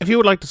If you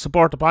would like to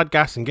support the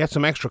podcast and get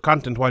some extra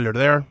content while you're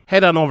there,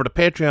 head on over to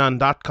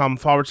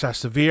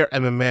patreon.com/Severe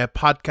MMA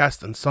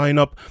podcast and sign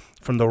up.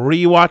 From the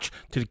rewatch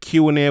to the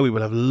Q&A, we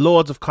will have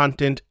loads of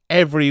content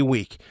every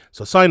week.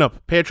 So sign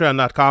up,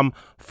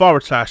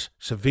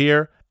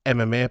 patreon.com/Severe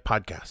MMA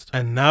podcast.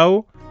 And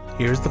now,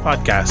 here's the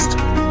podcast.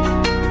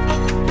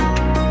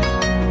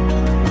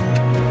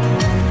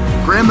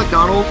 Graham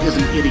McDonald is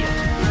an idiot.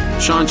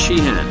 Sean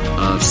Sheehan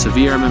of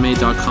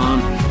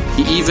SevereMMA.com.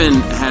 He even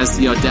has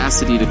the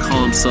audacity to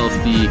call himself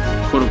the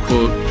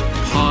quote-unquote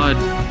pod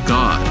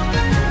god.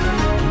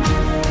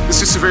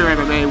 This is Severe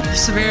MMA.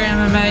 Severe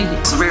MMA.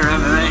 Severe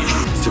MMA.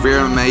 Severe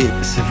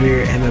MMA.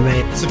 Severe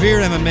MMA.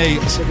 Severe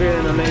MMA. Severe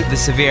MMA. The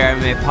Severe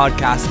MMA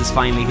podcast is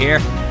finally here.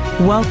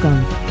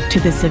 Welcome to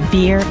the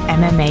Severe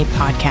MMA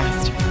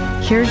podcast.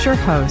 Here's your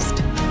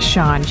host,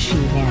 Sean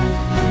Sheehan.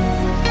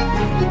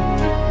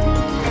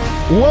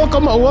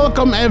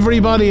 Welcome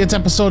everybody. It's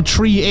episode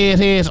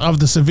 388 of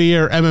the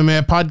Severe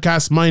MMA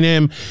podcast. My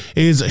name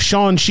is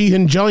Sean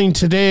Sheehan, joined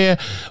today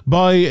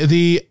by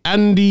the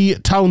Andy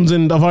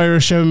Townsend of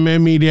Irish MMA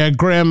Media,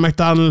 Graham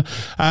McDonald,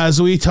 as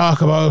we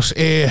talk about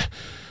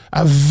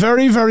a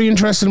very, very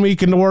interesting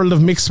week in the world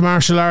of mixed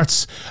martial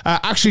arts.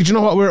 Actually, do you know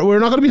what? We're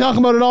not going to be talking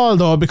about it all,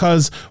 though,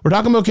 because we're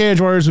talking about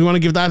Cage Warriors. We want to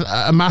give that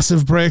a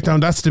massive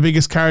breakdown. That's the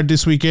biggest card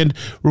this weekend.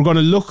 We're going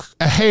to look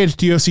ahead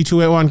to UFC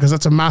 281, because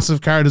that's a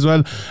massive card as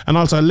well, and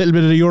also a little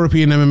bit of the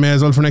European MMA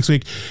as well for next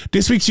week.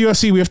 This week's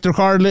UFC, we have to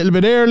record a little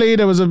bit early.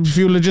 There was a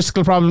few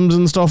logistical problems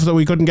and stuff that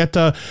we couldn't get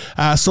to.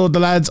 So the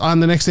lads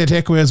on the next day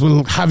takeaways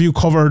will have you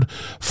covered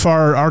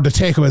or the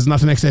takeaways,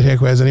 not the next day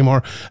takeaways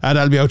anymore.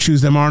 That'll be out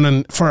Tuesday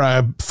morning for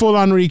a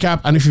full-on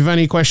recap, and if you have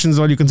any questions,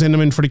 well, you can send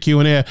them in for the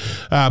Q&A.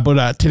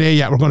 But today,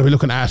 we're going to be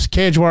looking at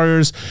Cage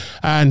Warriors,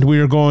 and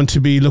we're going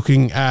to be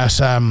looking at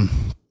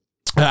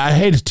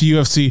ahead to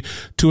UFC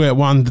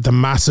 281, the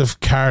massive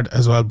card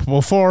as well. But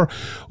before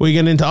we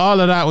get into all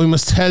of that, we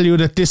must tell you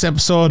that this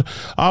episode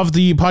of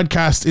the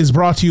podcast is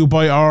brought to you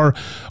by our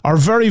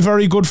very,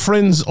 very good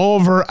friends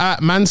over at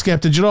Manscaped.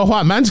 Did you know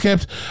what?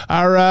 Manscaped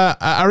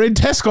are in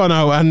Tesco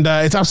now, and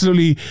it's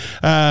absolutely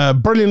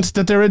brilliant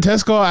that they're in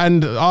Tesco,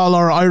 and all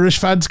our Irish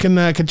fans can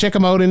check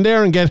them out in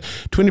there and get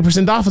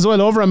 20% off as well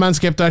over at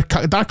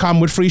manscaped.com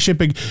with free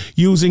shipping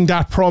using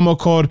that promo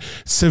code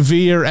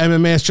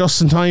SevereMMA. It's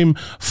just in time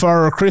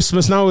for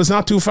Christmas now. It's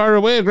not too far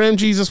away, Graham.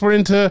 Jesus, we're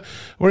into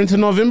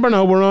November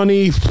now. We're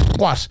only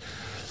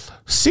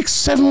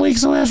 6-7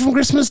 weeks away from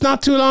Christmas,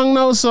 not too long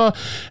now, so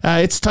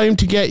it's time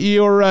to get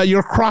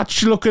your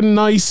crotch looking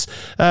nice.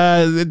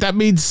 That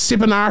means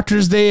sipping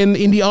Arthur's Day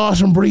in the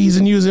autumn breeze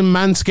and using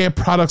Manscaped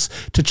products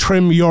to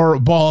trim your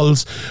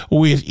balls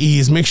with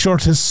ease. Make sure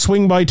to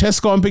swing by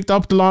Tesco and pick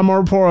up the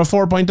Lawnmower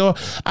 4.0,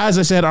 as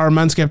I said, or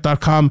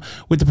manscaped.com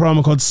with the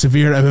promo code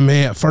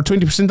SevereMMA for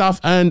 20%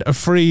 off and a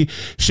free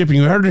shipping.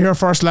 You heard it here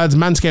first, lads.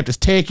 Manscaped is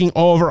taking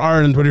over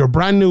Ireland. Whether you're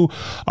brand new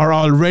or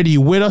already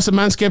with us at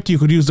Manscaped, you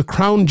could use the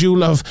crown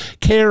jewel of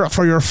care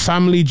for your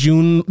family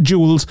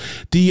jewels,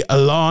 the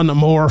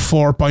Lawnmower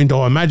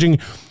 4.0. Imagine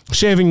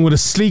shaving with a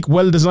sleek,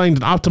 well-designed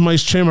and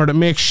optimized trimmer that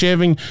makes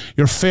shaving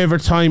your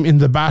favorite time in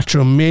the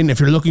bathroom.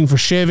 If you're looking for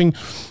shaving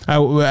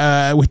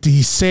with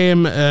the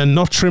same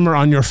nut trimmer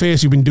on your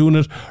face, you've been doing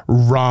it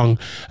wrong.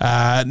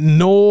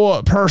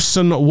 No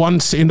person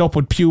wants to end up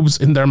with pubes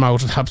in their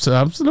mouth.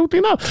 Absolutely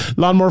not.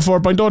 Lawnmower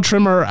 4.0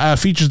 trimmer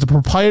features the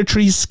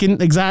proprietary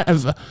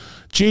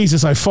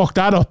Jesus, I fucked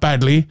that up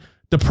badly.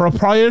 The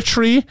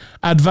proprietary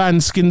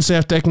advanced skin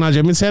safe technology.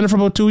 I've been saying it for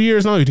about 2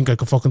 years now. You think I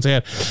could fucking say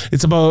it?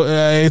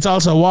 It's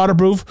also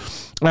waterproof,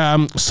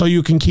 so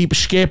you can keep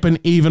escaping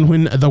even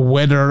when the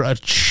weather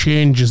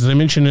changes. Did I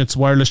mention it's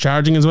wireless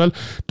charging as well?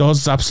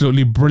 It's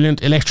absolutely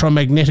brilliant.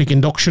 Electromagnetic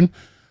induction.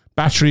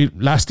 Battery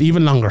lasts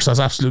even longer, so it's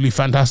absolutely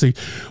fantastic.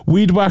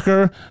 Weed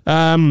whacker.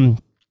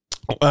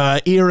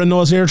 Ear and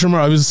nose hair trimmer.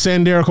 I was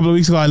saying there a couple of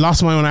weeks ago, I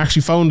lost mine when I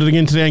actually found it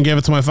again today and gave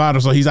it to my father,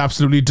 so he's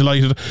absolutely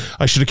delighted.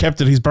 I should have kept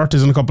it. His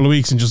birthday's in a couple of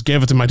weeks and just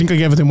gave it to him. I think I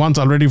gave it to him once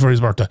already for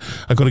his birthday.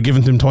 I could have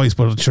given it to him twice,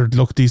 but sure,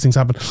 look, these things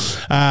happen.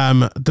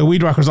 The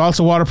Weed Whacker is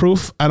also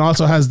waterproof and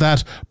also has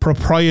that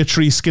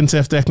proprietary skin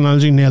safe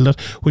technology, nailed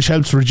it, which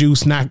helps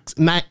reduce nags.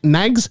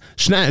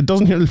 It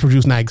doesn't help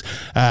reduce nags.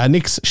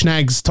 Nicks,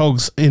 snags,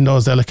 tugs in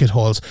those delicate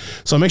holes.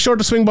 So make sure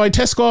to swing by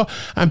Tesco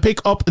and pick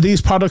up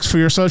these products for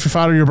yourself, your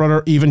father, your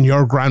brother, even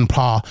your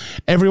grandpa.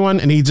 Everyone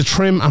needs a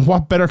trim, and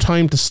what better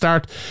time to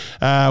start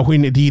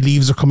when the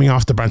leaves are coming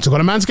off the branch. So go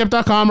to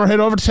manscaped.com or head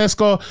over to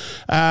Tesco.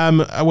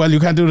 Well, you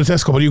can't do it at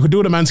Tesco, but you could do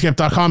it at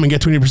manscaped.com and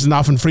get 20%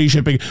 off and free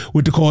shipping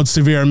with the code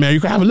SevereMMA.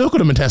 You can have a look at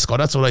them in Tesco,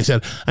 that's what I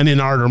said, and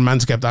then order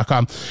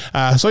manscaped.com.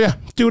 So yeah,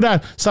 do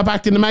that. Stop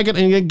acting the maggot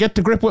and get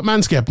the grip with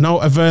Manscaped. Now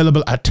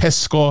available at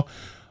Tesco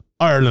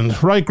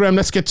Ireland. Right, Graham,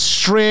 let's get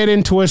straight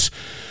into it.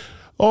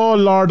 Oh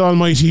Lord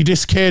Almighty,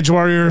 this Cage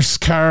Warriors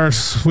card,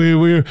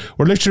 we're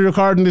literally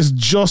recording this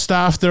just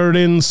after it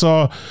in,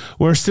 so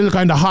we're still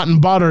kind of hot and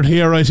bothered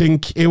here. I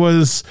think it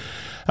was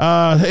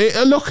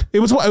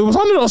it was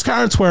one of those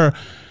cards where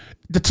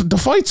the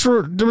fights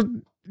were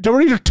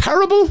either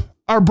terrible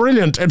are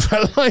brilliant. It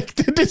felt like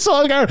this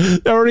all guy,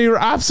 they were either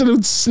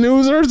absolute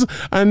snoozers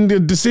and the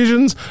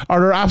decisions,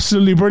 or they're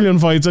absolutely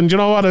brilliant fights. And you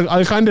know what?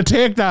 I'll kind of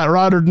take that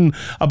rather than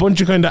a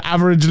bunch of kind of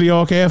averagely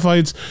okay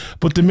fights.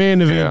 But the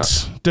main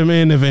event,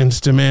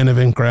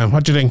 Graham.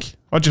 What do you think?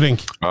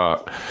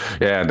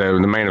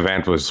 The main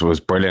event was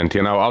brilliant.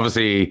 You know,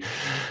 obviously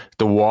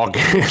the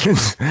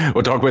walk-ins.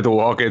 We'll talk about the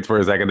walk-ins for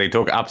a second. They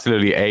took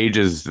absolutely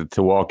ages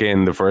to walk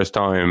in the first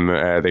time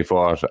they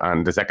fought,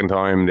 and the second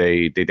time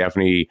they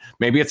definitely,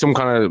 maybe it's some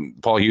kind of,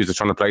 Paul Hughes is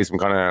trying to play some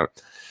kind of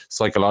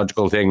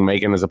psychological thing,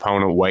 making his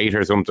opponent wait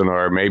or something,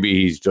 or maybe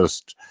he's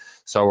just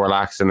so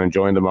relaxed and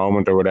enjoying the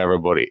moment or whatever.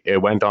 But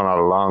it went on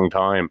a long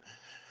time,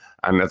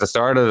 and at the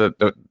start of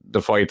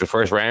the fight, the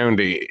first round,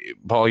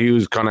 Paul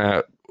Hughes kind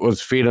of was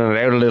feeling it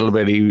out a little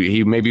bit.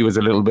 He maybe was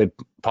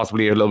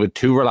possibly a little bit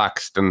too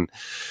relaxed, and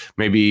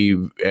maybe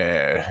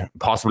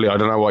possibly, I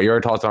don't know what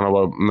your thoughts on it.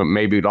 Well,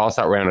 maybe lost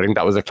that round. I think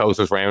that was the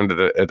closest round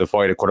of the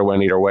fight. It could have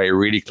went either way,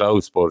 really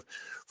close. But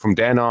from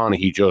then on,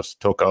 he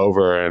just took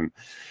over and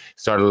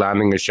started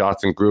landing his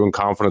shots and grew in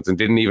confidence, and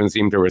didn't even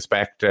seem to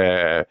respect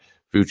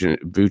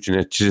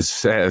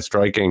Vucenic's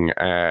striking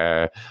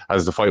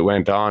as the fight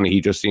went on.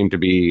 He just seemed to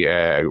be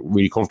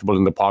really comfortable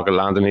in the pocket,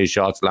 landing his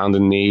shots,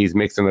 landing knees,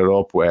 mixing it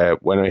up.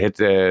 When it hit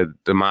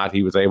the mat,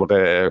 he was able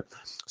to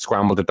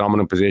scramble to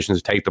dominant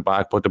positions, take the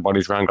back, put the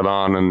body triangle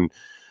on, and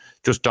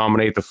just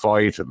dominate the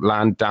fight,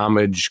 land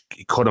damage.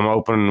 He cut him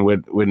open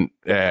with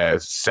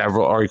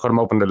several, or he cut him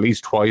open at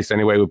least twice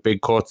anyway, with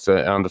big cuts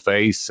on the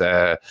face.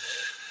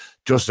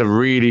 Just a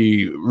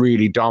really,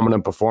 really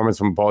dominant performance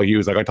from Paul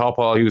Hughes. Like, I thought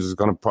Paul Hughes was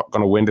going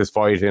to win this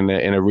fight in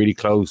a really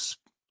close,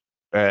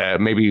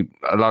 maybe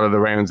a lot of the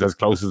rounds as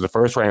close as the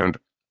first round,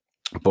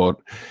 but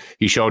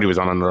he showed he was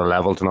on another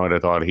level tonight. I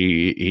thought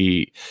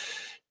he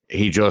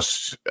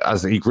just,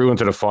 as he grew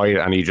into the fight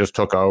and he just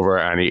took over,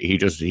 and he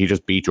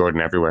just beat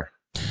Jordan everywhere.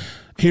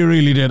 He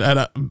really did.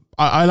 And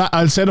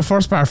I'll say the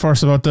first part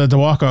first about the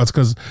walkouts,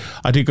 because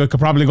I think I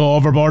could probably go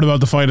overboard about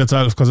the fight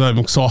itself because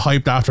I'm so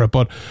hyped after it.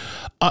 But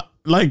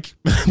like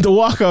the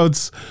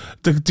walkouts,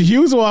 the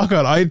Hughes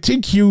walkout, I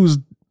think Hughes,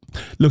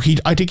 look,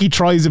 I think he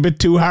tries a bit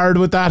too hard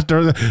with that.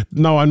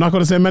 No, I'm not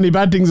going to say many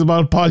bad things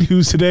about Paul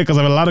Hughes today because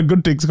I have a lot of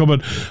good things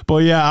coming.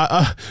 But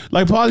yeah,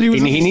 like Paul Hughes,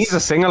 he needs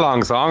a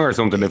sing-along song or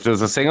something. If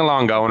there's a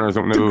sing-along going or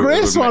something, the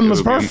Grace one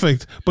was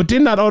perfect. But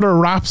didn't that other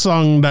rap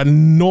song that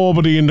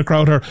nobody in the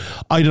crowd heard?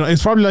 I don't know.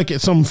 It's probably like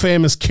some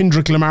famous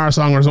Kendrick Lamar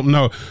song or something.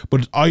 No,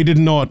 but I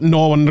didn't know it.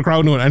 No one in the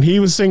crowd knew it, and he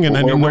was singing,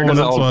 and no one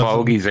else was. Old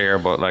fogies here,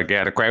 but like,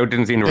 yeah, the crowd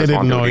didn't seem to respond. They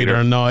didn't know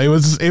either. No, it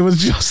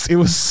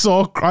was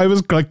so. I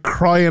was like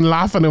crying,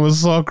 laughing. It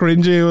was so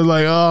cringy. It was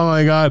like, oh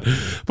my god.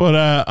 But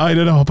I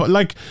don't know. But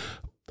like,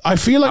 I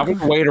feel like having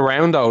to wait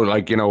around though,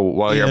 like, you know,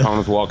 while your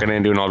opponent's walking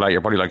in doing all that, you're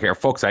probably like, here,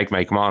 fuck's sake,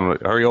 mate, come on,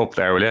 hurry up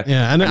there, will you?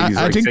 Yeah, and he's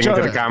I think singing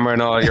to the camera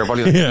and all. You're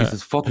probably like, he's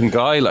this fucking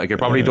guy. Like, it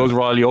probably does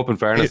rile you up, in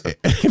fairness.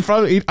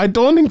 I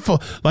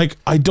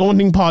don't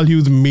think Paul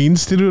Hughes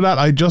means to do that.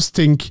 I just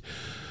think,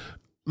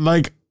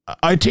 like,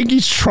 I think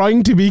he's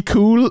trying to be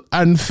cool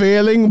and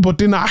failing, but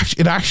then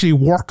it actually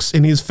works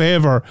in his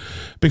favor,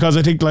 because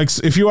I think, like,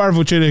 if you are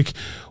Vucinic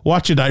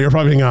watching that, you're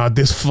probably thinking,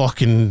 this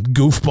fucking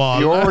goofball.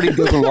 He already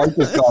doesn't like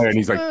this guy, and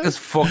he's like, this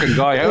fucking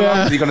guy, how long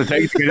is he going to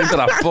take to get into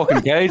that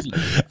fucking cage?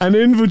 And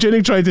then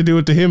Vucinic tried to do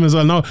it to him as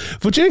well. Now,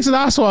 Vucinic's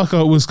last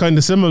walkout was kind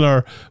of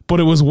similar, but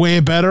it was way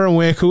better and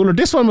way cooler.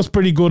 This one was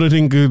pretty good, I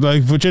think.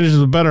 Like, Vucinic's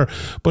was better,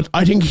 but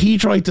I think he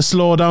tried to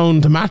slow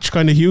down to match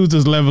kind of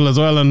Hughes' level as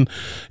well, and,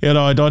 you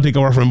know, I don't think it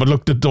worked for him. But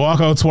look, the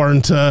walkouts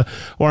weren't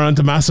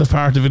a massive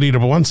part of it either.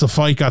 But once the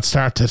fight got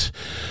started,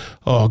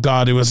 oh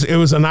god, it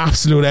was an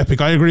absolute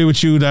epic. I agree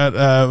with you that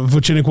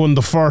Vucinic won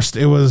the first.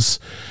 It was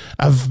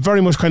a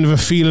very much kind of a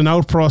feeling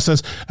out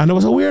process, and it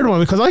was a weird one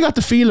because I got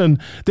the feeling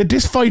that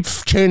this fight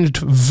changed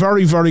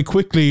very, very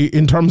quickly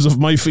in terms of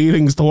my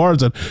feelings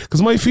towards it.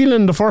 Because my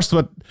feeling the first,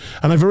 and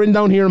I've written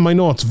down here in my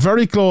notes,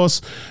 very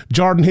close,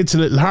 Jordan hits a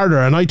little harder,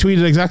 and I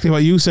tweeted exactly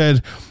what you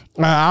said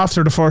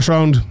after the first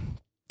round.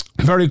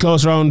 Very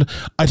close round.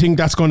 I think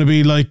that's going to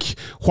be like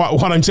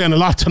what I'm saying a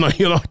lot tonight.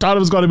 You know, I thought it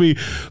was going to be,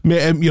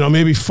 you know,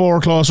 maybe 4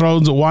 close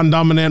rounds, one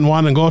dominating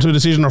one and go to a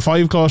decision, or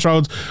 5 close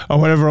rounds, or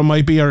whatever it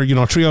might be, or, you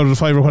know, 3 out of the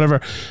 5 or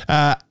whatever.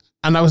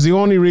 And that was the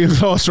only real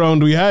close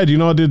round we had. You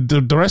know,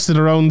 the rest of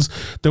the rounds,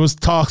 there was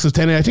talks of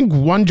 10. I think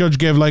one judge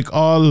gave like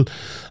all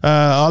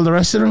the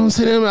rest of the rounds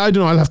to him. I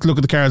don't know. I'll have to look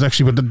at the cards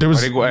actually, but there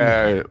was. I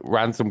think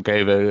Ransom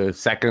gave a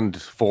second,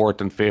 4th,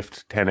 and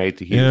 5th 10-8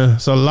 to Hughes. Yeah,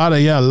 so a lot of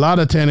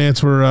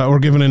 10-8s were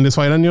given in this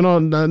fight, and, you know,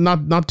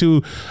 not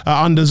too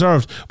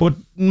undeserved. But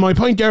my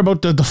point there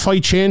about the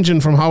fight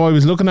changing from how I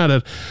was looking at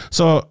it.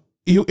 So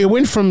it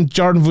went from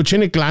Jordan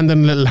Vucinic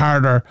landing a little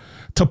harder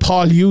to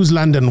Paul Hughes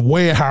landing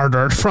way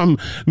harder, from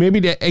maybe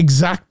the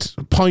exact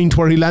point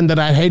where he landed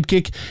that head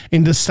kick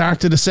in the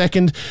start of the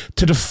second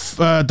to the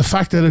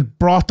fact that it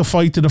brought the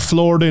fight to the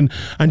floor then.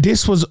 And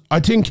this was, I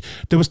think,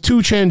 there was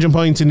two changing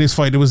points in this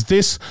fight. It was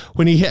this,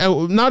 when he,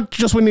 not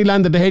just when he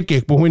landed the head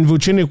kick, but when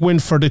Vucinic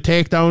went for the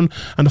takedown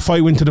and the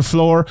fight went to the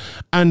floor,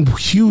 and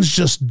Hughes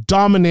just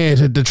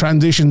dominated the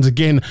transitions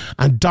again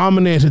and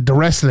dominated the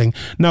wrestling.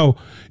 Now,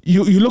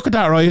 you look at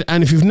that, right,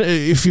 and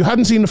if you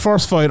hadn't seen the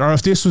first fight, or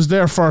if this was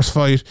their first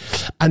fight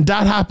and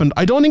that happened,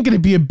 I don't think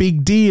it'd be a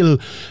big deal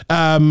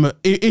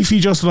if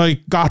he just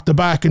like got the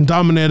back and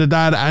dominated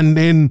that, and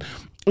then,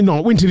 you know,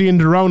 went to the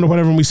end of the round or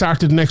whatever, and we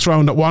started the next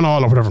round at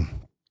 1-1 or whatever.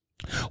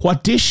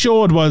 What this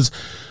showed was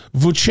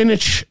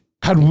Vucinic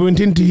had went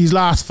into his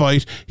last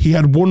fight, he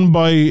had won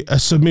by a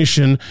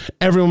submission.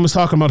 Everyone was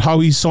talking about how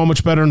he's so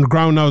much better on the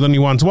ground now than he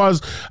once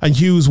was, and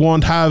Hughes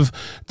won't have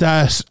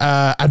that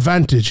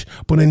advantage.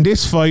 But in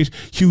this fight,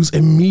 Hughes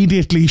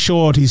immediately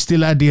showed he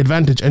still had the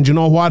advantage. And you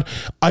know what?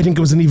 I think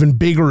it was an even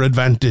bigger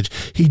advantage.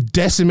 He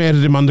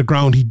decimated him on the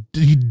ground.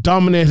 He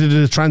dominated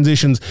the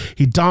transitions.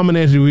 He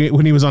dominated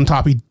when he was on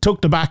top. He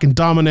took the back and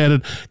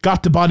dominated,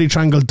 got the body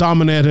triangle,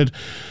 dominated.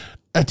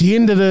 At the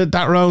end of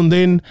that round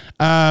then,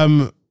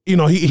 you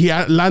know, he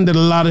landed a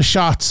lot of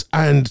shots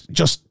and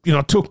just, you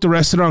know, took the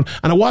rest of the round.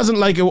 And it wasn't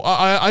like,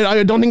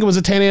 I don't think it was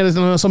a 10-8.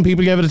 I know some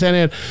people gave it a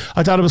 10-8.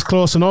 I thought it was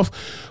close enough.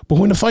 But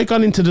when the fight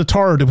got into the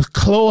third, it was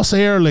close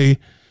early.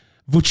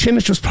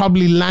 Vucinic was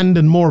probably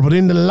landing more, but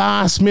in the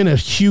last minute,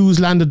 Hughes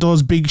landed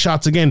those big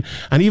shots again.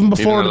 And even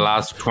before... in the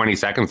last 20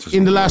 seconds.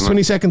 In the last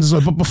 20 seconds as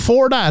well. But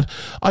before that,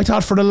 I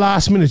thought for the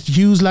last minute,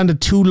 Hughes landed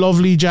two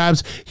lovely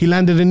jabs. He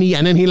landed a knee,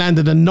 and then he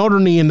landed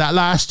another knee in that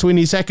last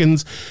 20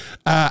 seconds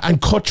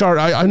and cut short.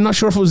 I'm not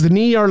sure if it was the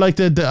knee or like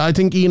I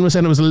think Ian was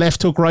saying it was a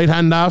left hook right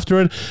hand after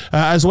it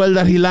as well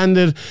that he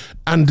landed,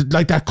 and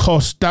like that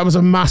cut. That was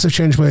a massive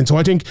change point. So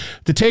I think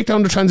the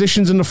takedown, the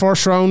transitions in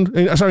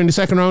the in the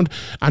second round,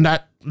 and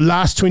that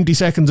last 20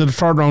 seconds of the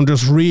third round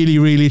just really,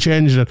 really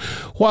changed it.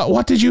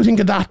 What did you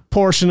think of that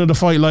portion of the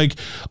fight? Like,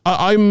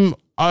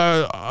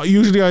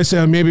 usually I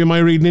say maybe am I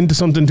reading into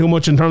something too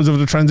much in terms of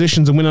the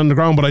transitions and win on the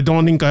ground, but I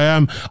don't think I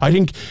am. I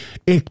think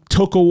it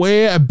took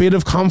away a bit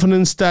of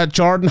confidence that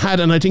Jordan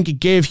had, and I think it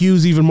gave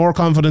Hughes even more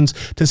confidence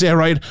to say,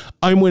 right,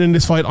 I'm winning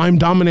this fight, I'm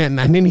dominating.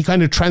 And then he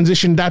kind of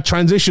transitioned that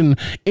transition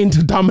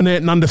into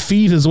dominating on the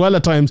feet as well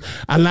at times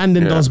and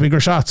landing those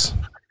bigger shots.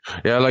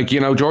 Yeah, like,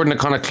 you know, Jordan had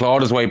kind of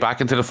clawed his way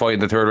back into the fight in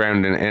the third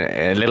round in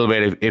a little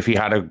bit. If he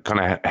had a kind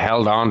of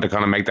held on to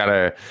kind of make that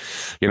a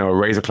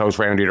razor close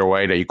round either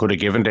way, that you could have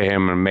given to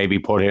him and maybe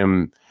put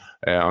him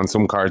on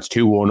some cards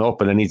 2-1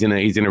 up, and then he's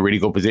in a really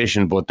good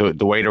position. But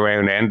the way the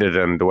round ended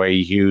and the way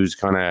Hughes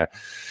kind of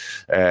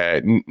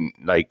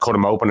like cut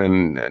him open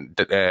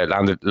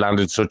and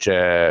landed such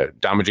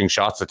damaging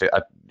shots at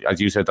as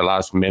you said, the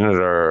last minute,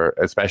 or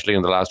especially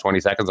in the last 20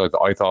 seconds,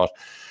 I thought.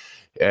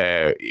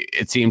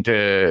 It seemed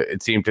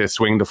to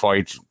swing the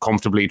fight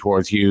comfortably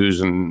towards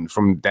Hughes, and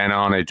from then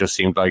on it just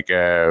seemed like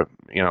a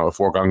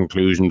foregone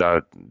conclusion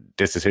that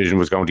this decision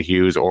was going to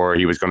Hughes, or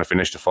he was going to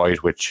finish the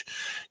fight, which,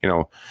 you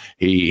know,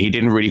 he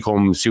didn't really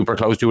come super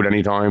close to it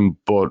any time,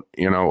 but,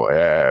 you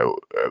know,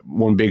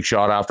 one big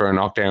shot after a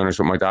knockdown or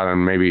something like that,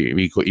 and maybe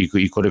he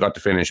could have got the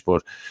finish.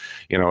 But,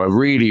 you know, a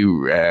really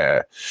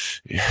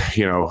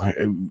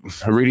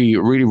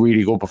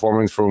really good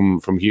performance from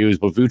Hughes.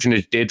 But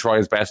Vucinic did try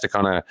his best to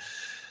kind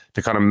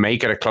of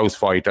make it a close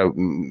fight.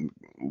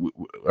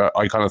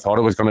 I kind of thought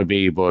it was going to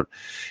be, but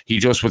he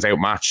just was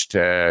outmatched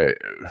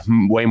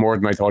way more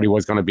than I thought he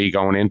was going to be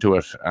going into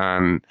it.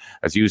 And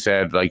as you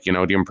said, like, you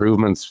know, the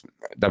improvements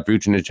that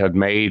Vucinic had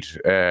made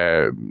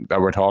that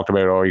were talked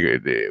about, or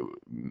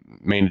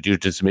mainly due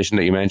to the submission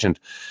that you mentioned,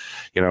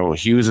 you know,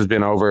 Hughes has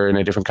been over in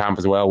a different camp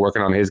as well,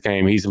 working on his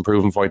game. He's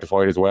improving fight to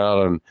fight as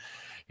well. And,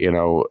 you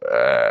know,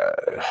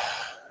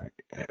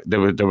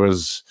 there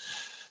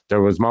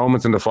was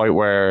moments in the fight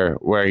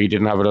where he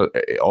didn't have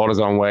it all his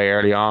own way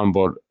early on,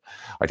 but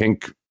I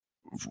think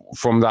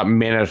from that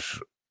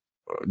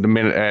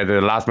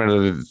the last minute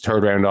of the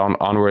third round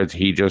onwards,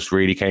 he just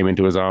really came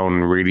into his own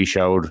and really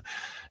showed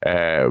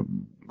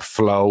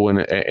flow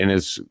in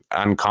his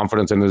and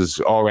confidence in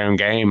his all-round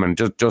game, and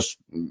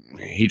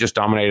he just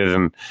dominated.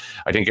 And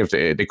I think if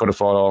they could have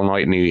fought all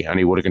night and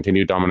he would have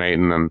continued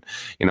dominating. And,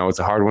 you know, it's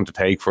a hard one to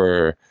take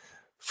for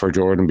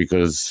Jordan,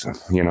 because,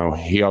 you know,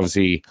 he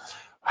obviously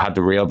had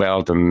the real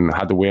belt and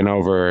had the win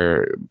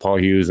over Paul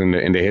Hughes in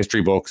the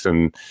history books,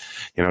 and,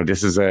 you know,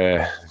 this is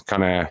a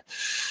kind of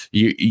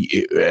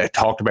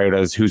talked about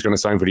as who's going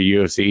to sign for the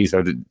UFC.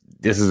 So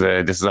this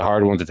is a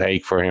hard one to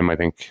take for him, I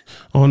think.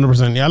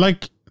 100%. Yeah,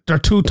 like they're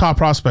two top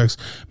prospects.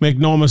 Make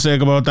no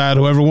mistake about that.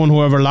 Whoever won,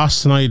 whoever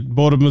lost tonight,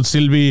 both of them would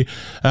still be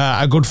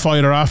a good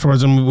fighter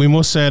afterwards. And we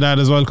must say that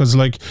as well, because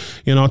like,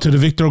 you know, to the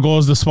victor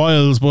goes the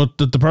spoils. But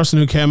the person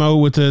who came out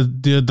with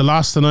the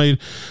loss tonight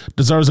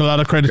deserves a lot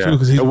of credit too.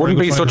 Because it wouldn't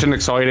be such an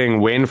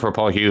exciting win for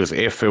Paul Hughes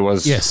if it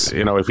was,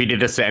 you know, if he did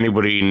this to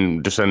anybody,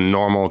 just a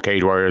normal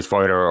Cage Warriors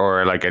fighter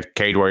or like a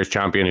Cage Warriors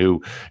champion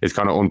who is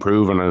kind of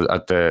unproven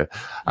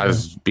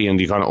as being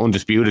the kind of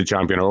undisputed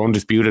champion or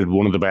undisputed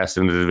one of the best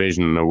in the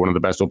division or one of the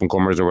best up and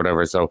comers or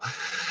whatever. So,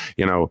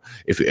 you know,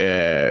 if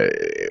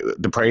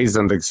the praise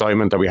and the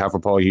excitement that we have for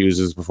Paul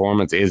Hughes'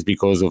 performance is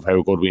because of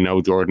how good we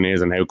know Jordan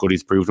is and how good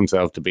he's proved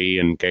himself to be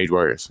in Cage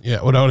Warriors.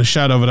 Yeah, without a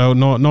shadow of a doubt,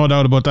 no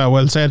doubt about that.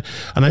 Well said.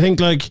 And I think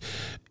like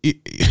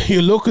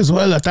you look as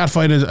well at that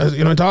fight as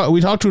you know,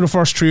 we talked through the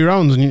first 3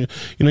 rounds, and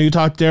you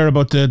talked there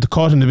about the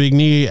cut and the big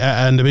knee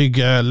and the big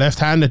left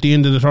hand at the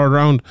end of the 3rd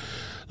round.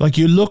 Like,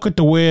 you look at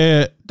the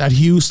way that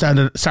Hughes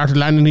started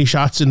landing these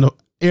shots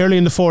early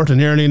in the 4th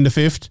and early in the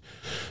 5th,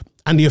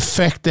 and the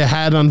effect they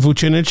had on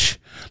Vucinic.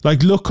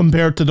 Like, look,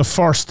 compared to the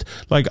first,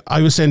 like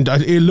I was saying,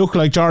 it looked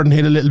like Jordan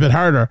hit a little bit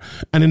harder,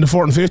 and in the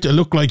 4th and 5th, it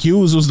looked like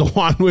Hughes was the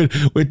one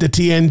with the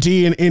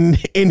TNT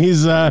in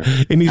his right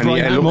hand.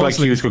 It looked like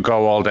Hughes could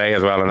go all day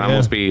as well, and that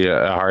must be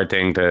a hard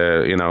thing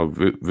to, you know,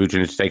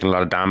 Vucinic taking a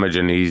lot of damage,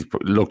 and he's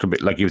looked a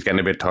bit like he was getting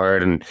a bit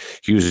tired, and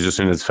Hughes is just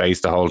in his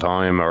face the whole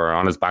time, or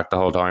on his back the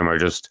whole time, or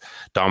just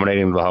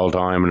dominating the whole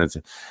time, and it's,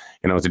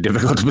 you know, it's a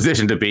difficult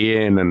position to be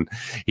in, and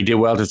he did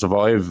well to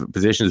survive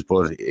positions.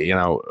 But, you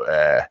know,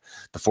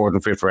 the 4th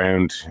and 5th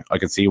round, I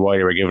can see why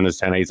they were giving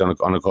us 10-8s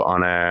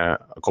on a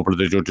couple of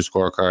the judges'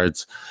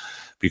 scorecards,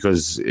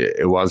 because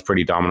it was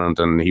pretty dominant,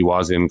 and he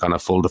was in kind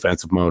of full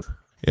defensive mode.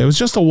 It was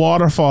just a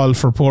waterfall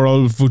for poor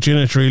old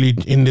Vucinic really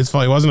in this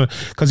fight, wasn't it?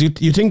 Because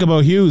you think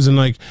about Hughes and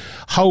like,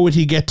 how would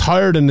he get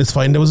tired in this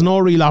fight? And there was no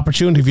real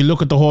opportunity if you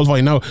look at the whole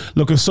fight. Now,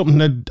 look, if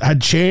something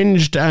had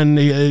changed, and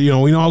you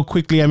know, we know how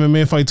quickly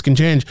MMA fights can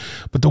change,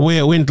 but the way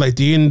it went, like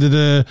the end of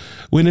the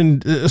winning,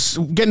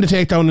 getting the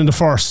takedown in the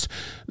first,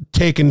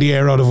 taking the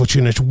air out of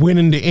Vucinic,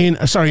 winning in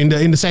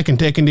the second,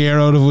 taking the air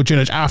out of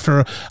Vucinic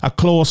after a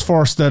close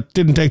first that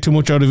didn't take too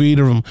much out of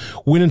either of them,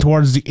 winning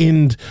towards the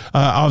end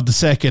of the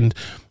second,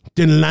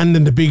 then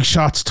landing the big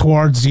shots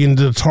towards the end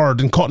of the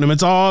 3rd and cutting him.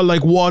 It's all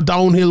like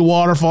downhill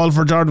waterfall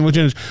for Jordan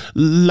Vucinic.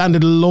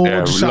 Landed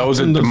loads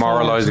of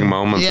demoralising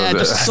moments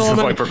as the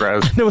fight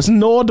progressed. There was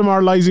no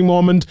demoralising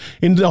moment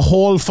in the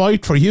whole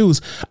fight for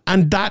Hughes,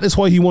 and that is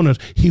why he won it.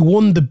 He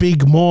won the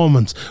big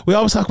moments. We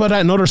always talk about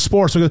that in other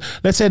sports, because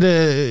let's say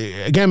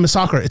the game of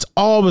soccer, it's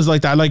always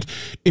like that. Like,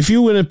 if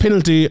you win a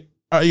penalty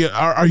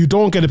or you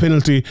don't get a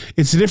penalty,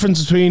 it's the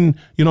difference between,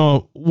 you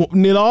know,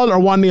 0-0 or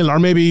 1-0, or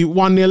maybe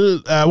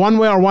 1-0 one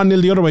way or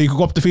 1-0 the other way. You could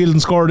go up the field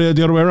and score the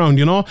other way around,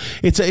 you know.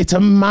 It's a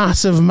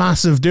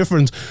massive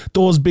difference,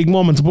 those big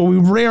moments. But we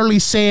rarely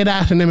say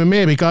that in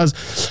MMA,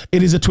 because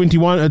it is a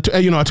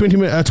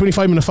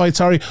 25-minute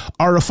fight,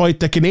 or a fight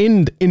that can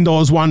end in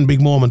those one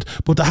big moment.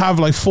 But to have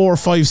like 4,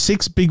 5,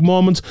 6 big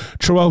moments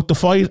throughout the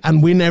fight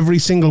and win every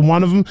single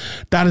one of them,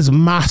 that is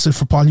massive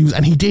for Paul Hughes.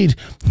 And he did.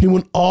 He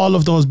won all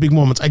of those big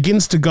moments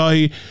against a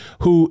guy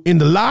who in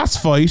the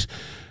last fight,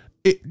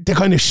 they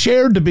kind of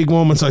shared the big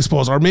moments, I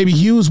suppose, or maybe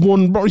Hughes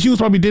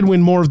probably did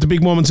win more of the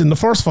big moments in the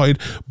first fight,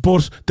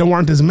 but there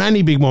weren't as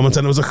many big moments,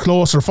 and it was a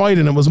closer fight,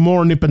 and it was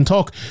more nip and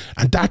tuck,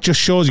 and that just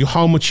shows you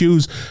how much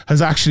Hughes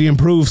has actually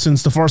improved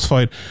since the first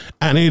fight,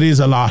 and it is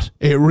a lot.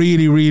 It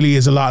really, really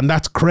is a lot, and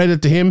that's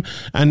credit to him,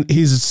 and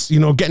he's, you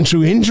know, getting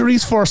through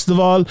injuries first of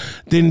all,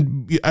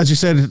 then, as you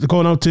said,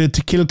 going out to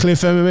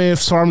Killcliff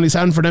MMA, formerly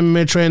Sanford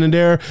MMA,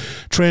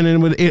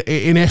 training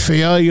in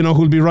FAI, you know,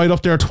 who'll be right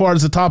up there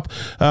towards the top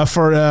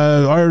for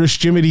Irish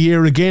Gym of the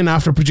Year again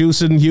after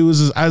producing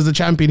Hughes as the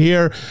champion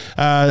here.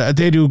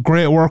 They do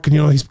great work, and,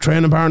 you know, he's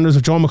training partners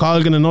with Joe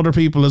McColgan and other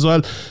people as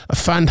well. A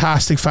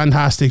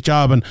fantastic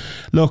job. And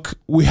look,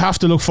 we have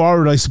to look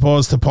forward, I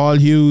suppose, to Paul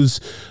Hughes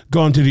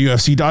going to the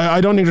UFC.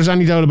 I don't think there's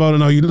any doubt about it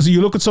now.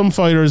 You look at some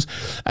fighters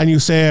and you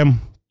say,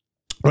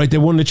 right, they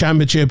won the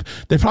championship,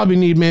 they probably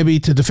need maybe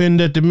to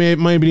defend it, they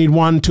maybe need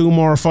 1-2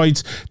 more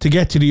fights to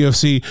get to the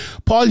UFC.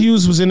 Paul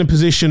Hughes was in a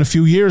position a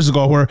few years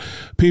ago where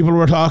people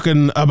were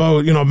talking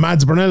about, you know,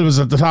 Mads Burnell was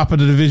at the top of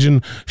the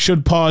division.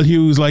 Should Paul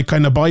Hughes like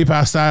kind of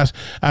bypass that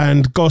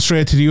and go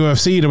straight to the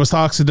UFC? There was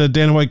talks of the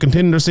Dana White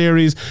Contender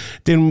Series.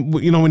 Then,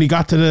 you know, when he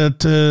got to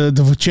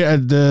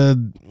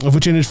the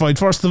Vucinic fight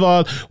first of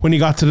all, when he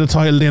got to the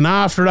title then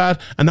after that,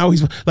 and now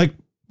he's like,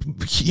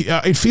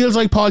 it feels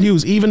like Paul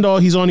Hughes, even though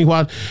he's only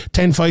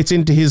 10 fights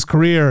into his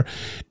career,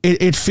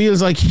 it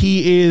feels like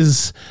he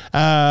is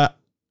a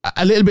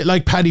little bit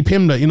like Paddy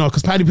Pimblett, you know,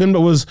 because Paddy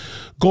Pimblett was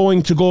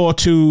going to go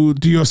to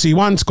the UFC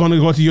once, going to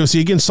go to the UFC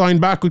again, signed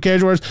back with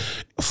Cage Warriors.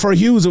 For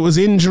Hughes, it was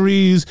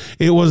injuries,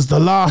 it was the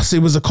loss,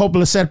 it was a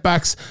couple of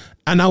setbacks,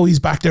 And now he's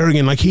back there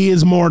again. Like, he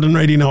is more than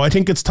ready now. I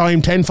think it's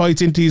time. 10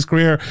 fights into his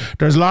career.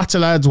 There's lots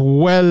of lads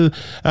lower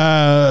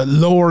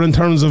in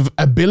terms of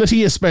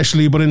ability,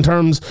 especially, but in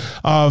terms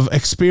of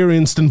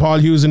experience than Paul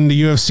Hughes in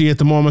the UFC at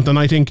the moment. And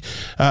I think,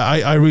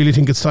 I really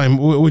think it's time.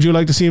 Would you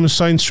like to see him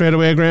sign straight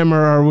away, Graham,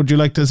 or would you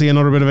like to see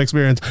another bit of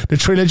experience? The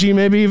trilogy,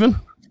 maybe even?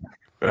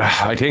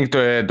 I think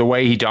the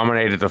way he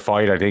dominated the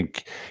fight, I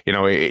think,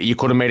 you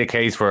could have made a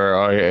case for,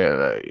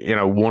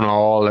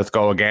 1-1, let's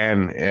go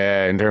again,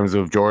 in terms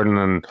of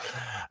Jordan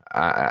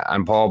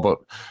and Paul. But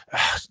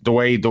the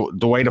way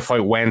the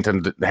fight went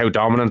and how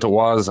dominant it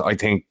was, I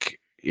think,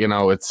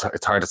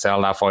 it's hard to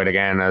sell that fight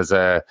again as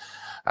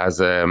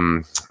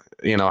having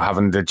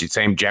the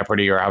same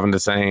jeopardy or having the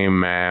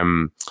same,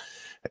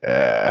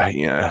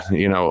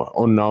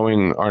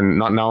 unknowing or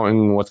not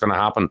knowing what's going to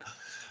happen.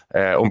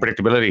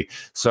 Unpredictability.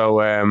 So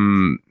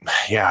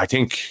I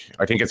think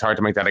it's hard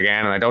to make that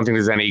again, and I don't think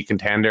there's any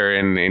contender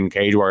in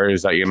Cage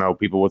Warriors that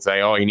people would say,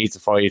 oh, he needs to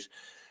fight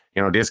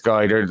this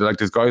guy.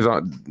 There's guys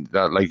on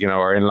that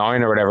are in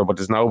line or whatever, but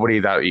there's nobody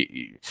that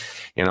the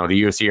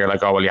UFC are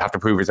like, oh well, you have to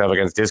prove yourself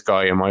against this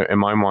guy. In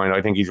my mind,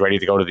 I think he's ready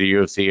to go to the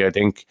UFC. I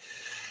think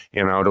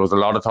there was a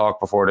lot of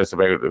talk before this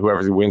about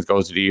whoever wins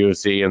goes to the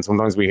UFC, and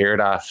sometimes we hear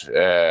that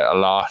a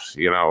lot,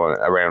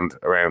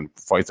 around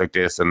fights like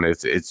this, and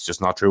it's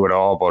just not true at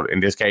all. But in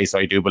this case,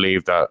 I do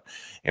believe that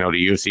the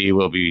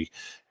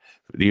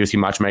UFC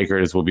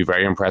matchmakers will be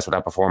very impressed with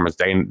that performance.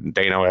 They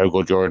know how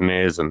good Jordan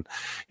is, and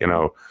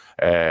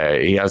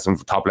he has some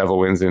top level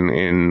wins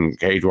in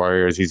Cage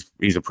Warriors.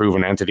 He's a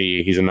proven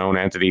entity. He's a known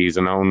entity. He's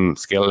a known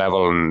skill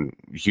level, and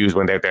Hughes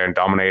went out there and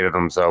dominated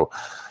him. So.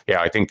 Yeah,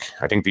 I think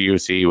the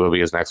UFC will be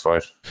his next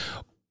fight.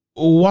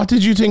 What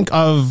did you think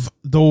of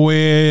the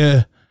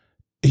way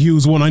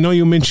Hughes won? I know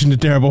you mentioned it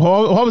there, but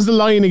what was the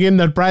line again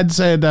that Brad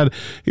said that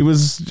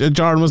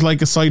Jordan was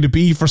like a side of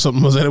beef or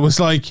something? Was it? It was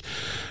like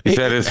he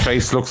said his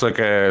face looks like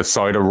a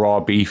side of raw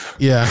beef.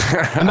 Yeah,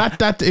 and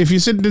that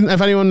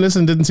if anyone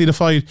listened didn't see the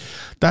fight,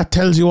 that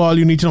tells you all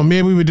you need to know.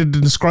 Maybe we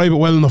didn't describe it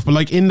well enough, but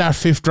like in that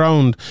 5th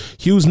round,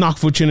 Hughes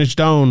knocked Vucinic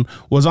down,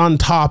 was on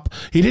top.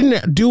 He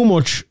didn't do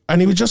much,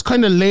 and he was just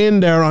kind of laying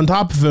there on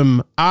top of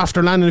him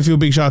after landing a few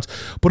big shots.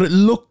 But it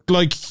looked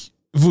like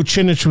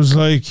Vucinic was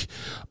like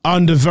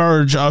on the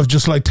verge of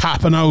just like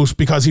tapping out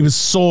because he was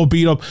so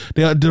beat up.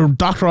 The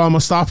doctor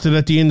almost stopped it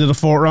at the end of the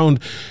 4th round.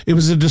 It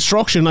was a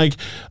destruction. Like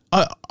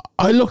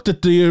I looked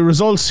at the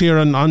results here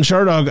on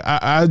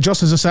Sherdog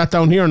just as I sat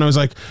down here, and I was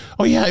like,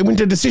 oh yeah, it went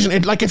to decision.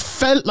 It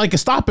felt like a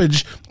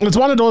stoppage. It's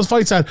one of those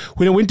fights that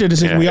when it went to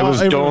decision, it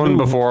was done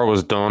before it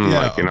was done.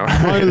 Yeah,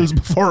 miles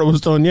before it was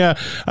done. Yeah,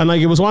 and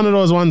like it was one of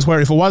those ones where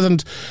if it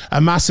wasn't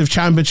a massive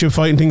championship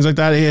fight and things like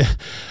that,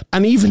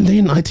 and even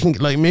then I think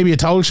like maybe a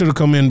towel should have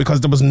come in because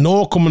there was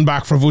no coming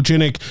back for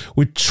Vucinic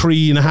with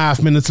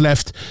 3.5 minutes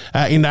left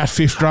in that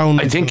 5th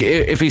round. I think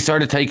if he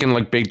started taking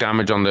like big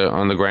damage on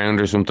the ground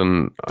or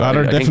something,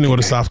 Goddard definitely would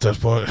have stopped it,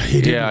 but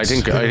he didn't. Yeah, I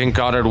think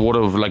Goddard would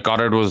have. Like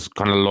Goddard was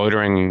kind of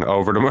loitering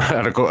over them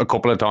at a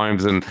couple of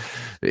times, and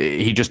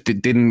he just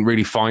didn't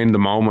really find the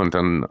moment.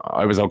 And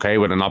I was okay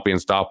with it not being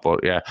stopped,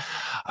 but yeah,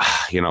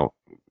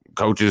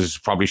 coaches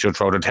probably should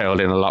throw the towel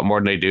in a lot more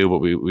than they do, but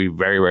we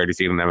very rarely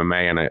see it in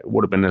MMA, and it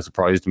would have been a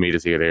surprise to me to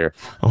see it here.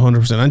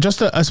 100%. And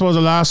just I suppose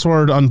a last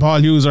word on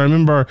Paul Hughes. I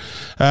remember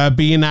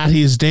being at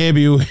his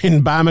debut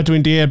in BAMMA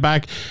 28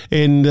 back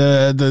in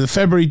the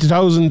February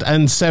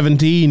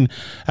 2017,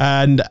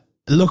 and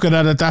looking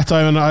at it at that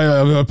time, and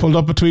I pulled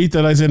up a tweet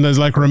that I said, I was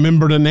like,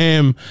 remember the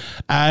name,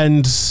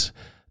 and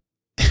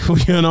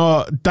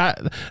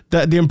that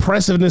the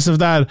impressiveness of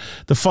that,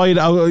 the fight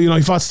out,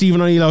 he fought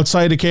Stephen O'Neill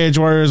outside the Cage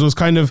Warriors, was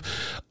kind of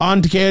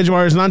onto Cage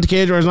Warriors and onto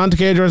Cage Warriors and onto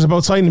Cage Warriors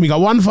about signing him. He got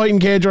one fight in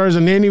Cage Warriors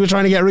and then he was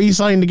trying to get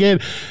re-signed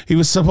again. He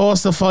was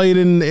supposed to fight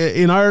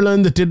in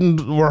Ireland. It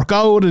didn't work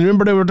out, and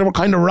remember they were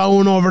kind of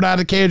rowing over that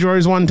at Cage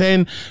Warriors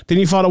 110. Then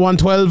he fought at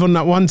 112 and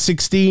at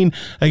 116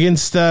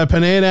 against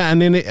Pineda,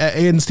 and then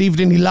against Steve.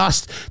 Then he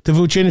lost to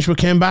Vucinic, but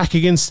came back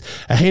against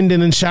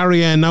Hendon and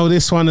Sharia, and now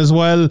this one as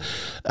well.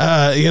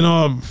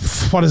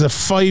 What is it,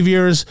 5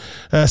 years,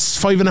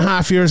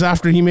 5.5 years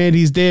after he made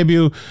his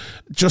debut,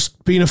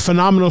 just being a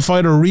phenomenal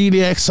fighter, really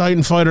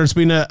exciting fighter. It's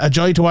been a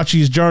joy to watch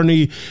his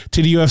journey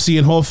to the UFC,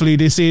 and hopefully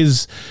this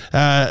is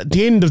the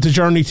end of the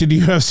journey to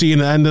the UFC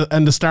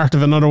and the start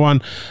of another one.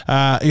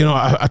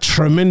 A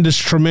tremendous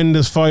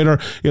fighter.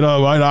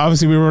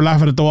 Obviously we were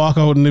laughing at the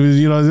walkout, and it was,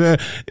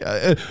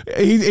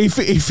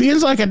 he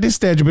feels like at this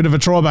stage a bit of a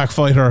throwback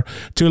fighter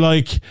to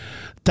like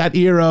that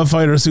era of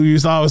fighters who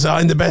used to always say,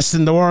 I'm the best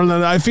in the world,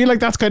 and I feel like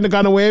that's kind of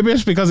gone away a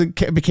bit because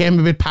it became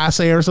a bit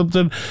passé or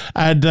something,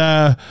 and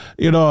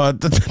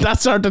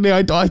that's certainly,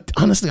 I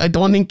honestly I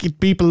don't think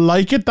people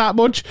like it that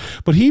much,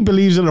 but he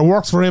believes it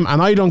works for him, and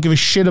I don't give a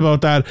shit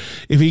about that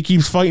if he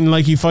keeps fighting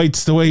like he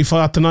fights the way he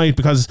fought tonight,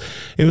 because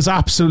it was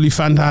absolutely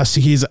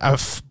fantastic. He's a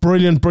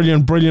brilliant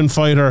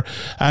fighter,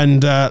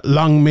 and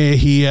long may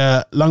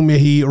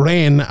he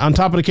reign on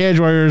top of the Cage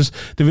Warriors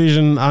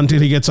division until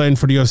he gets signed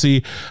for the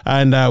UFC,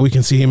 and we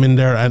can see him in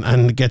there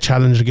and get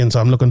challenged again.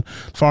 So I'm looking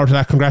forward to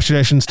that.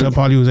 Congratulations to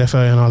Paul Hughes, FA,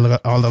 and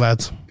all the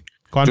lads.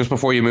 Just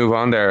before you move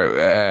on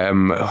there,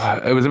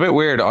 it was a bit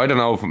weird. I don't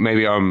know if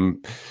maybe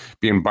I'm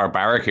being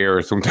barbaric here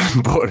or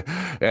something, but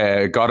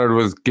Goddard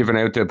was giving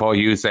out to Paul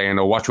Hughes saying,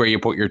 "Oh, watch where you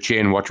put your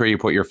chin, watch where you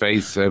put your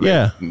face,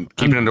 keeping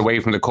it away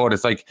from the cut."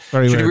 It's like,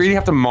 should he really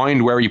have to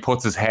mind where he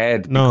puts his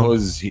head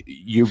because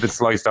you've been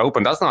sliced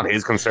open? That's not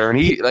his concern.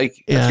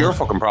 It's your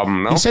fucking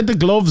problem. No, he said the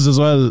gloves as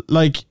well,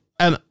 like,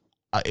 and.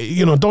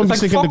 Don't be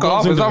sticking the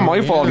gloves. It's not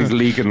my fault he's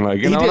leaking. Like,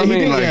 you know what I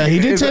mean? He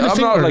did say the fingers.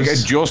 I'm not like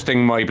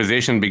adjusting my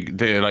position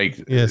to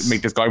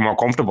make this guy more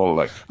comfortable.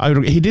 Like,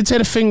 he did say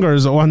the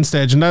fingers at one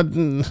stage, and that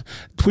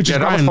which is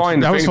that was fine.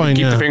 That was fine.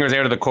 Keep the fingers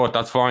out of the cut.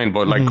 That's fine.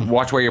 But like,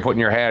 watch where you're putting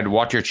your head.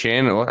 Watch your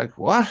chin. Like,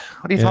 what?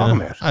 What are you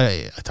talking about?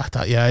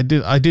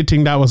 I did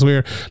think that was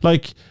weird.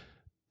 Like.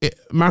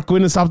 Mark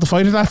Gwynn stopped the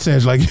fight at that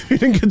stage. Like, you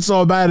think it's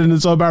so bad and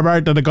it's so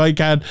barbaric that a guy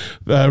can't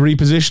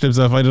reposition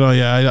himself. I don't know.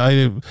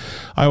 Yeah,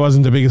 I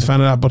wasn't the biggest fan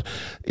of that, but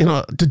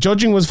the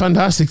judging was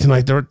fantastic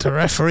tonight. The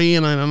referee,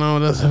 and I don't know,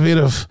 there's a bit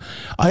of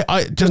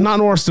there's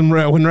nothing worse than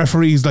when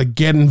referees like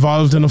get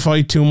involved in a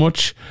fight too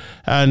much,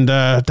 and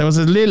there was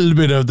a little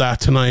bit of that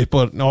tonight.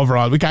 But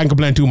overall, we can't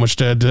complain too much.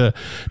 The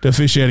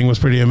officiating was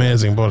pretty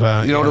amazing.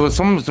 But there was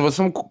some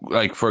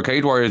like for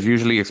Cage Warriors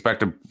usually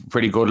expect a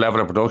pretty good level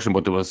of production,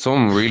 but there was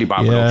some really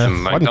bad production.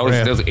 Like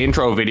those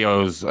intro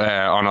videos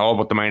on all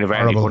but the main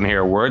event, you couldn't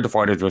hear a word the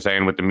fighters were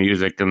saying with the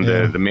music and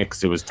the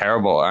mix. It was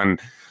terrible. And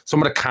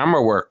some of the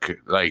camera work,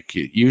 like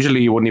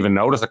usually you wouldn't even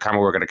notice the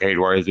camera work at the Cage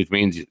Warriors, which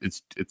means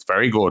it's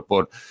very good.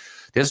 But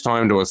this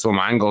time there was some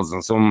angles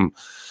and some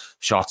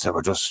shots that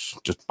were just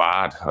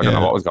bad. I don't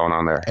know what was going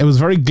on there. It was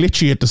very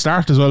glitchy at the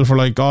start as well for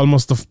like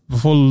almost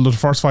the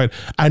first fight,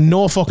 and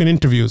no fucking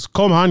interviews.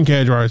 Come on,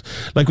 Cage Warriors.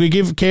 Like, we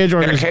give Cage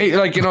Warriors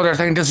they're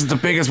saying this is the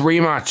biggest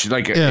rematch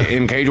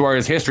in Cage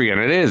Warriors history,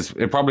 and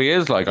it probably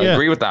is. Like, I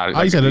agree with that.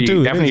 Like, I said it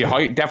too.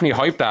 Definitely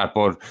hype that,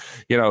 but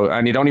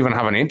and you don't even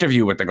have an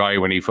interview with the guy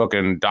when he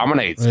fucking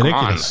dominates.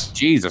 Ridiculous. Come on,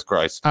 Jesus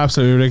Christ,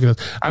 absolutely ridiculous.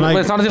 And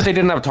it's not as if they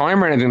didn't have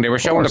time or anything. They were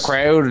showing the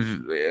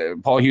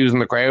crowd, Paul Hughes in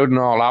the crowd and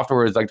all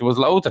afterwards. Like, there was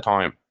loads of time.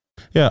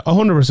 Yeah,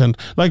 100%.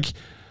 Like,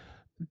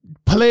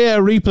 play a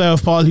replay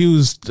of Paul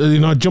Hughes,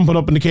 jumping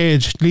up in the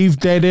cage, leave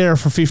dead air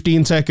for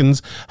 15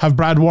 seconds, have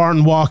Brad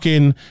Wharton walk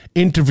in,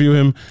 interview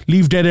him,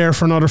 leave dead air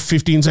for another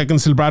 15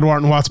 seconds till Brad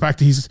Wharton walks back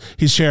to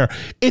his chair.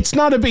 It's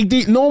not a big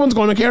deal. No one's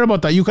going to care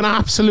about that. You can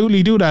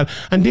absolutely do that.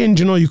 And then,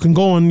 you can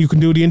go and you can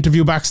do the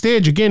interview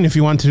backstage again if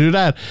you want to do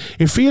that.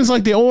 It feels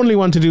like they only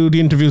want to do the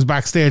interviews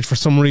backstage for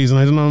some reason.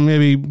 I don't know,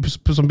 maybe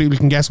some people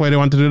can guess why they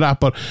want to do that,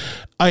 but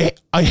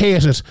I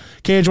hate it.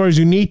 Cage Warriors,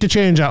 you need to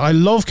change that. I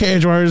love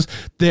Cage Warriors.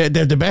 They're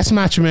the best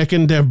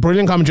matchmaking. They have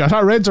brilliant commentary. I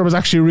thought Redzer was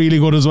actually really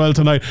good as well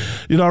tonight.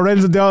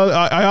 Redzer,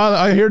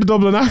 I hear the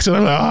Dublin accent.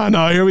 I'm like,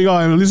 no, here we go.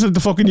 I'm listening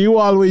to fucking you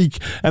all week,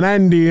 and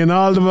Andy, and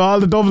all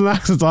the Dublin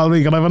accents all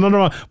week, and I have another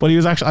one. But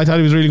I thought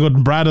he was really good.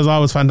 And Brad is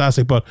always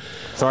fantastic. But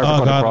sorry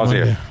for cutting across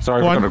you.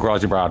 Sorry for cutting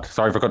across you, Brad.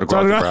 Sorry for cutting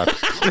across you,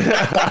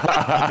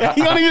 Brad.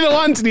 He only did it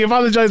once, and he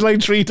apologised like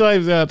 3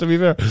 times. Yeah, to be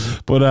fair.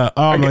 But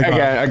oh my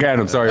God. Again,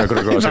 I'm sorry I cut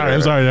across you.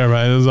 I'm sorry there,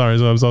 man.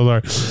 I'm so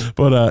sorry.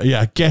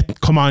 But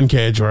come on,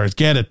 Cage Warriors,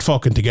 get it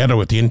fucking together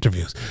with the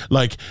interviews.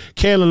 Like,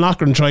 Caelan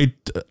Loughran tried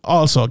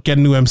also get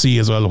a new MC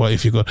as well,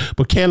 if you could.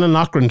 But Caelan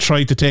Loughran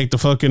tried to take the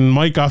fucking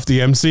mic off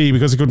the MC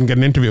because he couldn't get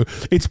an interview.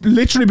 It's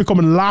literally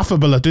becoming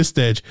laughable at this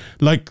stage.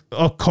 Like,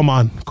 oh, come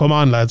on,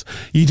 lads.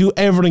 You do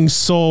everything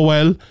so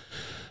well.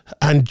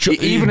 And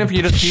even if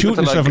you just keep it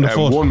to like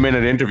a 1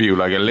 minute interview,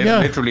 like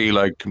literally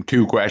like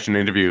 2-question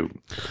interview.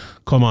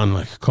 Come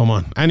on.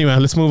 Anyway,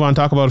 let's move on.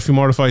 Talk about a few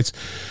more of the fights.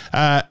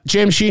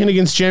 James Sheehan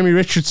against Jamie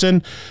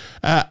Richardson.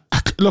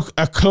 Look,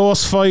 a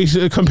close fight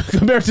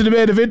compared to the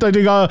main event. I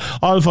think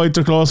all fights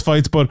are close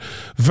fights, but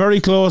very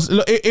close.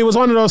 It was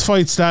one of those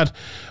fights that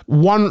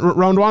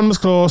round 1 was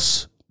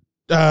close.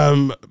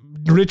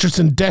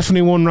 Richardson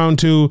definitely won round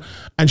 2,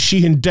 and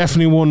Sheehan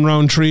definitely won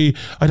round 3.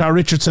 I thought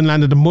Richardson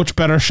landed the much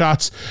better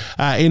shots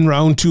in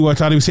round 2. I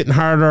thought he was hitting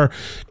harder.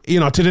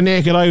 To the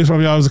naked eye, it was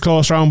probably always a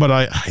close round, but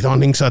I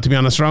don't think so, to be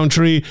honest. Round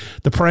 3,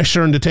 the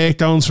pressure and the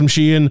takedowns from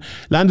Sheehan,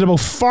 landed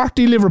about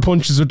 40 liver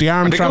punches with the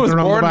arm trapped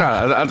around the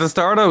back. At the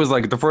start, I was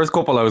like, the first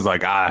couple, I was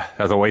like,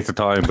 that's a waste of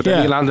time. But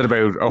then he landed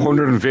about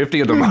 150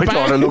 of them. I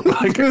thought it looked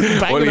like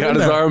when he had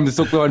his arm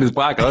stuck behind his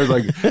back. I was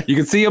like, you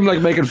could see him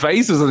like making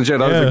faces and shit.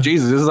 I was like,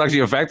 Jesus, this is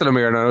actually affecting him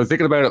here. And I was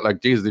thinking about it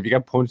like, Jesus, if you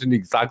get punched in the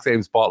exact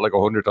same spot like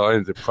 100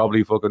 times, it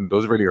probably fucking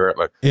does really hurt.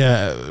 Like,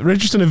 yeah,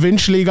 Richardson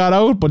eventually got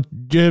out, but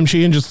James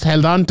Sheehan just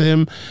held on to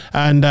him.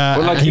 And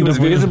he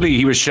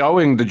was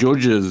showing the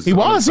judges. He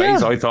was,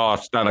 face, I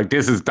thought that like,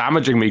 this is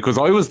damaging me, because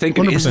I was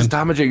thinking 100%. Is this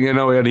damaging,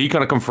 and he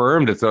kind of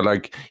confirmed it. So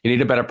like, you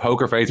need a better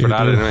poker face for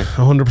that. Anyway.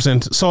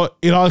 100%. So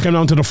it all came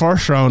down to the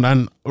first round,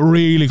 and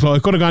really close.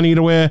 It could have gone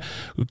either way.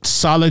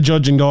 Solid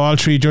judging though. All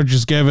 3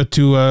 judges gave it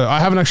to. I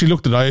haven't actually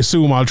looked at it. I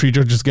assume all 3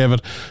 judges gave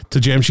it to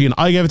James Sheehan.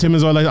 I gave it to him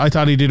as well. I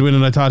thought he did win,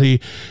 and I thought he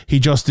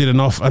just did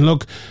enough. And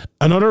look,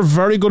 another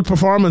very good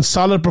performance,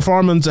 solid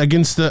performance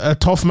against a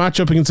tough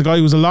matchup against a guy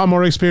who's a lot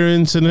more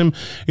experienced than him.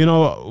 You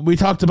know, we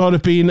talked about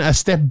it being a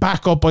step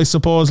back up, I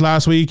suppose,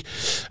 last week,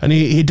 and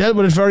he dealt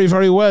with it very,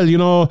 very well. You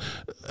know,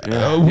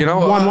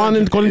 1-1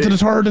 and going into the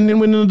third and then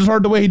winning the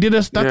third the way he did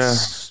it.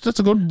 That's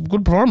a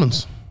good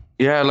performance.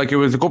 Yeah, like it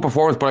was a good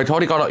performance, but I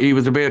thought it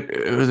was a bit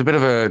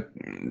of a,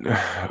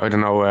 I don't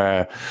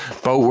know,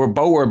 both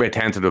were a bit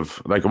tentative.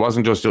 Like it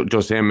wasn't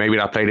just him, maybe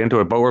that played into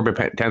it. Both were a bit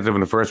tentative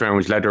in the first round,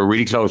 which led to a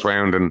really close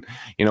round. And,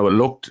 you know, it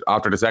looked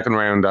after the second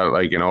round that,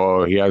 like, you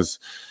know, he has,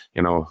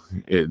 you know,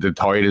 the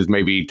tide is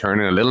maybe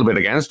turning a little bit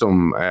against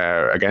him,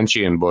 against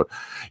Sheehan. But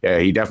yeah,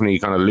 he definitely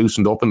kind of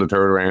loosened up in the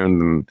third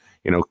round, and,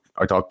 you know,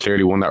 I thought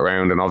clearly won that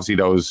round. And obviously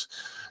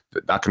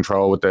that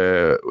control with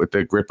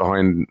the grip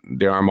behind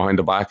the arm behind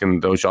the back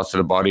and those shots to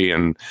the body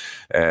and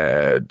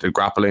the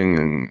grappling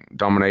and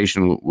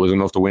domination was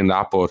enough to win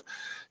that. But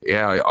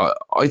yeah,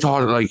 I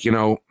thought, like, you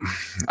know,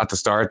 at the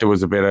start there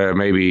was a bit of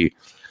maybe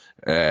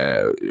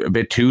a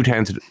bit too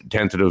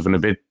tentative and a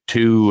bit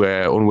too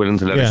unwilling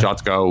to let the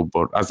shots go.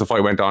 But as the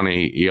fight went on,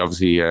 he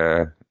obviously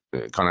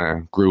kind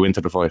of grew into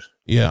the fight.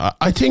 Yeah,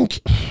 I think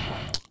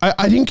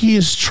he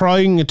is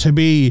trying to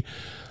be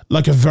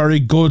like a very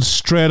good,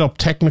 straight up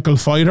technical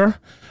fighter,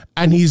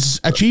 and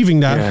he's achieving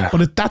that. Yeah.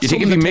 But that's, you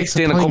think if he mixed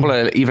in a couple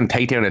of even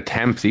takedown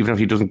attempts, even if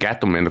he doesn't get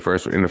them in the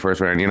first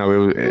round, you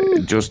know, I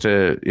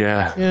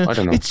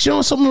don't know. It's, you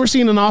know, something we're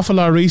seeing an awful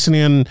lot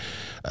recently, and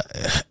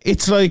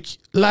it's like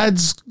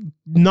lads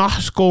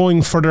not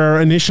going for their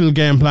initial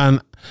game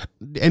plan.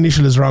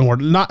 Initial is the wrong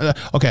word.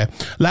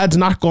 Lads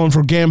not going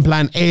for game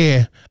plan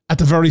A at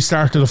the very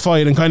start of the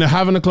fight and kind of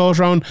having a close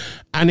round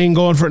and then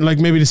going for it in like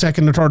maybe the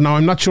second or third. Now,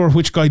 I'm not sure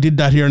which guy did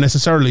that here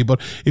necessarily, but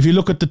if you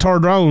look at the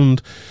third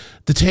round,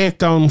 the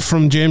takedown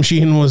from James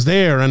Sheehan was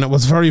there, and it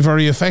was very,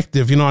 very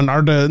effective, you know,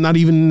 and not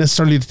even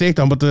necessarily the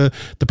takedown, but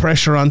the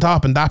pressure on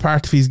top and that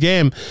part of his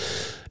game.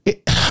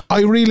 It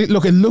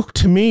looked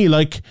to me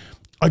like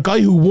a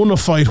guy who won a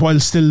fight while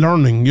still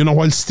learning, you know,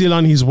 while still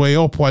on his way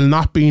up, while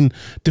not being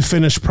the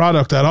finished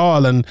product at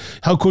all. And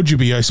how could you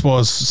be, I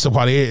suppose, so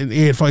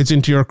eight fights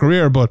into your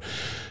career, but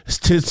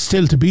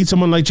still to beat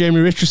someone like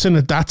Jamie Richardson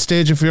at that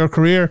stage of your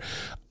career,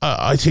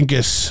 I think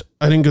it's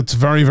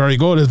very, very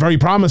good. It's very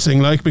promising,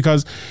 like,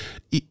 because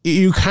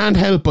you can't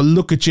help but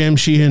look at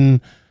James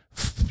Sheehan.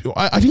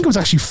 I think it was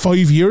actually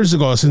 5 years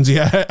ago since he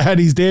had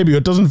his debut.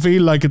 It doesn't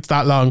feel like it's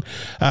that long,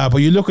 but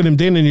you look at him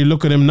then and you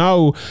look at him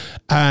now,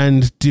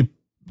 and the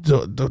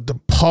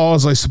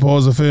pause, I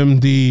suppose, of him,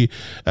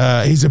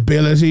 his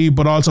ability,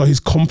 but also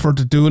his comfort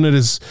at doing it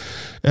is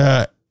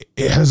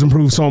it has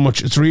improved so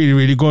much. It's really,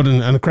 really good,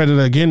 and a credit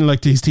again,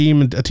 like, to his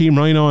team, Team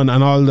Rhino, and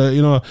all the,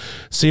 you know,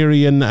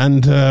 Siri and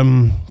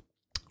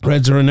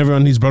Redzer and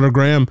everyone, his brother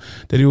Graham,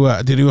 they do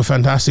a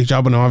fantastic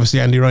job, and obviously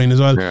Andy Ryan as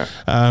well. Yeah,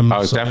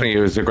 it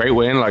was a great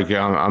win. Like,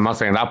 I'm not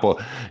saying that,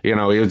 but, you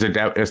know, he was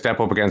a step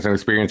up against an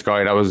experienced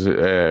guy. That was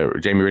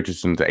Jamie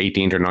Richardson's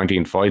 18th or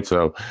 19th fight.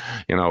 So,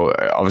 you know,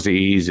 obviously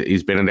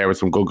he's been in there with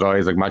some good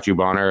guys like Matthew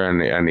Bonner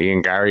and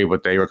Ian Gary,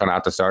 but they were kind of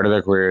at the start of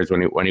their careers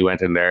when he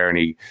went in there, and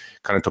he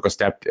kind of took a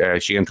step.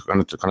 Sheehan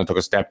kind of took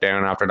a step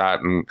down after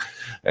that, and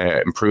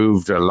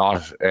improved a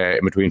lot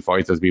in between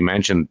fights, as we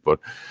mentioned, but.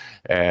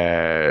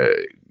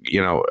 You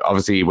know,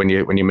 obviously, when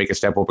you make a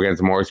step up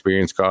against a more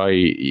experienced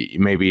guy,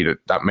 maybe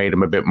that made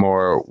him a bit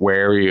more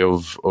wary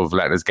of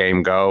letting his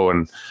game go.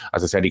 And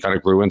as I said, he kind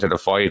of grew into the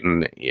fight,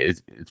 and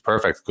it's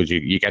perfect because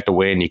you get the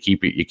win, you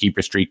keep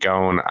your streak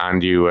going,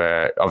 and you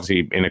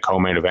obviously in a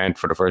co-main event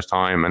for the first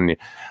time,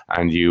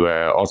 and you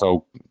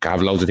also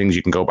have loads of things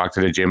you can go back to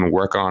the gym and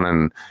work on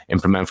and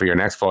implement for your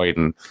next fight.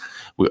 And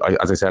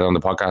as I said on the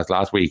podcast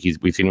last week,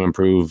 we've seen him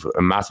improve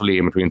massively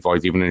in between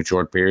fights, even in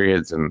short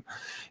periods. And,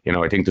 you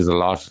know, I think there's a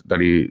lot that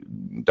he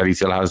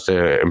still has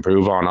to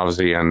improve on,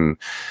 obviously, and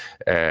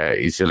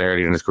he's still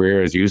early in his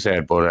career, as you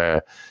said.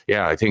 But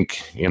yeah, I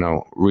think, you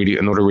know, really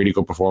another really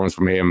good performance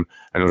from him,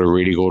 another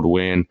really good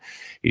win.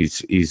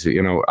 He's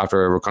you know,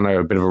 after kind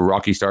of a bit of a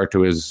rocky start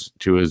to his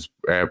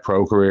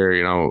pro career,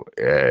 you know,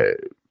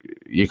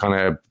 you kind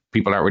of,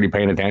 people aren't really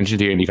paying attention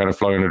to you, and you kind of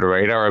fly under the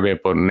radar a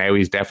bit. But now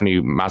he's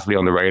definitely massively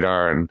on the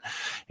radar, and,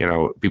 you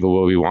know, people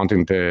will be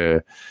wanting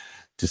to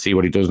see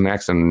what he does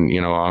next. And,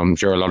 you know, I'm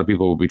sure a lot of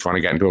people will be trying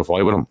to get into a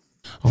fight with him.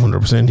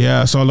 100%,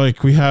 yeah. So,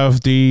 like, we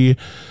have the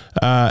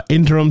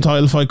interim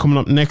title fight coming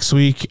up next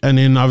week, and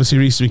then obviously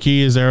Rhys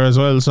McKee is there as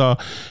well. So,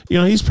 you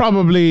know, he's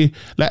probably,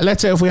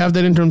 let's say if we have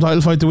that interim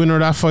title fight, the winner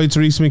of that fight's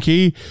Rhys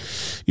McKee.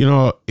 You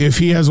know, if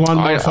he has one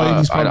more fight,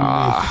 he's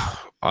probably...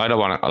 I don't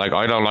want to, like,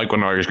 I don't like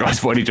when Irish guys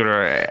fight each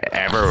other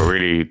ever,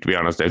 really, to be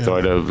honest,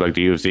 outside of, like,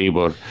 the UFC.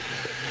 But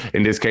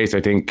in this case,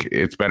 I think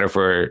it's better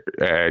for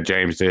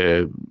James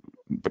to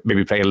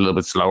maybe play a little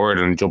bit slower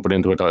than jumping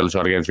into a title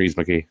shot against Rhys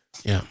McKee.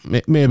 Yeah,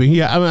 maybe.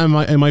 Yeah,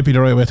 it might be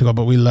the right way to go,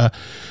 but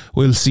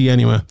we'll see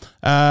anyway.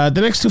 The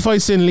next two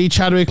fights in, Lee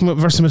Chadwick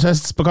versus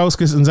Mateusz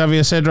Bukauskas and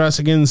Xavier Cedras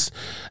against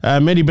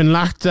Mehdi Ben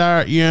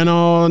Lakhtar. You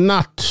know,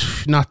 not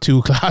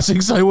two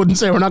classics. I wouldn't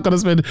say. We're not going to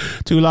spend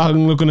too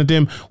long looking at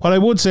them. What I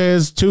would say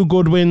is 2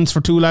 good wins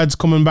for 2 lads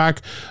coming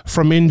back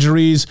from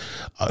injuries.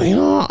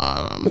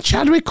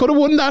 Chadwick could have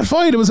won that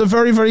fight. It was a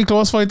very, very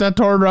close fight. That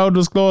third round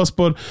was close,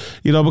 but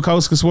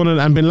Bukauskas won it,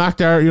 and Ben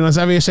Lakhtar,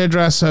 Xavier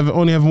Cedras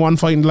only have one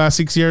fight in the last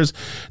 6 years.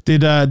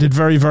 Did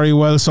very, very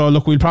well. So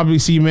look, we'll probably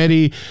see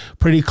Mehdi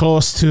pretty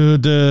close to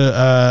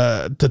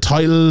the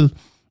title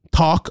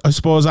talk, I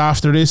suppose,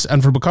 after this.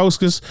 And for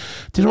Bukauskas,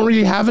 they don't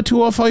really have a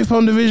 205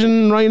 pound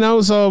division right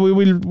now, so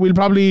we'll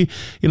probably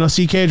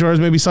see Cage Warriors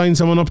maybe sign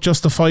someone up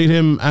just to fight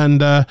him,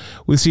 and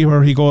we'll see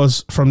where he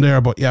goes from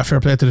there. But yeah, fair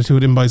play to the two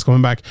of them boys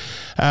coming back.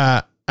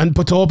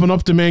 But to open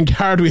up the main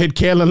card, we had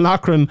Caelan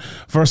Loughran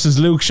versus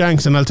Luke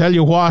Shanks, and I'll tell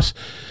you what,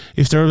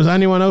 if there was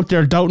anyone out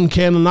there doubting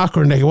Caelan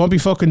Loughran, they won't be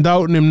fucking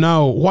doubting him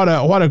now. What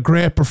a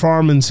great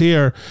performance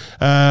here.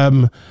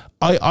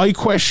 I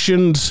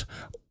questioned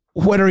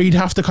whether he'd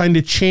have to kind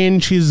of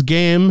change his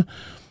game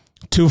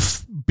to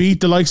beat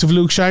the likes of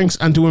Luke Shanks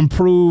and to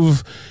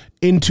improve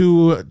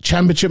into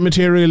championship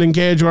material in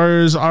Cage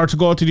Warriors or to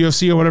go to the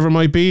UFC or whatever it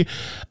might be.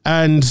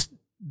 And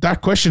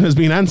that question has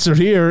been answered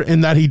here in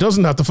that he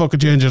doesn't have to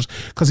fucking change it,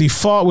 because he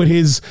fought with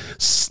his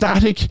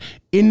static,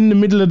 in the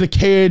middle of the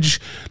cage,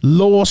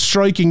 low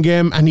striking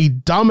game, and he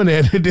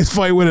dominated this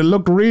fight with it.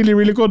 Looked really,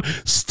 really good.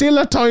 Still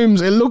at times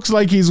it looks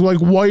like he's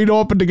like wide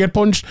open to get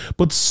punched,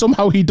 but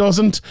somehow he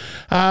doesn't.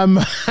 And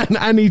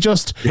he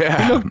just he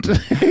looked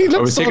I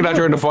was so thinking that good.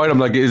 during the fight. I'm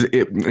like,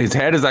 his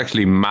head is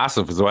actually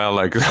massive as well.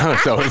 Like,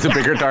 so it's a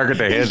bigger target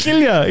to hit. He'll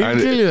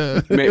kill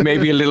you.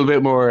 Maybe a little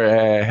bit more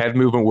head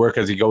movement work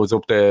as he goes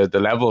up the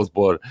levels,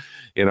 but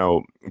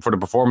for the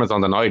performance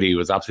on the night, he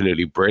was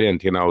absolutely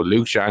brilliant.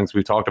 Luke Shanks,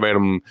 we've talked about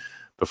him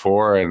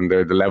before, and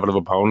the level of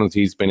opponents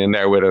he's been in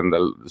there with, and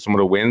some of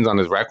the wins on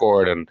his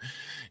record, and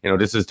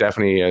this is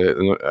definitely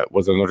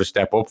was another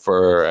step up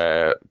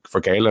for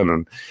Caelan,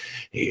 and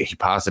he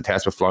passed the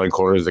test with flying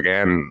colours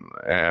again.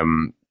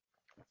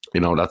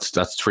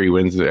 That's 3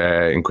 wins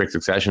in quick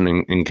succession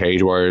in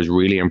Cage Warriors,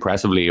 really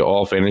impressively,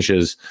 all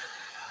finishes.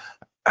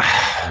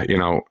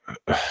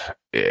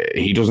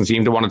 He doesn't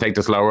seem to want to take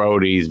the slow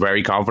road. He's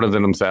very confident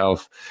in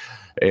himself.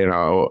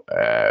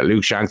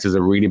 Luke Shanks is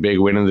a really big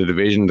win in the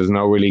division. There's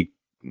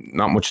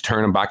not much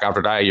turning back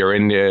after that. You're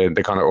in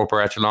the kind of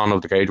upper echelon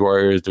of the Cage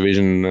Warriors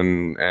division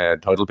and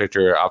title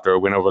picture after a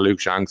win over Luke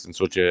Shanks in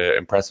such an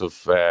impressive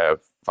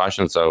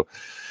fashion. So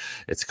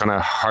it's kind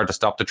of hard to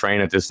stop the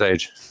train at this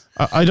stage.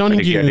 I don't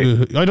think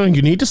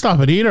you need to stop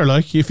it either.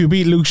 Like, if you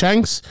beat Luke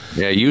Shanks,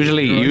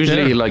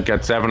 usually like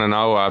at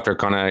 7-0 after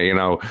kind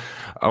of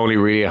only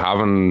really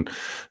having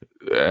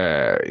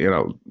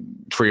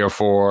 3 or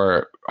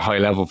 4 high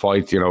level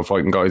fights,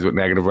 fighting guys with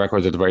negative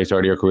records at the very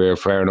start of your career.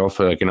 Fair enough.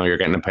 Like, you're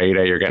getting a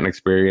payday, you're getting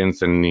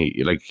experience, and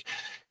he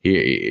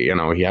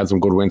had some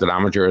good wins at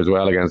amateur as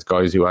well against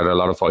guys who had a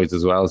lot of fights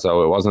as well.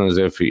 So it wasn't as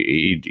if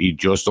he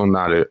just done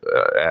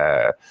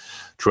that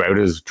throughout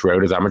his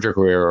amateur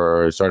career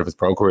or start of his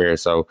pro career.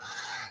 So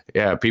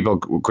yeah, people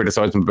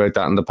criticized him about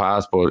that in the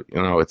past, but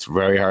it's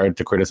very hard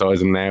to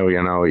criticize him now.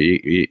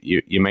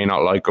 You may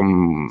not like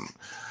him.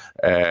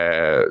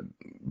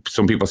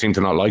 Some people seem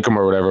to not like him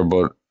or whatever,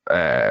 but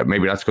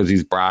maybe that's because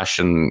he's brash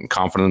and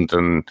confident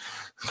and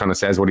kind of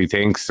says what he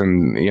thinks,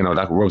 and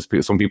that rubs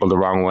some people the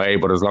wrong way.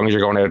 But as long as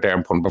you're going out there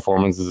and putting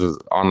performances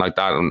on like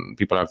that, and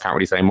people can't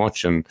really say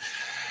much, and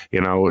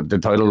the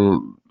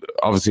title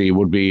obviously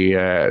would be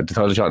the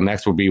title shot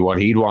next would be what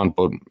he'd want,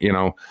 but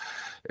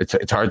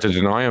it's hard to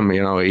deny him.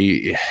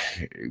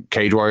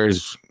 Cage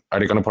Warriors, are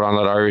they going to put on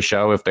that Irish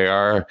show? If they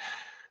are,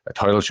 a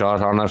title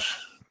shot on it,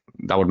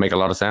 that would make a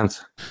lot of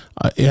sense.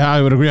 Yeah,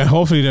 I would agree.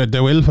 Hopefully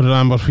they will put it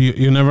on, but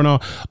you never know.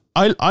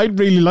 I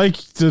really like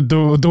the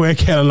way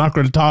Caelan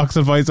Loughran talks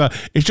and fights.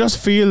 It just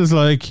feels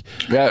like...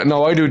 Yeah,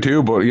 no, I do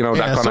too, but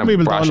that kind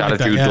of brash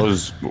attitude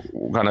does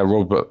kind of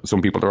rub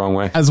some people the wrong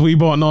way. As we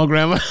both know,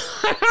 Graham.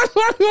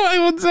 I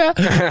would say.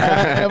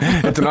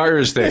 It's an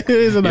Irish thing. It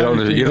is an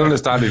Irish thing. You don't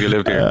understand if you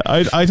lived here.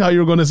 I thought you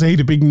were going to say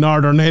the big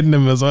northern head in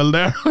him as well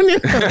there. He's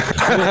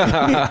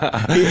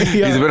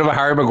a bit of a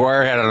Harry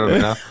Maguire head on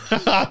him,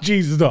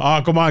 Jesus,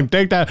 come on,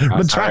 take that.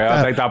 I'll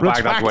take that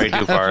back. That's way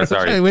too far.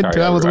 Sorry.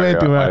 That was way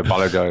too far. I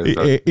apologize.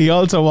 He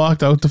also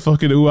walked out the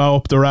fucking ooh-ah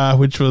up the Ra,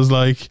 which was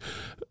like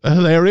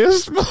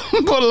hilarious,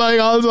 but like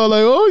also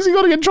like, oh, is he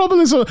gonna get in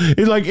trouble? So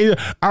it's like,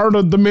 are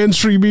the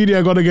mainstream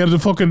media gonna get the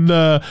fucking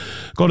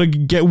gonna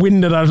get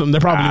winded at him? They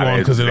probably won't,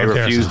 because they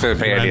refuse to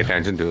pay any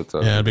attention to it.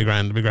 So. Yeah, it'd be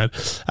grand.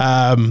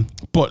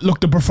 But look,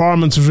 the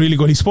performance was really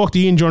good. He spoke to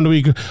Ian during the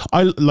week.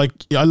 I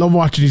love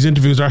watching these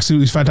interviews. They're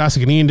absolutely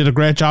fantastic, and Ian did a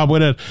great job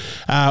with it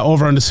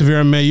over on the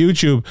Severe MMA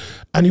YouTube.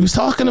 And he was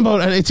talking about,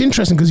 and it's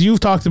interesting because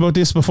you've talked about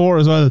this before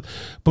as well,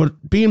 but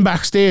being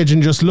backstage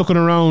and just looking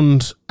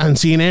around and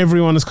seeing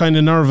everyone is kind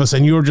of nervous,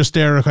 and you're just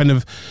there kind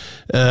of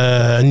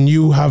and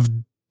you have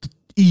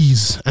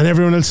ease, and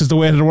everyone else is the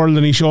weight of the world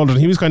on his shoulder.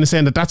 And he was kind of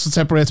saying that that's what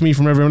separates me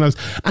from everyone else,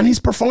 and his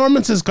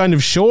performances kind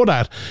of show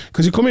that,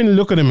 because you come in and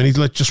look at him and he's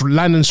like just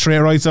landing straight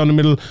rights down the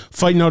middle,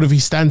 fighting out of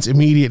his stance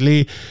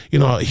immediately. You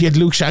know, he had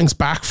Luke Shanks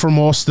back for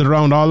most of the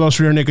round, almost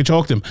rear naked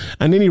choked him,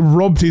 and then he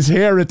rubbed his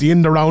hair at the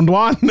end of round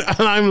 1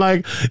 and I'm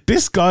like,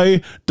 this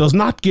guy does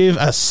not give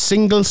a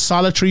single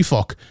solitary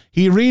fuck.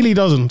 He really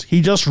doesn't.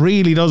 He just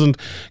really doesn't.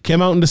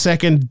 Came out in the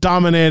second,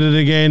 dominated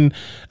again.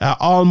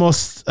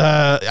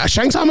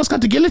 Shanks almost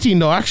got the guillotine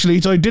though, actually,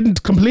 so he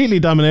didn't completely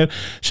dominate.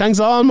 Shanks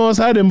almost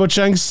had him, but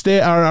Shanks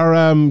stayed,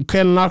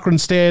 Caolan Loughran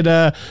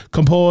stayed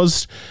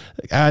composed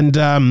and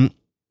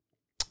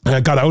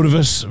got out of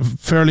it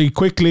fairly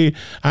quickly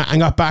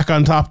and got back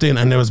on top then,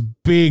 and there was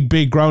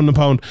big ground and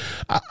pound.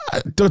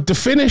 The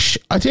finish,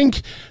 I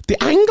think,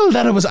 the angle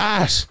that it was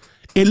at,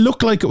 it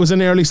looked like it was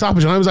an early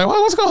stoppage, and I was like,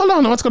 well, hold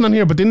on, what's going on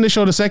here? But then they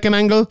showed a second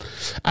angle,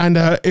 and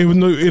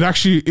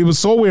it was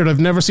so weird. I've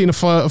never seen a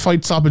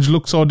fight stoppage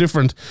look so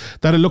different,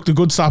 that it looked a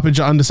good stoppage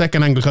on the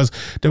second angle, because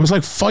there was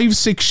like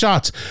 5-6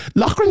 shots.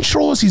 Loughran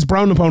throws his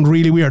ground and pound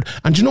really weird,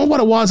 and do you know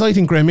what it was? I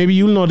think, Graham, maybe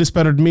you'll know this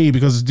better than me,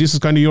 because this is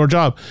kind of your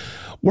job.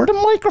 Were the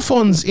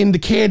microphones in the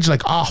cage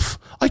like off?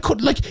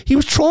 He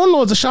was throwing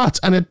loads of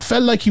shots, and it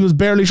felt like he was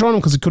barely throwing them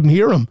because I couldn't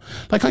hear him.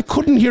 Like, I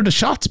couldn't hear the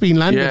shots being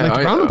landed, like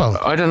the ground and pound.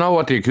 I don't know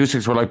what the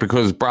acoustics were like,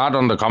 because Brad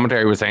on the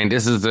commentary was saying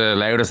this is the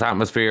loudest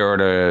atmosphere, or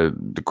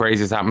the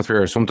craziest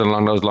atmosphere, or something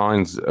along those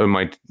lines, in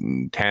my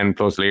 10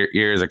 plus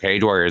years of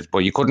Cage Warriors. But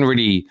you couldn't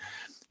really,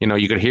 you know,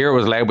 you could hear it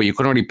was loud, but you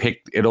couldn't really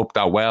pick it up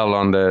that well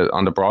on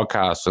the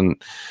broadcast.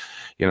 And,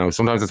 you know,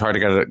 sometimes it's hard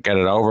to get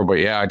it over. But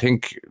yeah, I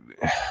think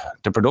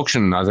the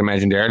production, as I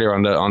mentioned earlier,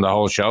 on the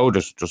whole show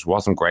just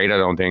wasn't great, I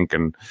don't think.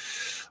 And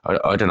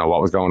I don't know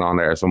what was going on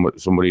there.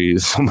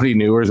 Somebody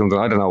knew or something.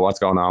 I don't know what's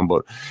going on,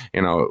 but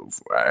you know,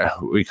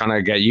 we kind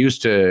of get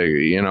used to,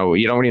 you know,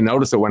 you don't really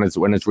notice it when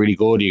it's really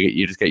good.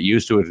 You just get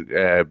used to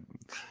it,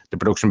 the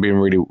production being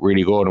really,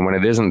 really good, and when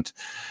it isn't,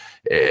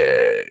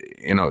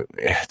 you know,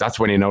 that's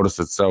when you notice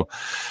it. So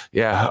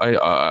yeah,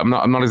 I'm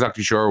not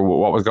exactly sure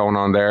what was going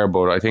on there,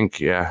 but I think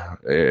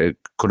it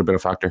could have been a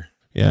factor.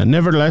 Yeah,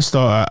 nevertheless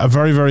though, a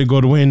very, very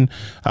good win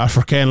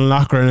for Caolan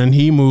Loughran, and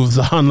he moves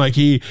on. Like,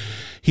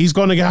 he's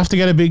going to have to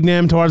get a big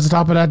name towards the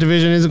top of that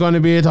division. Is it going to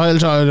be a title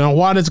shot? I don't know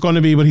what it's going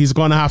to be, but he's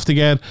going to have to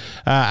get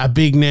a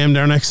big name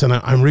there next, and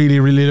I'm really,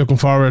 really looking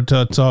forward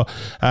to it. So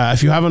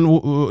if you're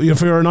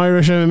an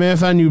Irish MMA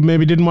fan, you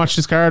maybe didn't watch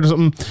this card or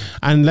something,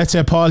 and let's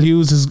say Paul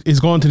Hughes is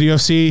going to the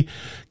UFC,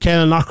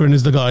 Caolan Loughran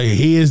is the guy.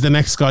 He is the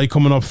next guy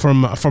coming up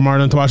from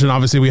Ireland to watch, and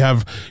obviously we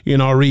have, you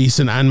know, Reese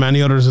and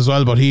many others as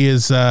well, but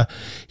he's the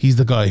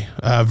guy.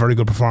 Very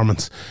good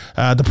performance.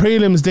 The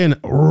prelims then,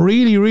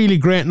 really, really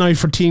great night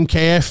for Team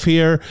KF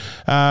here,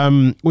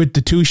 with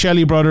the two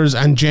Shelley brothers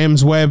and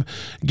James Webb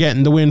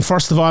getting the win.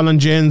 First of all, on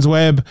James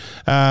Webb,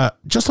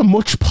 just a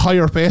much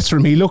higher pace from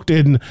him. He looked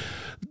in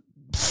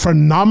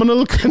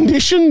phenomenal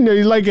condition,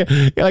 like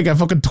a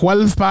fucking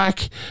 12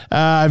 pack.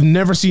 I've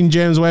never seen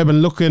James Webb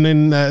and looking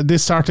in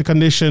this sort of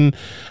condition.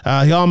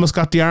 He almost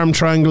got the arm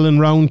triangle in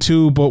round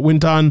 2, but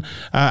went on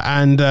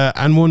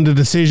and won the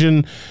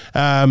decision.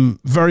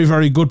 Very,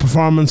 very good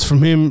performance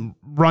from him.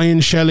 Ryan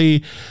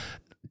Shelley,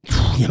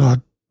 you know,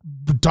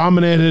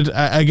 dominated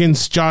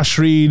against Josh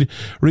Reed.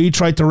 Reed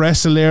tried to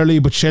wrestle early,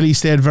 but Shelley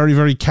stayed very,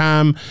 very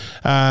calm.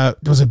 There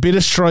was a bit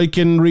of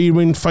striking. Reed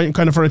went fighting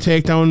kind of for a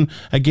takedown.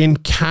 Again,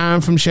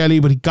 calm from Shelley,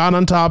 but he got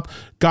on top,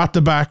 got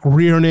the back,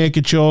 rear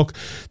naked choked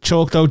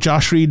out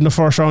Josh Reed in the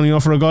first round. You know,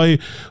 for a guy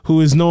who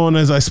is known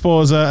as, I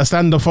suppose, a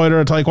stand-up fighter,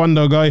 a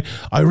taekwondo guy.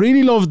 I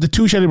really love the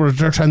two Shelley brothers,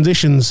 their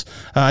transitions.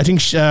 I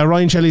think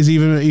Ryan Shelley's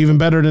even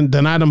better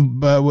than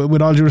Adam,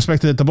 with all due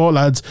respect to the both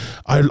lads.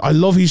 I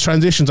love his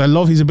transitions. I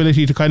love his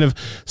ability to kind of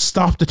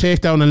stop the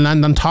takedown and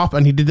land on top,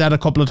 and he did that a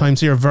couple of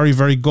times here. Very,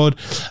 very good.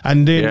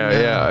 And then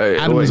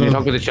Adam, when you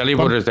talk about the Shelley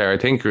brothers there, I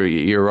think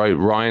you're right.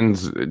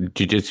 Ryan's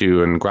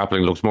jiu-jitsu and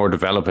grappling looks more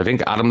developed. I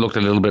think Adam looked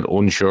a little bit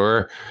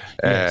unsure.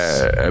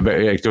 Yes. But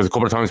there was a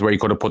couple of times where he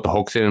could have put the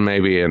hooks in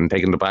maybe and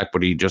taken the back,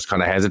 but he just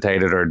kind of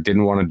hesitated or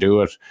didn't want to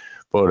do it.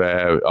 But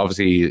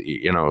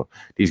obviously, you know,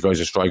 these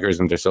guys are strikers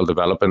and they're still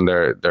developing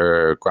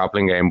their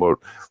grappling game. But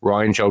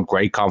Ryan showed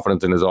great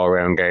confidence in his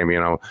all-round game.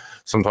 You know,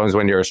 sometimes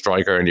when you're a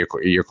striker and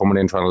you're coming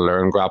in trying to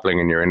learn grappling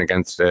and you're in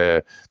against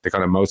the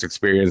kind of most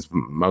experienced,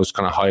 most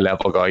kind of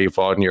high-level guy you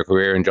fought in your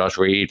career, in Josh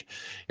Reed,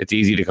 it's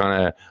easy to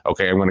kind of,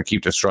 okay, I'm going to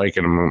keep the strike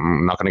and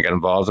I'm not going to get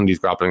involved in these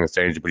grappling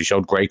exchanges. But he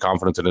showed great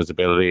confidence in his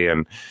ability,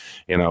 and,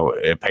 you know,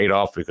 it paid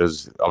off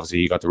because obviously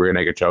he got the rear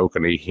naked choke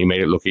and he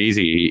made it look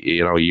easy.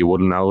 You know, you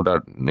wouldn't know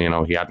that, you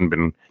know, he hadn't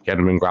been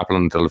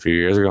grappling until a few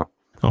years ago.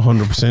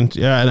 100%,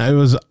 yeah, and it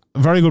was a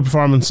very good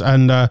performance,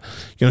 and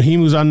you know, he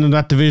moves on in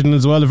that division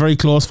as well. A very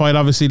close fight,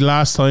 obviously, the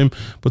last time,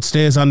 but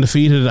stays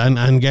undefeated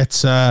and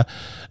gets I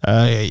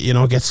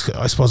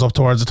suppose, up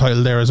towards the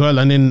title there as well.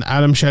 And then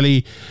Adam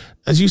Shelley,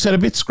 as you said, a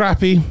bit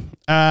scrappy.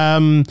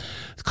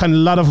 Kind of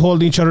a lot of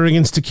holding each other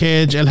against the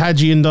cage. El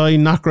Hadji and Dye,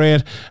 not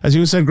great. As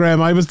you said,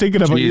 Graham, I was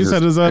thinking about what you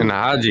said as well. And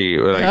Hadji,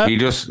 he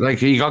just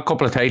he got a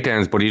couple of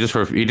takedowns, but he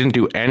didn't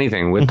do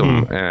anything with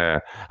them.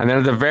 And then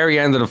at the very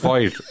end of the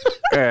fight,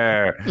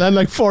 then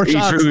like 4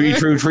 shots. He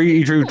threw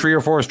 3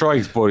 or 4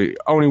 strikes, but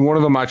only one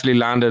of them actually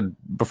landed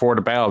before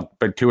the bell.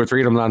 But 2 or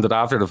 3 of them landed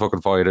after the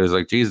fucking fight. It was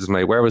like, Jesus,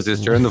 mate, where was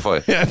this during the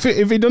fight? Yeah,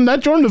 if he'd done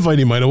that during the fight,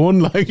 he might have won.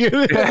 Like,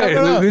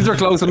 these are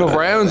close enough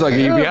rounds. Like,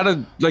 he had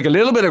a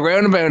little bit of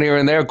ground and pound here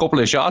and there, a couple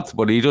of shots,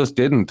 but he just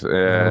didn't.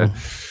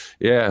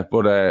 Yeah,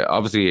 but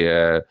obviously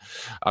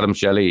Adam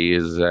Shelley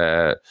is,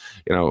 as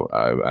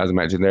I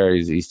mentioned there,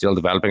 he's still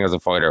developing as a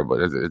fighter, but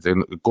it's a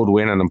good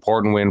win, an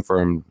important win for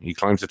him. He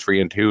climbs to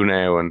 3-2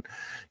 now, and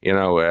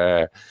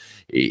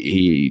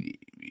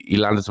he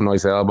landed some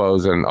nice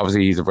elbows, and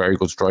obviously he's a very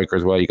good striker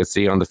as well. You could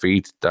see on the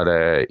feet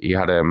that he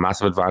had a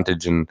massive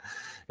advantage, and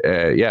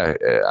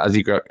as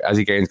he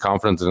gains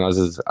confidence and as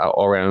his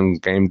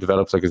all-round game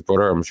develops like his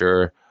brother, I'm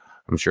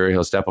sure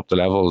he'll step up the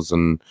levels,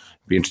 and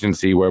be interesting to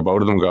see where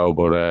both of them go.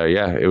 But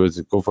it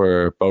was good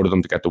for both of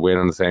them to get the win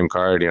on the same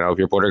card. If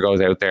your brother goes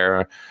out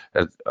there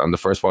on the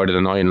first fight of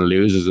the night and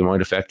loses, it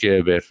might affect you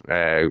a bit.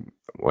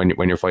 When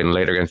you're fighting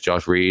later against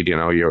Josh Reed,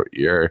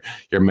 your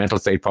mental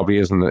state probably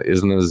isn't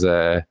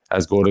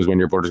as good as when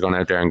your brother's gone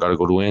out there and got a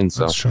good win.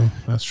 So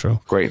that's true.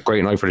 Great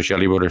night for the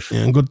Shelley brothers.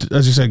 Yeah, and good,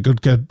 as you said,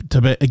 good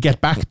to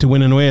get back to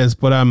winning ways.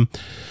 But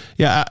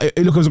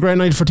it was a great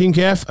night for Team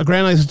KF. A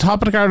great night at the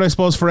top of the card, I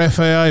suppose, for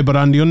FAI. But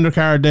on the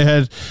undercard, they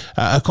had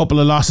a couple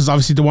of losses.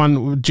 Obviously, the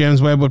one with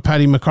James Webb with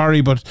Paddy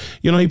McCurry, but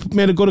he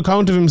made a good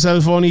account of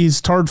himself. Only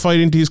his 3rd fight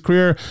into his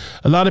career.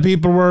 A lot of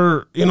people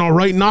were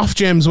writing off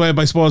James Webb,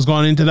 I suppose,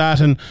 going into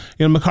that. And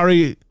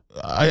McCurry,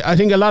 I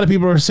think a lot of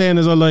people are saying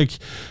as well, like,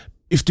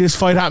 if this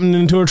fight happened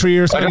in 2 or 3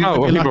 years, I don't know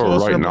what people were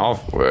writing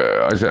off.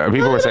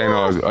 People were saying,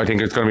 I think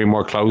it's going to be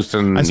more close,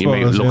 and you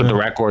may look at the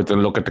records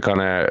and look at the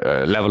kind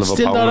of level of opponents.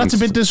 Still, that's a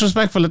bit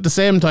disrespectful at the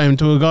same time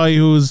to a guy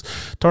who's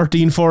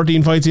 13,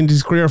 14 fights into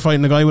his career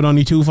fighting a guy with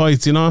only 2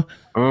 fights,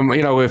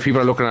 if people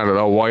are looking at it,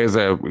 why is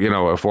a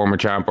former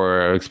champ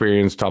or an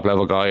experienced top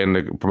level guy in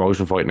the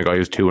promotion fighting a guy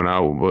who's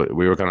 2-0? But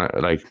we were kind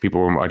of like,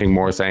 people were, I think,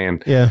 more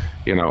saying,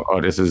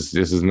 this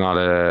is not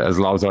as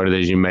lopsided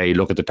as you may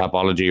look at the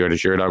topology or the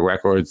Sherdog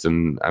records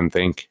and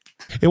think.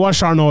 It was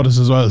short notice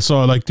as well,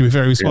 so to be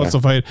fair, he was supposed to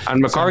fight.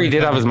 And McCurry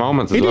did have his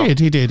moments as well. He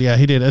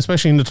did,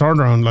 especially in the 3rd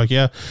round.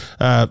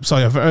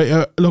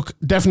 Look,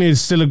 definitely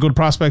still a good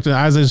prospect,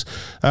 as is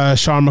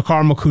Sean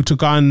McCormack, who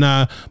took on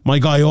my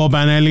guy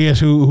Oban Elliott,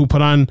 who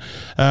put on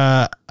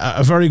a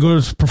very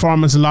good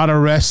performance, a lot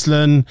of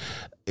wrestling.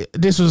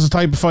 This was the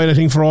type of fight, I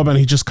think, for Oban.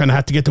 He just kind of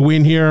had to get the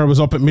win here. It was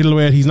up at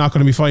middleweight. He's not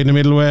going to be fighting a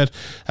middleweight.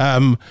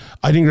 I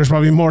think there's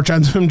probably more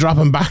chance of him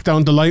dropping back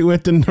down to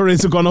lightweight than there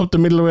is of going up to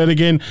middleweight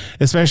again,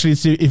 especially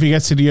if he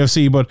gets to the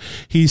UFC. But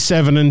he's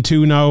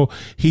 7-2 now.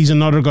 He's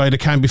another guy that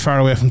can't be far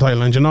away from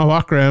Thailand. You know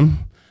what, Graham?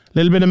 A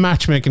little bit of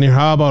matchmaking here.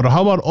 How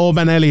about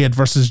Oban Elliott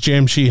versus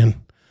James Sheehan?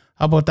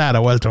 How about that,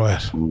 a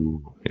welterweight?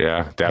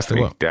 Yeah,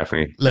 definitely.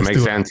 It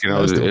makes sense.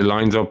 It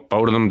lines up.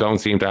 Both of them don't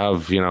seem to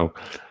have,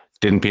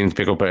 didn't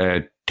pick up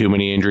too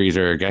many injuries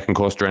or get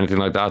concussed or anything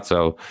like that.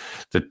 So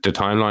the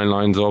timeline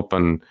lines up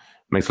and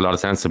makes a lot of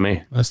sense to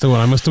me. That's the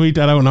one. I must tweet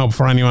that out now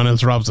before anyone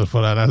else robs it,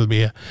 but that'll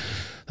be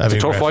it's a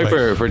tough fight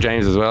for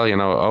James as well.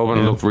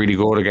 Oban looked really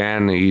good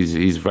again.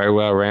 He's very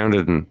well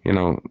rounded, and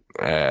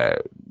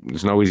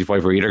it's no easy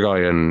fight for either guy,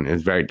 and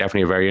it's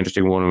definitely a very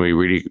interesting one, and we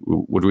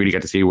would really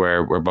get to see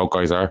where both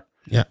guys are.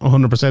 Yeah,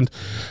 100%.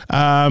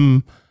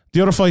 The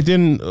other fight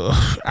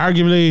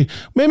arguably,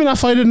 maybe not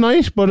fight of the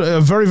night, but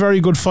a very, very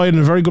good fight and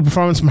a very good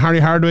performance from Harry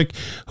Hardwick,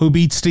 who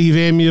beat Steve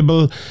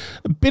Amiable.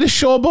 A bit of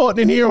showboating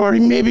in here where he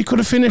maybe could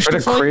have finished the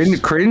fight.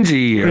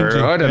 Cringy,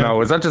 or I don't know.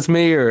 Was that just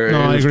me, or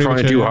no, he was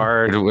trying too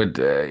hard?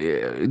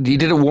 He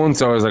did it once,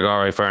 so I was like, all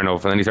right, fair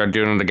enough. And then he started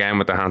doing it again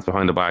with the hands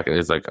behind the back, and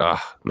it's like,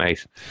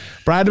 mate.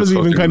 Brad was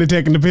even kind of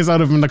taking the piss out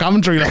of him in the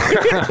commentary.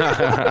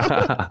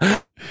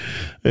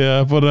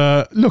 Yeah,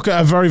 but look,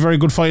 a very, very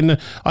good fight. And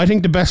I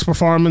think the best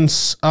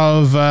performance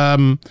of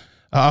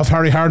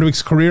Harry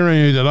Hardwick's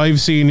career that I've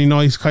seen.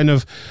 He's kind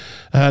of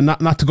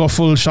not to go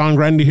full Sean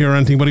Grandy here or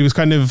anything, but he was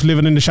kind of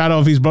living in the shadow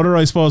of his brother,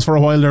 I suppose, for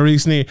a while there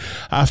recently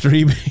after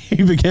he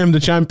became the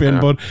champion.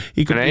 Yeah. But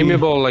he could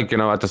Amiable,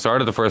 at the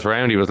start of the first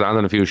round, he was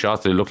landing a few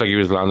shots. It looked like he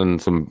was landing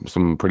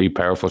some pretty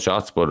powerful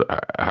shots, but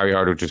Harry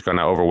Hardwick just kind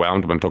of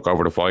overwhelmed him and took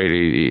over the fight.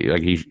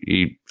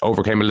 He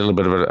overcame a little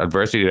bit of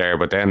adversity there,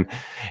 but then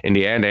in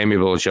the end,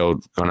 Amiable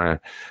showed kind of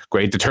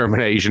great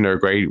determination or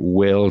great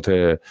will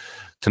to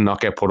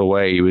not get put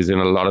away. He was in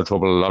a lot of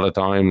trouble a lot of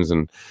times,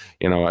 and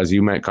as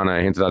you kind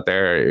of hinted at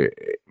there,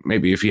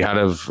 maybe if he had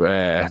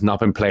not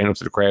been playing up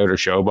to the crowd or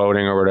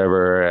showboating or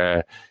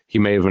whatever, he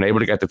may have been able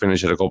to get the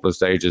finish at a couple of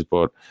stages.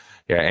 But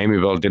yeah,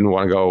 Amiable didn't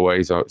want to go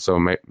away, so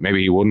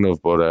maybe he wouldn't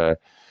have. But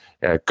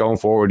going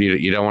forward,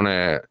 you don't want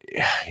to.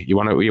 You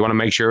want to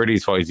make sure of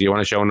these fights. You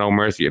want to show no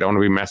mercy. You don't want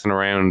to be messing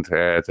around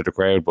to the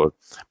crowd. But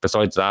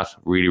besides that,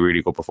 really,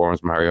 really good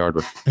performance from Harry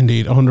Hardwood.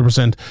 Indeed,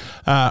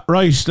 100%.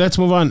 Right, let's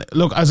move on.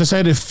 Look, as I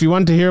said, if you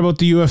want to hear about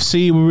the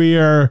UFC, we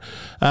are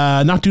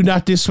not doing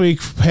that this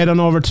week. Head on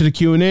over to the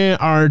Q&A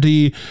or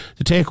the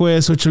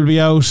takeaways, which will be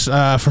out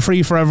for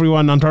free for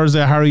everyone on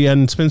Thursday. Harry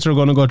and Spencer are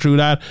going to go through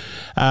that.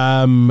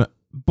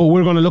 But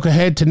we're going to look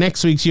ahead to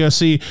next week's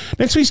UFC.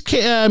 Next week's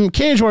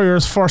Cage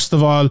Warriors, first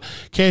of all.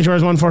 Cage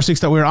Warriors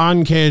 146 that we're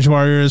on Cage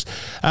Warriors.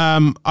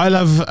 I'll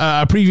have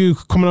a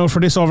preview coming out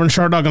for this over in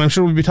Sherdog, and I'm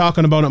sure we'll be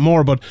talking about it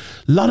more. But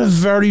a lot of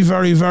very,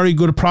 very, very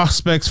good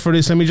prospects for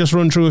this. Let me just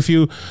run through a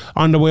few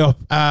on the way up.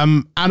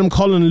 Adam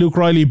Cullen and Luke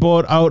Riley,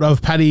 both out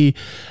of Paddy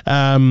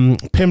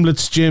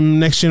Pimblett's gym.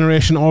 Next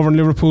Generation over in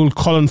Liverpool.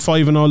 Cullen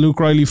 5-0, Luke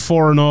Riley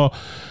 4-0.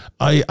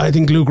 I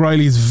think Luke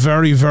Riley is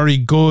very, very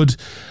good.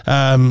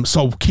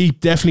 So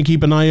definitely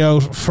keep an eye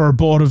out for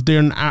both of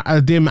them.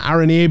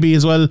 Aaron Abbey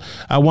as well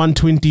at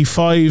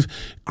 125.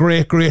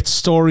 Great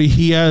story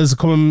he has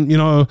come,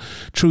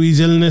 through his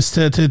illness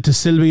to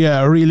still be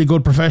a really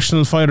good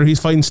professional fighter. He's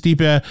fighting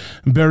Stipe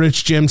Beric.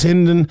 James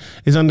Hinden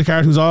is on the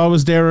card, who's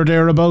always there or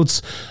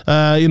thereabouts.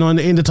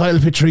 In the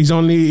title picture, he's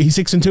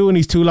 6-2 and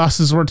he's 2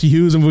 losses were to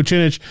Hughes and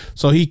Vucinic.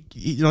 So he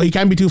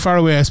can't be too far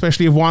away,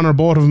 especially if one or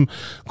both of them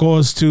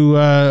goes to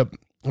the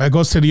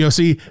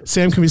UFC.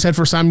 Same can be said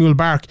for Samuel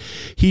Bark.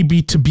 He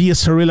beat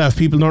Tobias Harila, if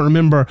people don't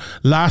remember,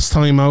 last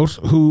time out,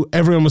 who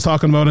everyone was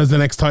talking about as the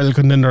next title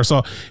contender. So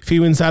if he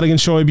wins that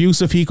against Shoaib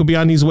Yusuf, he could be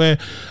on his way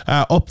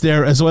up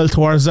there as well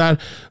towards that.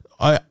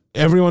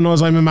 Everyone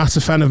knows I'm a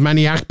massive fan of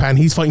Manny Akpan.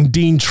 He's fighting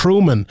Dean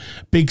Truman.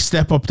 Big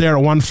step up there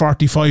at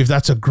 145.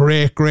 That's a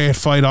great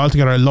fight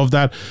altogether. I love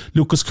that.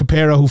 Lucas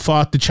Capera, who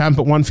fought the champ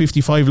at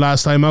 155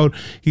 last time out,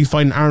 he's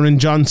fighting Aaron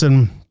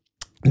Johnson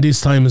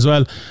this time as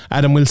well.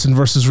 Adam Wilson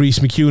versus Reese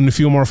McHugh, a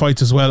few more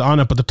fights as well on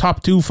it. But the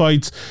top 2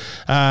 fights,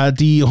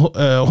 the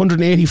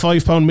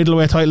 185 pound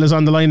middleweight title is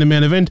on the line in the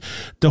main event.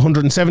 The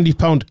 170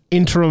 pound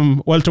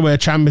interim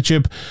welterweight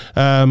championship,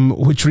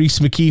 which Reese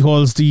McKee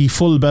holds the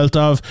full belt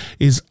of,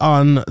 is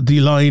on the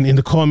line in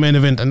the co-main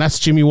event, and that's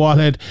Jimmy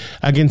Wallhead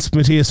against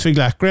Matthias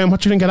Figlak. Graham,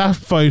 what do you think of that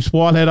fight?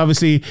 Wallhead,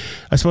 obviously,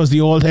 I suppose the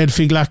old head.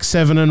 Figlak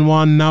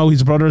 7-1 now.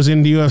 His brother's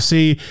in the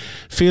UFC.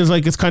 Feels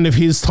like it's kind of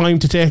his time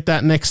to take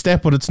that next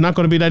step, but it's not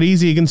going to be that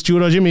easy against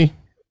Judo Jimmy.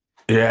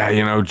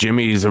 Yeah,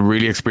 Jimmy's a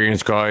really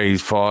experienced guy.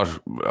 He's fought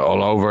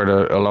all over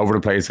the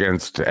place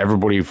against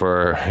everybody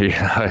for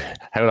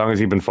how long has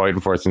he been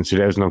fighting for? Since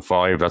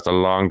 2005. That's a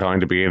long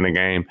time to be in the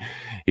game.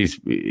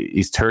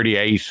 He's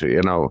 38.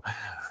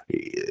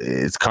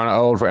 It's kind of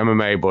old for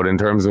MMA, but in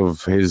terms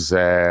of his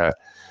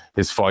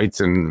fights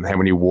and how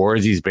many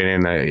wars he's been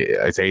in,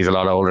 I'd say he's a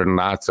lot older than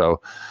that.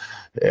 So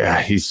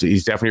yeah, he's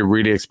definitely a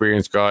really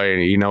experienced guy,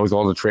 and he knows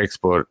all the tricks,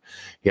 but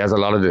he has a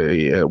lot of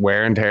the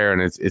wear and tear,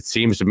 and it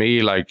seems to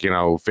me like,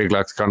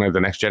 Figlak's kind of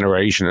the next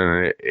generation,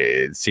 and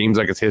it seems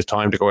like it's his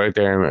time to go out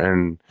there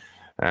and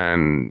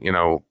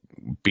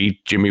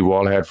beat Jimmy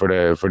Wallhead for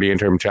the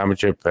interim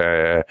championship,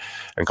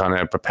 and kind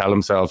of propel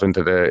himself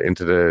into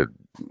the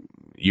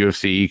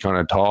UFC kind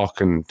of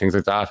talk and things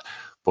like that.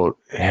 But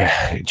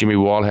Jimmy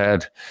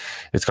Wallhead,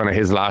 it's kind of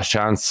his last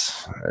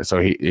chance,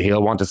 so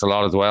he'll want this a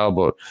lot as well.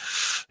 But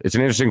it's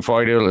an interesting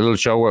fight. It'll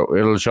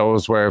show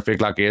us where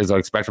Figlak is. I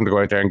expect him to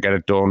go out there and get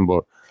it done,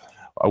 but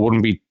I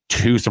wouldn't be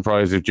too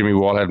surprised if Jimmy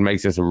Wallhead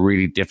makes this a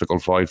really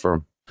difficult fight for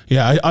him.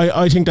 Yeah,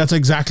 I think that's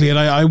exactly it.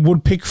 I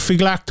would pick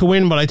Figlak to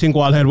win, but I think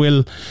Wallhead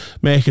will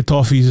make it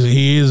tough.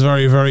 He is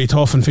very, very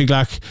tough, and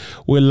Figlak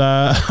will,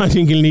 I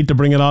think he'll need to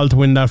bring it all to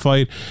win that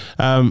fight.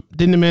 Then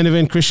the main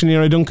event, Christian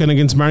Eri Duncan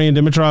against Marian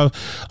Dimitrov.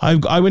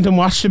 I went and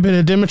watched a bit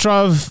of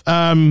Dimitrov.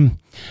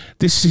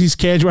 This is his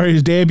Cage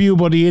Warriors debut,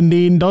 but the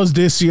Indian does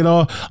this,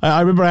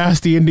 I remember I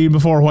asked the Indian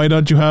before, why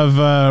don't you have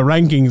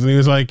rankings? And he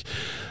was like,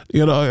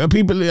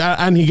 people,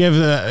 and he gave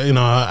an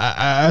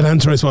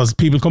answer. I suppose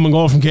people come and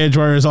go from Cage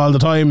Warriors all the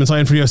time and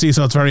sign for UFC,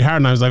 so it's very hard.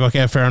 And I was like,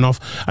 okay, fair enough.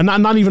 And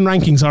not even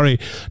ranking, sorry,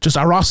 just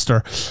a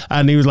roster.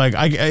 And he was like,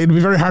 it'd be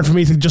very hard for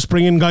me to just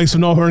bring in guys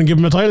from nowhere and give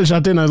them a title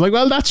shot. Then I was like,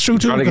 well, that's true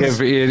too. Trying to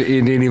give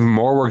Indian even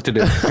more work to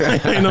do. But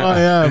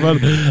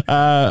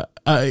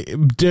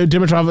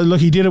Dimitrov,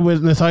 look, he did it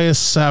with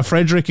Matthias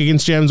Frederick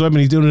against James Webb, and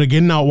he's doing it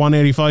again now at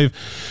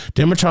 185.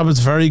 Dimitrov is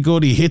very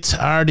good. He hits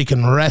hard. He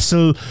can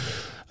wrestle.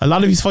 A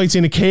lot of his fights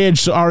in a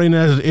cage or in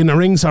a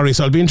ring, so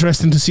it'll be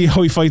interesting to see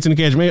how he fights in a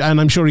cage.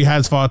 And I'm sure he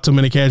has fought some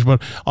in a cage,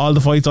 but all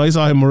the fights I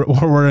saw him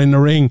were in the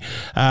ring.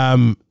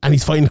 And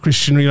he's fighting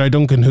Christian Eri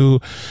Duncan, who,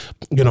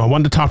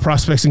 one of the top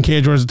prospects in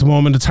Cage Warriors at the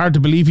moment. It's hard to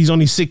believe he's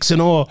only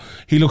 6-0.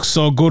 He looks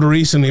so good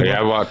recently.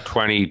 Yeah,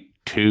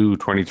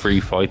 23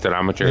 fights at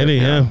amateur. Really,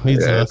 yeah.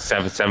 He's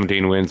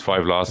 17 wins,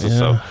 5 losses. Yeah,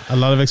 so a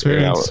lot of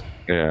experience.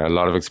 Yeah, a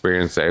lot of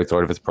experience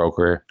outside of his pro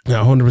career. Yeah,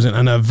 100%,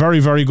 and a very,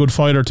 very good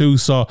fighter too.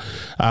 So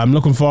I'm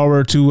looking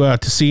forward to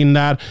seeing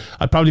that.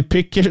 I'd probably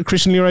pick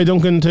Christian Eri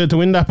Duncan to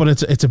win that, but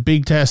it's a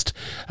big test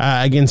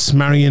against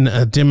Marian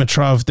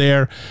Dimitrov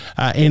there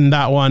in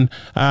that one.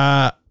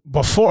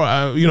 before,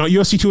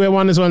 UFC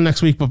 281 as well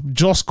next week, but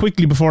just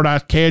quickly before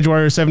that, Cage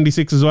Warrior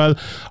 76 as well.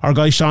 Our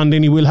guy Sean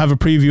Denny will have a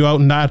preview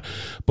out on that.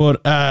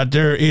 But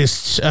there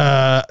is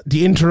the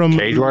interim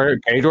Cage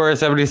Warrior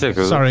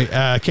 76. Sorry,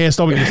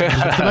 KSW. Did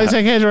I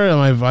say Cage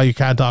Warrior? You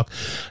can't talk.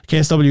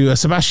 KSW.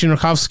 Sebastian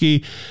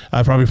Rakowski,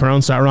 I probably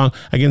pronounced that wrong,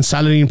 against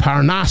Saladin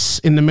Parnasse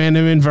in the main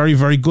event. Very,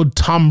 very good.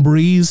 Tom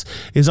Breeze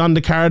is on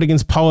the card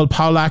against Paul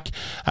Paulak,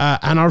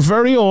 and our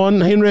very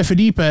own Henry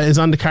Fadipa is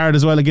on the card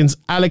as well against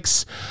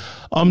Alex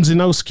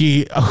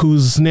Omzinowski,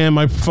 whose name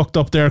I fucked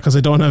up there because I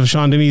don't have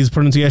Sean Denny's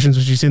pronunciations,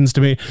 which he sends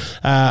to me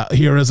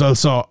here as well.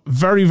 So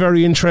very,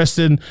 very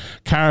interesting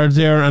card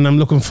there, and I'm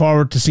looking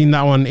forward to seeing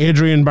that one.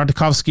 Adrian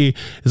Bartkovsky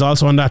is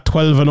also on that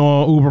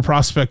 12-0 Uber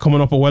prospect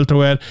coming up at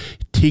welterweight.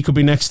 He could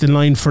be next in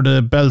line for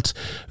the belt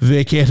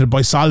vacated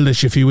by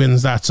Soldic if he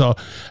wins that. So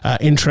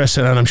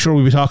interested, and I'm sure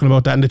we'll be talking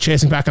about that in the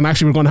Chasing Pack. And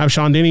actually, we're going to have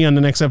Sean Denny on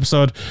the next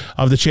episode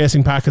of the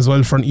Chasing Pack as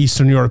well for an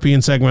Eastern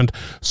European segment.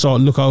 So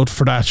look out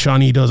for that.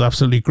 Shawnee does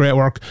absolutely great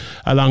work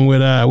along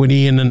with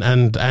Ian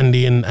and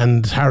Andy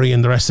and Harry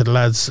and the rest of the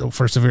lads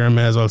for Severe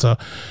MMA as well. So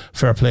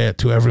fair play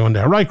to everyone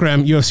there. Right,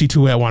 Graham, UFC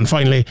 281.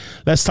 Finally,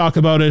 let's talk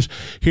about it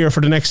here for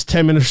the next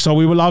 10 minutes. So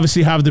we will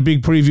obviously have the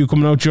big preview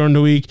coming out during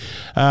the week.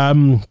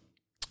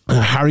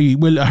 Harry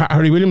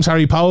Williams,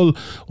 Harry Powell,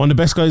 one of the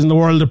best guys in the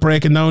world at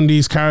breaking down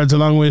these cards,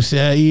 along with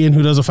Ian,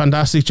 who does a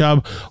fantastic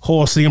job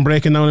hosting and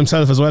breaking down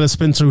himself, as well as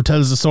Spencer, who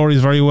tells the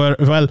stories very well,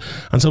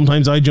 and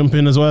sometimes I jump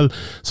in as well.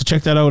 So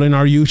check that out in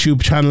our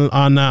YouTube channel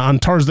on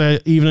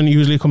Thursday evening. It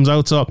usually comes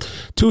out. So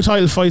 2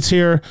 title fights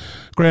here,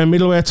 Graham,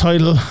 middleweight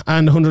title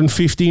and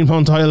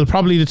 115-pound title,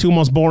 probably the 2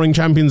 most boring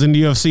champions in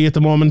the UFC at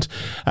the moment.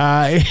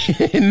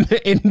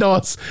 In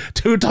those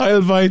 2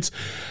 title fights,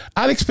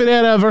 Alex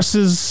Pereira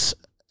versus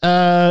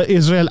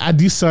Israel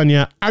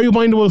Adesanya. Are you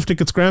buying the Wolf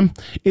tickets, Graham?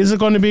 Is it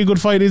going to be a good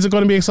fight? Is it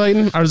going to be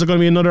exciting? Or is it going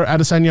to be another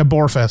Adesanya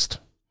Borefest?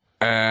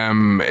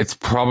 It's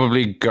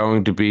probably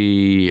going to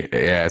be,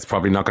 it's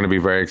probably not going to be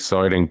very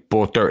exciting,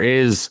 but there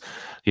is,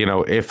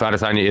 if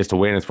Adesanya is to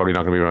win, it's probably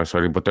not going to be very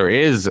exciting, but there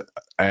is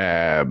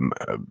a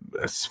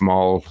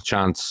small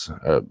chance,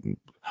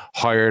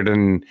 higher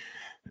than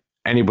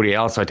anybody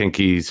else I think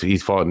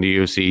he's fought in the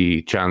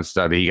UFC, chance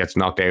that he gets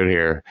knocked out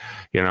here.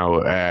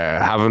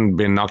 Having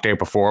been knocked out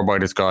before by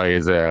this guy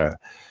is a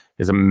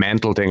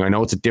mental thing. I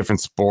know it's a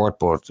different sport,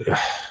 but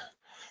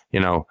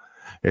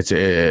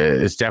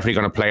it's definitely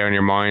going to play on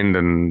your mind,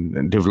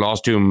 and they've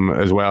lost to him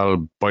as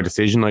well by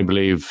decision, I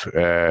believe.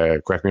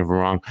 Correct me if I'm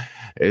wrong.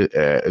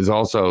 Is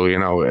also,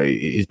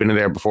 he's been in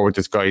there before with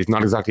this guy. He's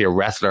not exactly a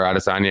wrestler,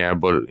 Adesanya,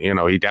 but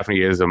he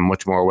definitely is a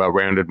much more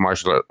well-rounded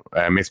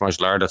mixed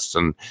martial artist,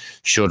 and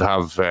should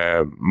have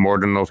more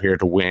than enough here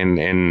to win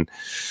in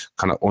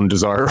kind of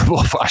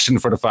undesirable fashion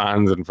for the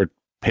fans and for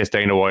piss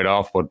Dana White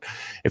off. But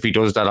if he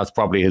does that, that's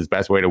probably his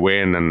best way to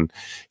win, and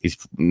he's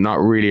not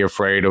really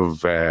afraid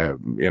of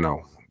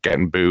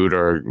getting booed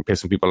or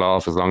pissing people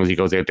off, as long as he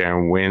goes out there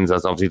and wins.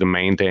 That's obviously the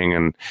main thing.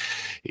 And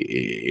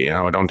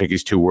I don't think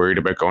he's too worried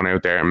about going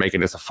out there and making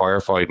this a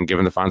firefight and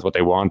giving the fans what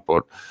they want.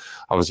 But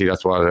obviously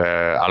that's what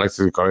Alex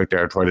is going out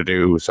there to try to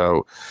do.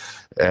 So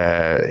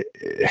every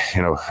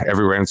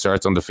round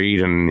starts on the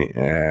feet,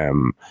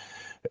 and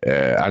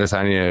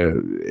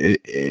Adesanya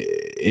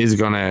is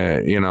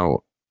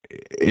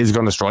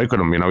gonna strike with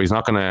him. He's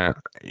not gonna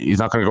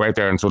go out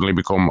there and suddenly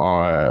become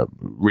a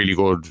really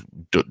good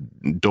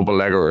double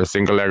legger or a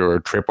single legger or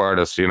a trip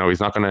artist. He's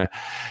not gonna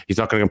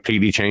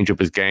completely change up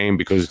his game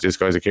because this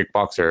guy's a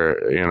kickboxer.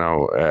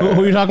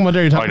 Who are you talking about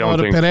there? You talking about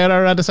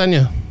Pereira or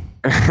Adesanya?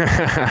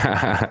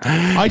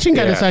 I think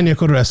Adesanya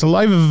could wrestle.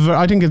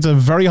 I think it's a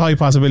very high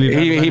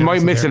possibility. He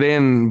might mix it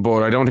in,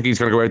 but I don't think he's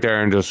going to go out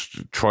there and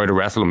just try to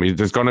wrestle him.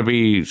 There's going to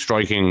be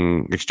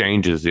striking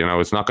exchanges.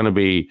 It's not going to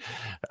be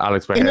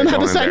Alex Pereira in an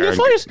Adesanya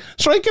fight.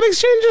 Striking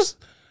exchanges.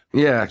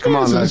 Yeah, come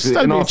on.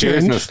 In all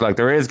seriousness,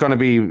 there is going to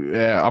be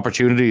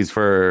opportunities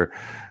for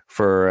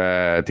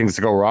things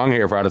to go wrong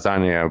here for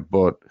Adesanya,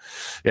 but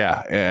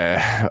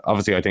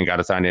obviously I think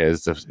Adesanya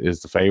is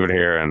the favorite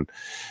here, and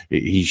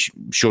he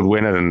should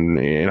win it. And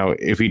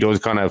if he does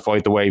kind of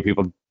fight the way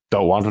people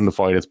don't want him to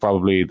fight, it's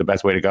probably the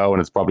best way to go, and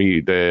it's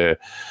probably the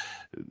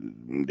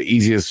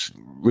easiest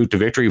route to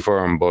victory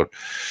for him. But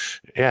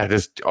I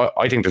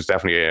think there's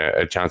definitely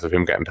a chance of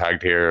him getting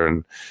tagged here,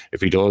 and if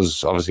he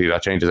does, obviously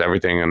that changes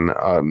everything.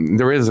 And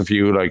there is a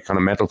few kind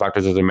of mental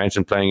factors, as I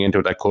mentioned, playing into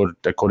it that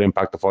could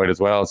impact the fight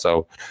as well.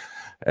 So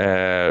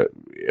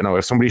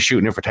if somebody's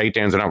shooting in for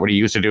takedowns, they're not really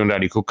used to doing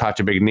that, he could catch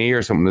a big knee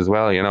or something as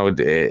well.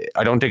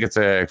 I don't think it's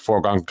a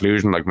foregone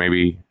conclusion like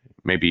maybe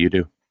you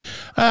do.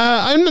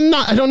 I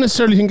don't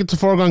necessarily think it's a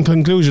foregone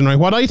conclusion, right?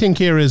 What I think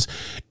here is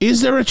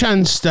there a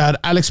chance that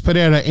Alex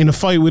Pereira in a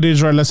fight with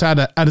Israel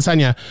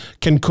Adesanya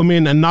can come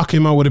in and knock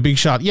him out with a big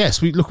shot?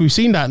 Yes, we've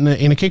seen that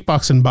in a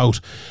kickboxing bout.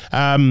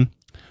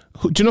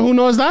 Do you know who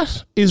knows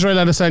that? Israel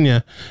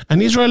Adesanya.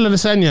 And Israel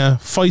Adesanya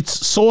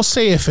fights so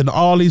safe in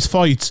all his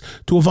fights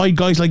to avoid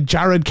guys like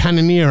Jared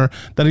Cannonier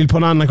that he'll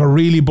put on like a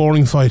really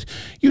boring fight.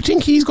 You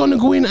think he's going to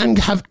go in and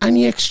have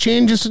any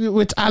exchanges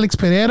with Alex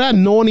Pereira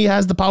knowing he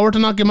has the power to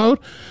knock him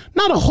out?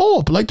 Not a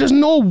hope. Like, there's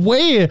no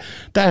way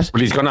that...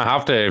 Well, he's going to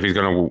have to, if he's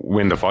going to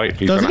win the fight.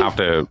 He's going to have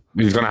to...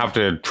 He's going to have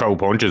to throw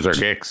punches or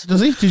kicks. Does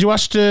he? Did you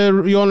watch the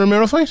Yoel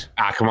Romero fight?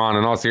 Come on,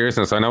 in all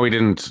seriousness, I know he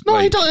didn't. No,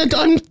 he don't.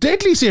 I'm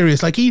deadly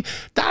serious. Like,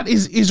 that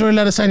is Israel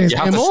Adesanya's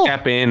MO. You have to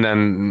step in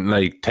and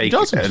like take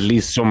at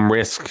least some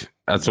risk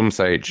at some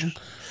stage.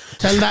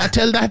 Tell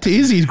that to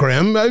Izzy,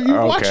 Graham. You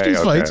watch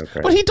these fights,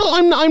 but he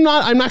don't.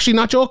 I'm actually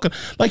not joking.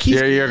 Like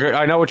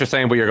I know what you're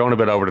saying, but you're going a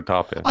bit over the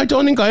top. Yeah. I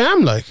don't think I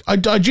am. Like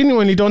I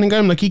genuinely don't think I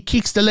am. Like, he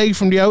kicks the leg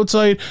from the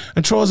outside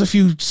and throws a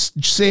few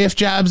safe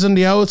jabs on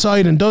the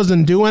outside and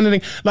doesn't do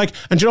anything. Like,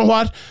 and do you know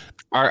what?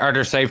 Are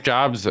there safe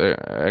jabs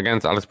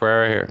against Alex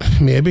Pereira here?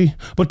 Maybe,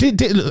 but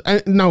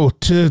now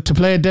to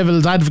play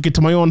devil's advocate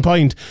to my own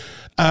point.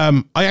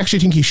 I actually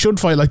think he should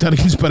fight like that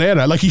against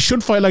Pereira. Like, he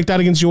should fight like that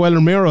against Yoel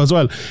Romero as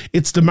well.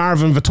 It's the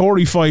Marvin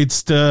Vettori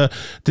fights, the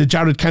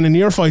Jared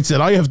Cannonier fights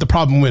that I have the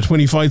problem with when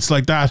he fights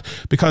like that,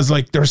 because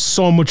like there's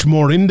so much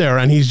more in there,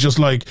 and he's just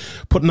like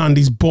putting on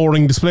these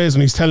boring displays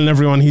and he's telling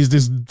everyone he's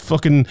this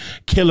fucking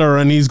killer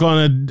and he's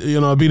gonna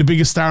be the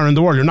biggest star in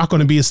the world. You're not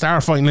going to be a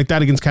star fighting like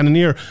that against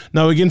Cannonier.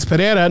 Now against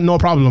Pereira, no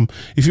problem.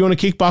 If you want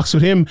to kickbox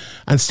with him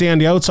and stay on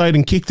the outside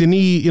and kick the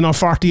knee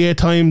 48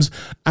 times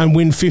and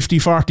win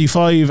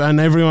 50-45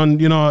 and everyone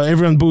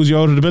boos you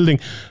out of the building,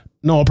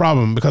 no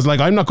problem, because like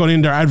I'm not going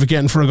in there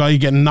advocating for a guy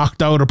getting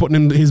knocked out or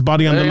putting his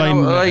body on the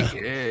line.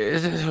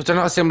 Was there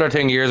not a similar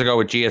thing years ago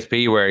with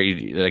GSP where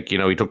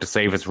he took the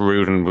safest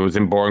route and was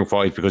in boring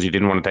fights because he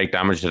didn't want to take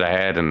damage to the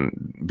head,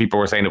 and people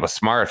were saying it was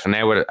smart, and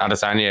now with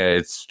Adesanya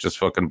it's just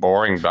fucking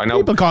boring. I know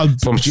people called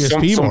some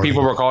boring.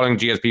 People were calling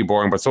GSP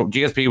boring, but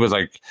GSP was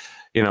like,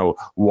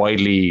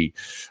 widely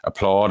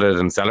applauded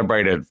and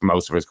celebrated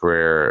most of his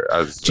career.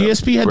 As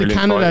GSP had the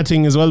Canada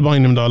thing as well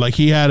behind him, though. Like,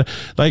 he had,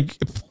 like,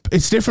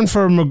 it's different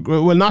for,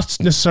 not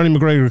necessarily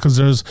McGregor, because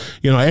there's,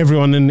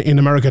 everyone in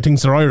America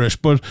thinks they're Irish,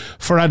 but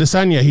for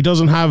Adesanya, he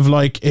doesn't have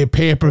like a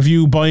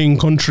pay-per-view buying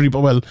country,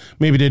 but well,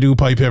 maybe they do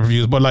buy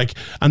pay-per-views, but like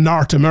a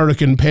North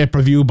American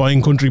pay-per-view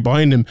buying country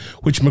behind him,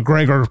 which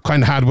McGregor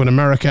kind of had with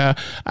America,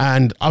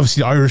 and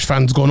obviously the Irish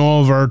fans going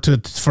over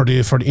for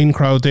the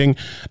in-crowd thing,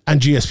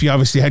 and GSP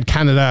obviously had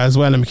Canada as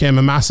well and became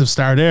a massive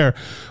star there.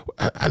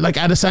 Like,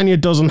 Adesanya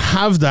doesn't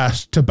have that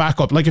to back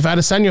up. Like, if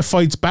Adesanya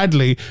fights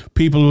badly,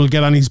 people will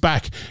get on his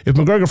back. If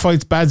McGregor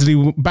fights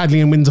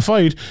badly and wins a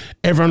fight,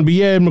 everyone will be,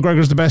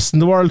 McGregor's the best in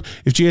the world.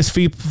 If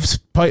GSP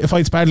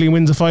fights badly and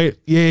wins a fight,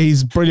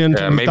 he's brilliant.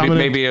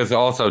 Maybe it's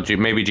also,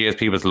 maybe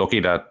GSP was lucky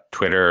that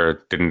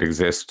Twitter didn't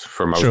exist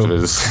for most of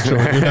his,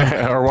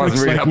 or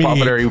wasn't really that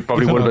popular. He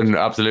probably would have been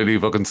absolutely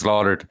fucking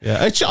slaughtered.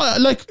 Yeah,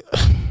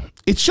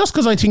 it's just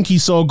because I think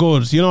he's so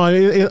good.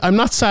 I'm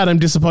not sad, I'm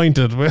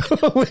disappointed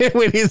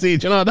with Izzy.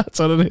 That's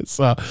what it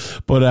is.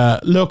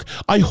 But look,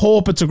 I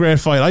hope it's a great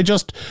fight.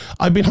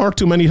 I've been hurt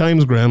too many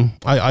times, Graham.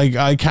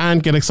 I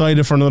can't get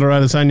excited for another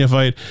Adesanya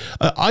fight.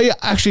 I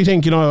actually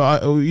think,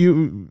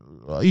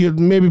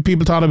 maybe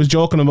people thought I was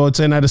joking about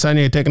saying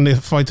Adesanya taking the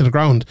fight to the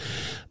ground.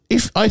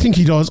 I think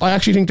he does. I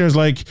actually think there's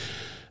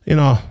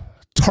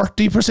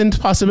 30%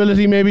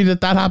 possibility maybe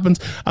that happens,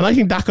 and I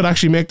think that could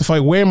actually make the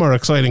fight way more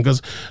exciting,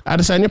 because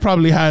Adesanya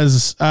probably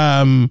has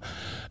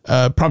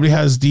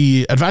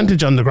the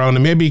advantage on the ground,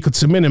 and maybe he could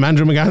submit him.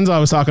 Andrew McGann's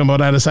always talking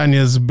about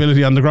Adesanya's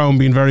ability on the ground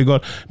being very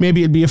good.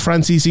 Maybe it'd be a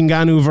Francis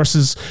Ngannou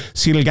versus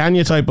Ciryl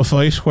Gane type of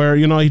fight, where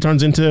he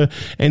turns into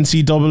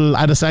NC double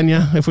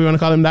Adesanya, if we want to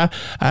call him that,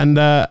 and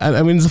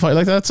wins the fight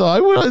like that. So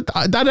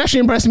that actually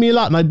impressed me a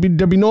lot, and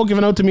there'd be no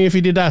giving out to me if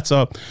he did that.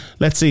 So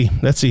let's see.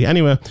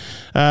 Anyway,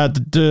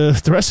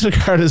 the rest of the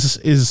card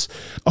is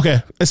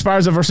okay.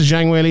 Esparza versus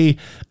Zhang Weili.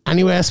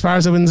 Anyway,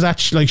 Esparza wins that.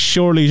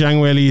 Surely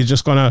Zhang Weili is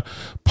just gonna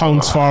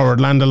pounce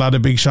forward, land a lot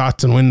of big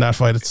shots, and win that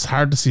fight. It's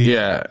hard to see.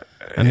 Yeah,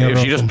 if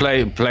she just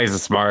plays it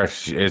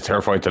smart, it's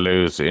her fight to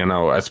lose.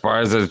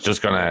 Esparza is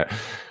just gonna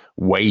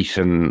wait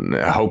and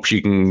hope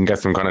she can get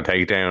some kind of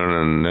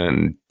takedown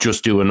and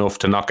just do enough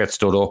to not get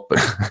stood up.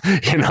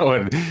 And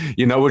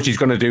what she's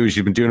gonna do.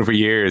 She's been doing it for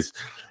years,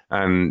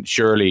 and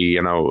surely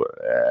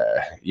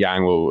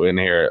Yang will win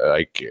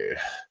here.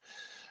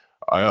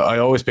 I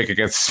always pick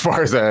against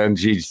Esparza, and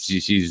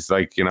she's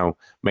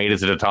made it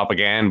to the top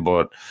again,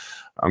 but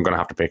I'm going to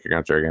have to pick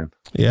against her again.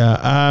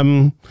 Yeah.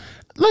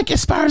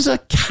 Esparza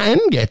can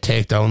get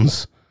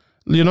takedowns.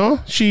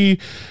 She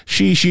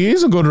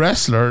is a good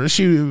wrestler.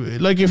 She,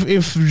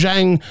 if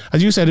Zhang,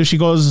 as you said, if she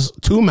goes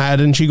too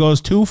mad and she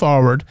goes too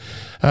forward,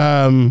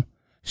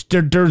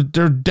 there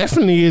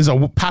definitely is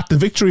a path to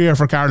victory here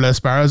for Carla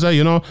Esparza,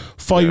 you know,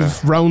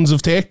 5 rounds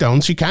of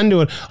takedowns. She can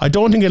do it. I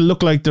don't think it'll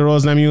look like the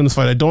Rose Namajunas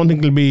fight. I don't think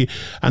it'll be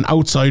an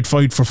outside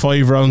fight for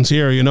 5 rounds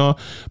here, you know,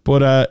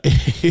 but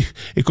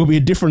it could be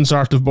a different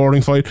sort of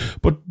boring fight,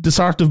 but the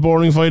sort of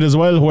boring fight as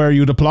well where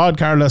you'd applaud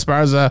Carla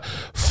Esparza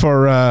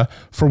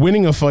for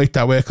winning a fight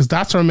that way, because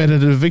that's her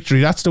method of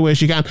victory. That's the way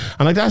she can.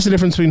 And like, that's the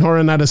difference between her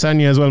and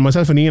Adesanya as well.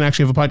 Myself and Ian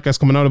actually have a podcast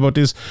coming out about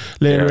this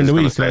later in the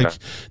week. Like,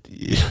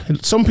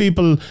 some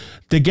people,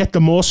 they get the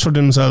most for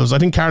themselves. I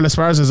think Carla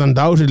Esparza is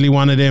undoubtedly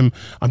one of them.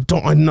 I'm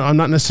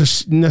not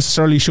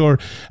necessarily sure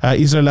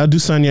Israel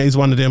Adesanya is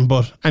one of them,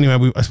 but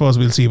anyway, I suppose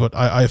we'll see. But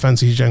I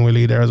fancy Zhang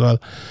Weili there as well.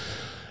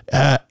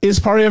 Is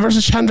Poirier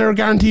versus Chandler a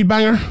guaranteed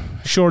banger?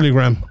 Surely,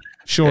 Graham.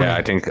 Surely. Yeah,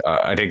 I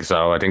think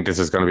so. I think this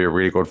is going to be a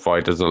really good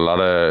fight. There's a lot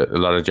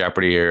of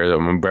jeopardy here.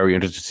 I'm very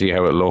interested to see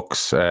how it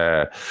looks.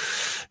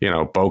 You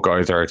know, both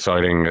guys are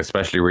exciting,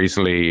 especially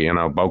recently. You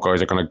know, both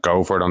guys are going to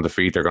go for it on the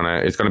feet.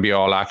 It's going to be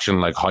all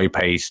action, like high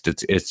paced.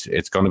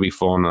 It's going to be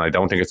fun, and I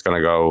don't think it's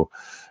going to go.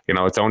 You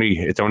know, it's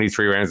only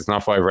 3 rounds. It's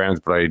not 5 rounds,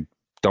 but I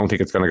don't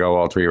think it's going to go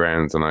all 3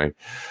 rounds. And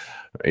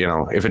you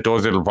know, if it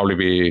does, it'll probably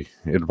be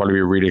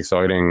really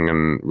exciting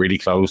and really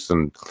close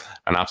and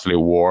an absolute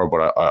war.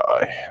 But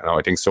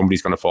I think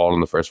somebody's going to fall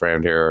in the first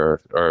round here,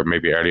 or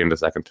maybe early in the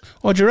second.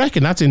 Oh, do you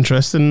reckon? That's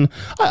interesting.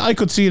 I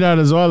could see that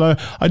as well.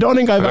 I don't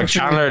think I've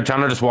Chandler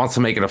just wants to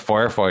make it a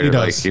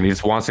firefighter. He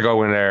just wants to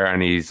go in there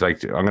and he's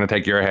like, I'm going to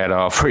take your head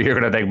off, or you're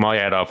going to take my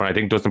head off. And I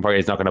think Dustin Poirier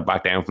is not going to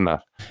back down from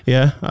that.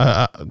 Yeah,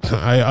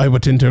 I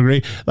would tend to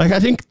agree. Like, I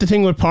think the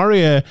thing with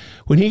Poirier,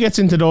 when he gets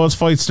into those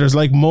fights, there's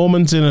like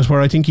moments in it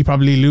where I think he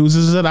probably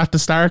loses it at the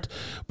start,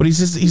 but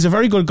he's a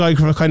very good guy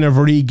for kind of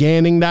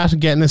regaining that,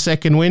 getting a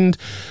second wind.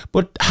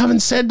 But having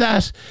said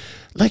that,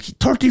 like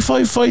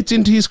 35 fights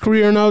into his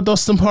career now,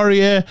 Dustin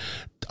Poirier,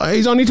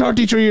 he's only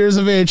 33 years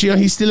of age. You know,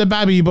 he's still a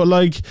babby, but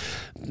like,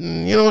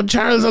 you know,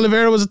 Charles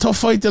Oliveira was a tough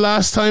fight the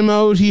last time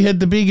out. He had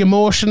the big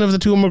emotion of the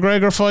 2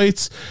 McGregor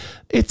fights.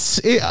 It's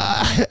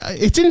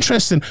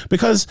interesting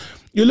because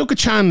you look at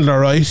Chandler,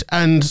 right?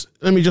 And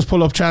let me just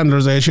pull up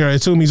Chandler's age here. I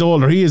assume he's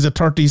older. He is at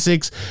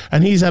 36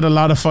 and he's had a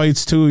lot of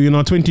fights too, you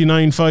know,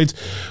 29 fights.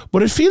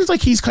 But it feels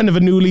like he's kind of a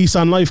new lease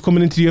on life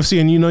coming into the UFC.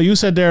 And, you know, you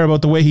said there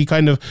about the way he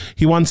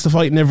wants to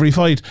fight in every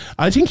fight.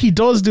 I think he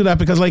does do that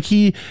because, like,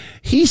 he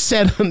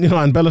said, you know,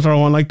 and Bellator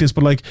won't like this,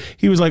 but like,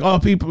 he was like, oh,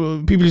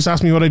 people used to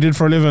ask me what I did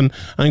for a living.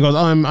 And he goes, oh,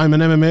 I'm an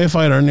MMA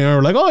fighter. And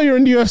you're like, oh, you're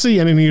in the UFC.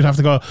 And then you'd have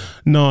to go,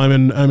 no, I'm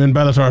in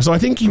Bellator. So I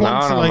think he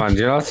wants to, like... man, do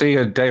you not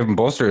see Dave and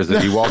Buster's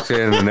that he walks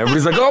in and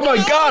everybody's like, oh my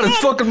God, it's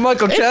fucking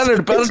Michael Chandler,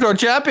 the Bellator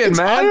champion,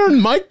 man.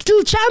 Iron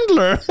Michael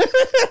Chandler.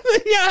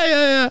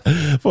 yeah.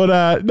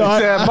 But no,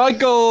 it's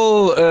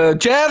Michael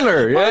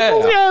Chandler. Yeah,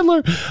 Michael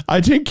Chandler.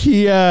 I think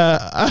he,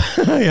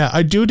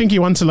 I do think he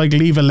wants to like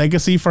leave a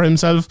legacy for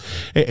himself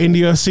in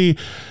the UFC.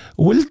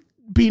 Will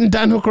beating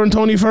Dan Hooker and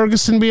Tony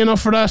Ferguson be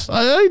enough for that?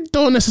 I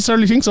don't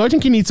necessarily think so. I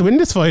think he needs to win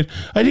this fight.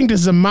 I think this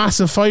is a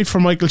massive fight for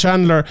Michael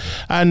Chandler,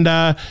 and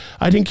I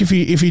think if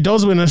he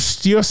does win it,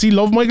 the UFC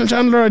love Michael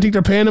Chandler. I think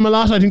they're paying him a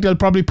lot. I think they'll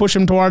probably push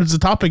him towards the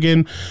top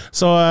again.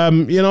 So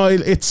you know,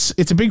 it's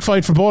a big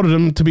fight for both of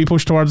them to be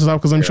pushed towards the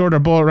top, because I'm sure they're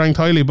both ranked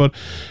highly. But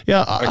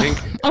yeah, I think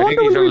he's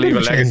going to leave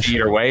a legacy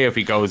either way if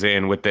he goes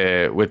in with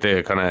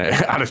the kind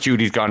of attitude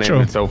he's gone in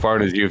with so far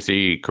in his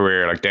UFC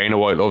career. Like, Dana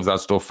White loves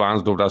that stuff.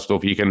 Fans love that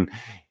stuff. You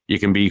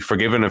can be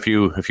forgiven a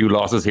few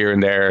losses here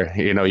and there.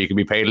 You know, you can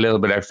be paid a little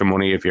bit extra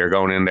money if you're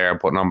going in there and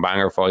putting on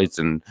banger fights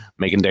and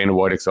making Dana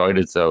White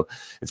excited. So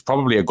it's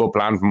probably a good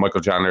plan for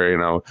Michael Chandler. You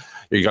know,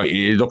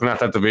 you're looking at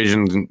that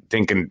division and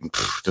thinking,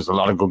 there's a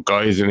lot of good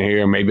guys in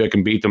here. Maybe I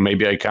can beat them.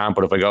 Maybe I can't.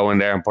 But if I go in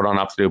there and put on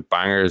absolute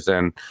bangers,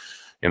 then,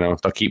 you know,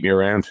 they'll keep me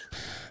around.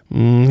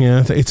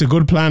 Yeah, it's a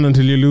good plan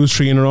until you lose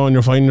 3 in a row and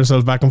you're finding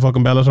yourself back in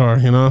fucking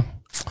Bellator, you know?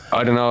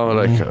 I don't know.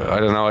 I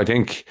don't know. I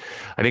think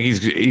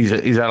he's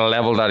at a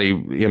level that he,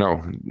 you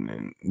know,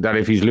 that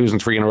if he's losing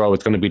 3 in a row,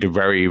 it's going to be the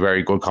very,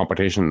 very good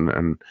competition.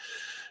 And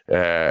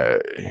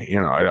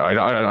you know,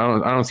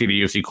 I don't see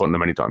the UFC cutting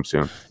them anytime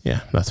soon.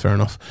 Yeah, that's fair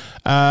enough.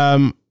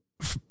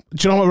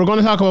 Do you know what? We're going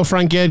to talk about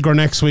Frankie Edgar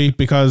next week,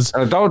 because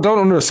don't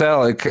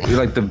undersell like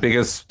the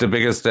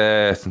biggest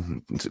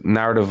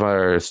narrative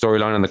or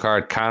storyline on the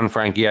card. Can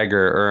Frankie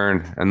Edgar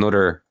earn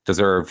another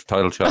deserved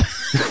title shot?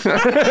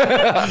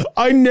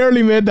 I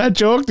nearly made that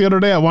joke the other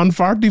day at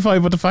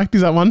 145, but the fact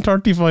he's at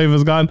 135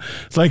 is gone.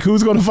 It's like,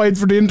 who's going to fight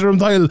for the interim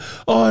title?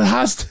 Oh, it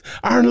has to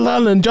Arnold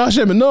Allen, Josh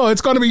Emmett. No, it's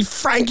going to be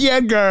Frankie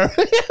Edgar.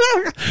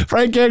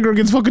 Frankie Edgar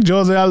against fucking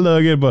Jose Aldo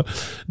again, but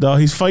no,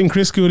 he's fighting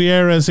Chris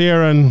Gutierrez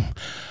here, and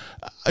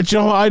you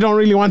know, I don't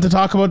really want to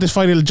talk about this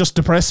fight. It'll just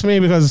depress me,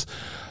 because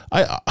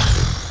I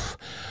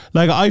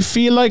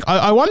feel like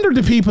I wonder,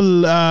 do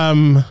people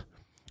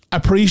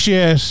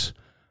appreciate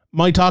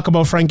my talk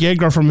about Frankie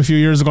Edgar from a few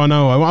years ago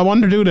now? I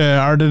wonder, do they,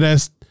 or do they,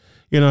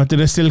 do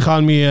they still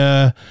call me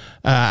a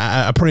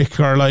prick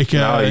or like?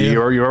 No,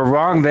 you're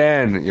wrong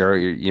then.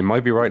 You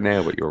might be right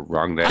now, but you're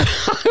wrong then.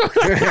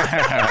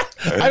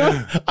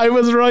 I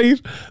was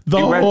right.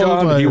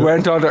 He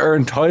went on to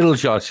earn title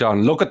shots,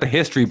 Sean. Look at the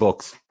history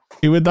books.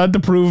 He went on to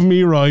prove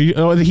me right.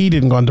 Oh, he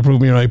didn't go on to prove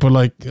me right, but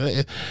like,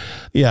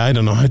 yeah, I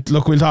don't know.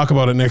 Look, we'll talk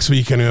about it next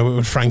week anyway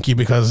with Frankie,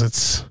 because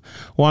it's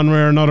one way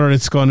or another.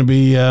 It's going to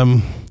be,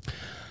 something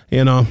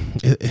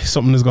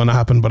is going to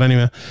happen. But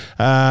anyway,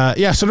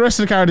 so the rest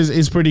of the card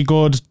is pretty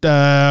good.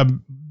 Why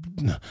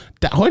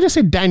did I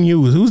say Dan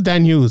Hughes? Who's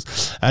Dan Hughes?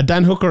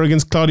 Dan Hooker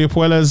against Claudio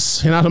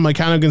Puelles. Hinata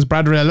Maikano against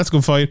Brad Riddell. That's a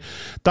good fight.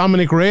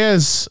 Dominic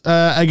Reyes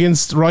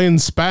against Ryan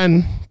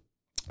Spann.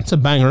 It's a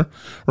banger.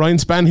 Ryan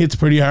Spann hits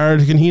pretty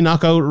hard. Can he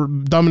knock out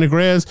Dominic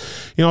Reyes?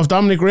 If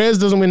Dominic Reyes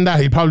doesn't win that,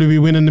 he'd probably be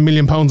winning the £1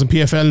 million in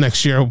PFL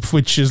next year,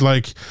 which is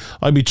like,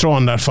 I'd be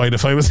throwing that fight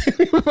if I was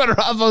better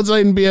off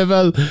outside in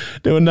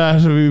PFL doing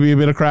that. It would be a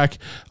bit of crack.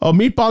 Oh,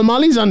 Meatball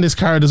Molly's on this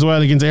card as well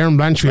against Aaron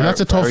Blanchfield.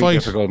 That's a tough fight.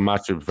 Difficult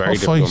matchup. Very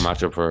difficult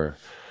matchup for her.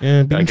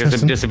 Yeah,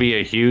 this would be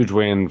a huge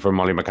win for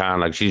Molly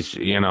McCann. Like she's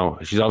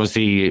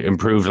obviously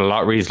improved a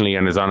lot recently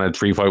and is on a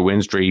 3-fight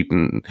win streak,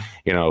 and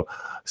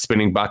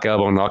spinning back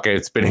elbow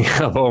knockout, spinning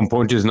elbow and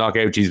punches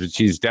knockout.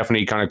 She's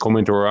definitely kind of come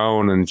into her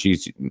own, and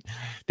she's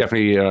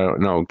definitely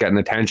getting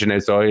attention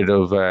outside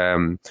of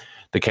the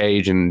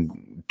cage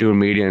and doing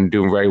media and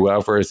doing very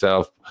well for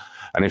herself.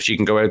 And if she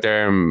can go out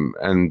there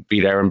and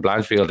beat Aaron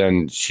Blanchfield,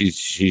 then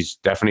she's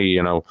definitely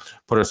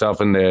put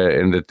herself in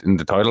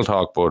the title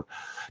talk. But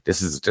this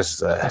is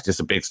just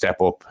a big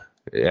step up.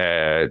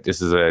 This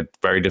is a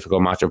very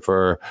difficult matchup for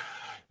her.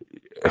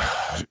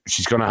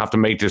 She's going to have to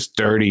make this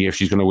dirty if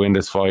she's going to win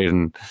this fight,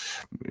 and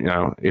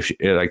if she,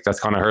 that's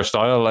kind of her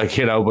style,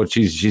 but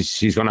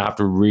she's going to have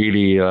to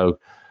really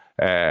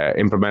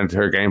implement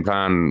her game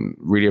plan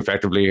really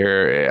effectively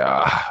here.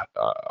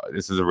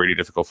 This is a really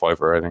difficult fight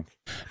for her, I think.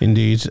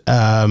 Indeed.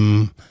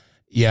 I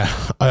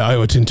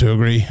would tend to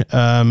agree.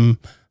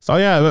 So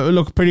yeah,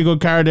 look, pretty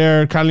good card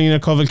there. Karolina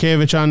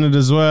Kowalkiewicz on it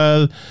as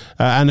well,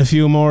 and a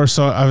few more.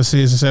 So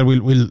obviously, as I said,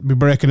 we'll be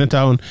breaking it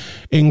down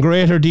in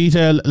greater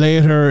detail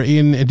later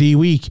in the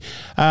week.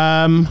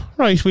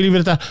 Right, we leave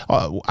it at that.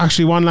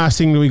 Actually, one last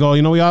thing that we go.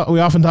 We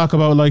often talk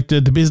about like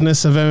the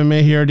business of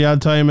MMA here the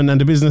odd time, and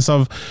the business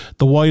of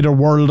the wider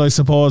world, I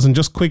suppose. And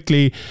just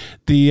quickly,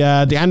 the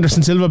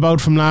Anderson Silva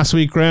bout from last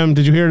week, Graham.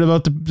 Did you hear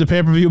about the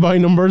pay-per-view buy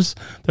numbers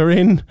they're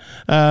in?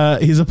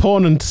 His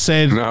opponent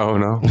said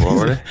no. What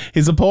were they?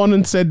 His opponent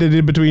said they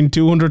did between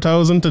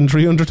 200,000 and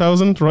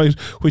 300,000, right?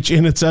 Which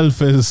in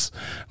itself is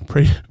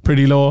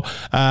pretty low.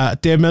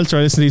 Dave Meltzer,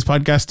 I listened to his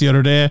podcast the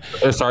other day.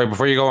 Sorry,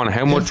 before you go on,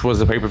 how much was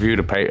the pay-per-view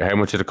to pay? How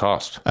much did it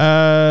cost?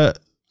 I'm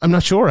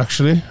not sure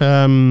actually.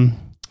 I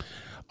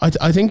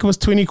think it was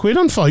 20 quid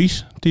on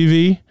Fight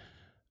TV.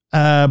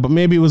 But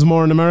maybe it was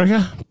more in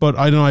America. But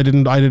I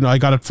don't know. I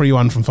got it free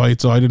one from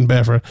Fight, so I didn't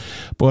pay for it.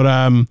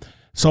 But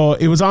so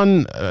it was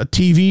on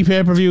TV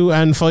pay-per-view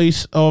and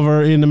Fight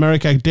over in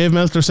America. Dave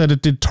Meltzer said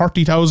it did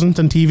 30,000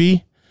 on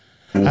TV.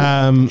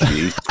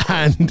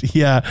 And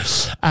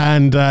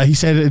he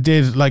said it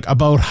did like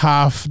about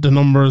half the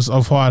numbers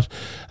of what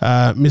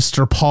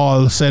Mr.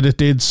 Paul said it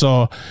did.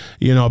 So,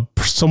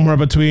 somewhere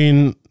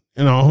between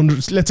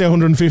 100, let's say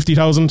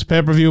 150,000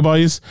 pay-per-view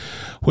buys,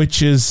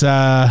 which is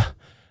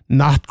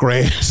not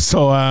great.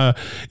 So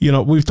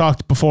we've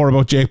talked before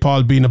about Jake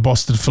Paul being a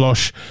busted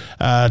flush,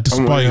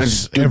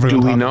 despite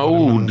everyone. Do we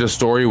know the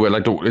story with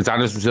is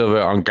Anderson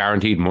Silva on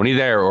guaranteed money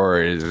there, or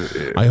is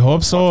I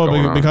hope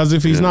so, because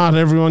if he's not,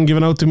 everyone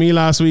giving out to me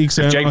last week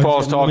saying Jake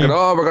Paul's talking,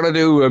 we're gonna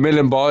do 1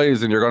 million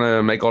buys and you're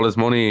gonna make all this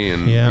money,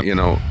 and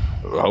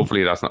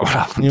hopefully that's not what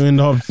happened. You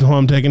end up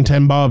home taking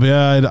 10 bob.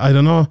 Yeah, I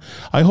don't know.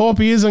 I hope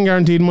he is on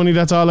guaranteed money.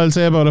 That's all I'll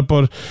say about it.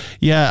 But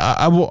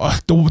yeah,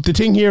 the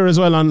thing here as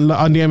well on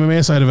the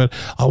MMA side of it,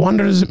 I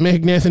wonder, does it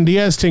make Nathan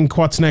Diaz think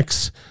what's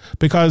next?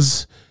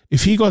 Because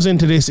if he goes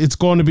into this, it's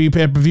going to be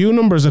pay-per-view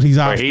numbers that he's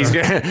after.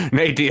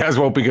 Nate Diaz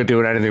won't be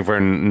doing anything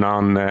for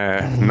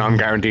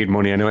non-guaranteed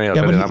money anyway. I'll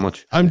tell you that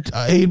much.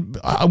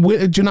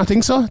 Do you not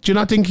think so? Do you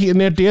not think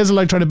Nate Diaz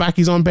will try to back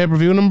his own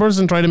pay-per-view numbers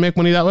and try to make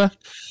money that way?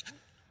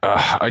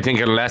 I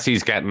think unless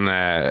he's getting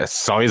a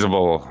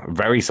sizable,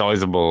 very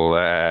sizable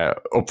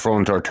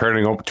upfront or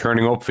turning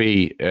up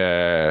fee,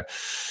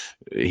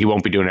 he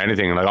won't be doing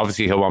anything.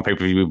 Obviously he'll want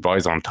pay-per-view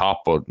buys on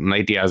top, but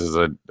Nate Diaz is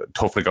a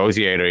tough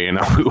negotiator.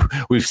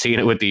 We've seen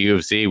it with the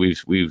UFC.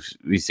 We've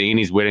seen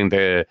he's willing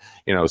to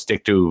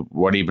stick to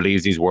what he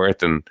believes he's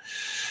worth, and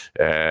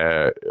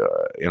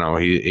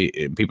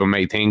people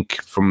may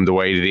think from the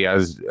way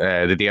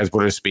the Diaz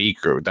brothers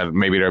speak, or that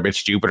maybe they're a bit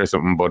stupid or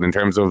something. But in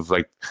terms of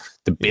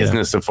the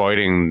business of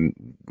fighting,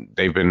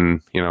 they've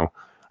been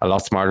a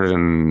lot smarter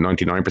than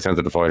 99%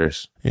 of the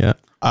fighters. Yeah.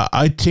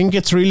 I think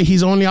it's really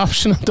his only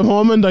option at the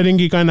moment. I think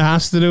he kind of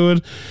has to do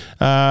it,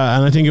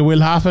 and I think it will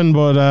happen.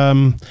 But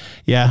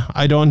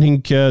I don't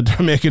think they're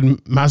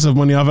making massive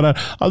money off of that.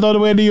 Although the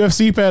way the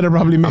UFC pay, they're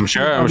probably. I'm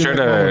sure.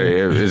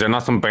 Is there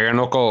not some bare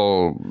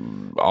knuckle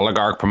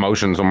oligarch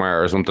promotion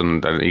somewhere or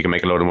something that you can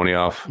make a load of money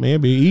off.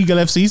 Maybe Eagle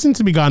FC seems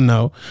to be gone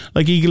now.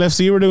 Like Eagle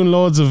FC were doing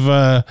loads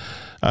of.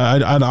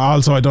 And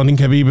also, I don't think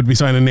Khabib would be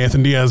signing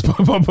Nathan Diaz,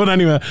 but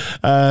anyway,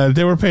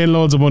 they were paying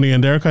loads of money,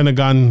 and they're kind of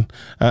gone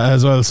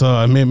as well.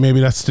 So maybe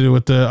that's to do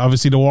with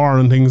obviously the war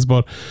and things.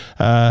 But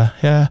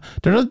yeah,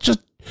 they're not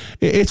just.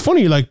 It's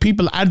funny, like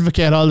people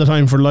advocate all the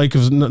time for likes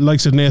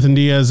of Nathan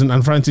Diaz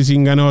and Francis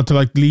Ngannou to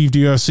like leave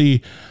the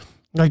UFC.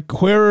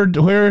 Like where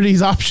are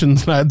these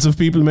options, lads, of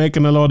people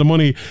making a lot of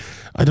money?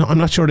 I'm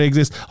not sure they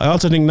exist. I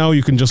also think now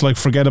you can just like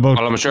forget about.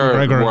 Well, I'm sure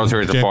McGregor World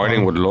Series of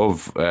Fighting would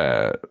love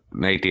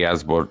Nate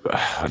Diaz, but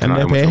I don't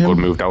know how much of a good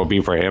move that would be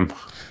for him.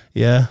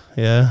 Yeah,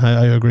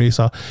 I agree.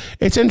 So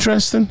it's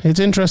interesting.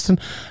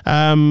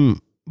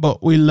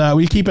 But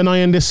we'll keep an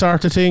eye on this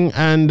sort of thing,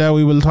 and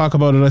we will talk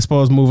about it, I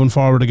suppose, moving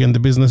forward. Again, the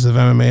business of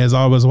MMA is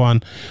always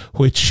one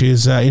which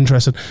is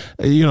interesting.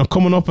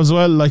 Coming up as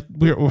well, like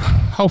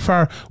how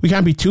far we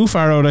can't be too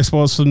far out, I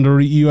suppose, from the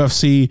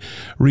UFC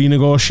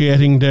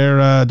renegotiating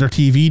their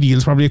TV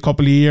deals. Probably a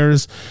couple of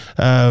years.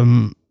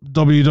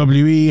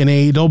 WWE and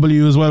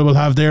AEW as well will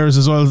have theirs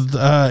as well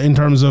in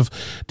terms of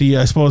the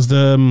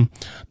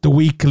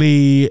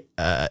weekly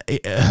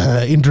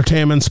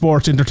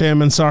sports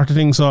entertainment sort of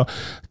thing. So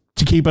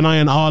to keep an eye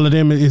on all of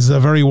them is a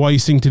very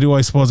wise thing to do,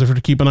 I suppose, if you're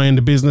to keep an eye on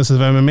the business of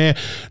MMA.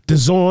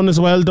 DAZN as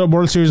well, the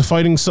World Series of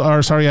Fighting,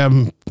 PFL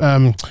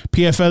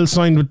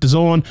signed with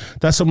DAZN.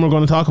 That's something we're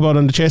going to talk about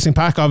on the Chasing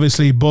Pack,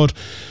 obviously. But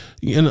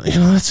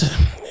that's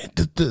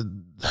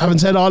having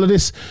said all of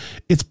this,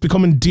 it's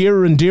becoming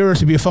dearer and dearer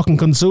to be a fucking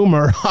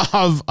consumer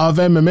of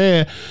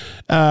MMA.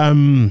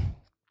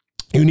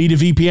 You need a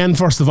VPN,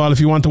 first of all, if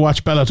you want to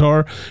watch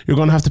Bellator. You're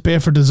going to have to pay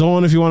for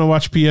DAZN if you want to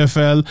watch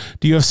PFL.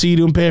 The UFC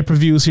doing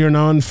pay-per-views here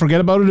now, and forget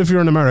about it if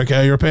you're in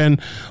America. You're paying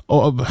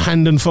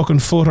hand and fucking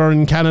foot, or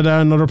in Canada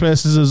and other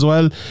places as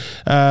well.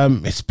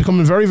 It's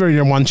becoming very,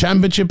 very... One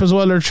Championship as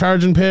well. They're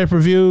charging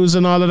pay-per-views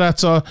and all of that.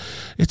 So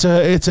it's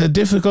a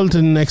difficult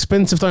and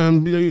expensive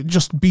time.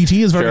 Just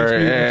BT is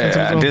very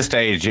expensive. At this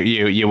stage,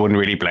 you wouldn't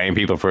really blame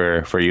people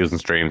for using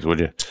streams,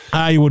 would you?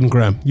 You wouldn't,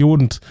 Graham. You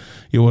wouldn't,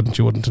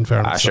 in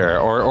fairness. Sure.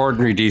 Or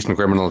ordinary decent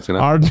criminals,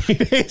 Ordinary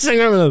decent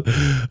criminals.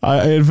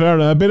 In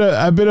fairness,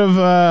 a bit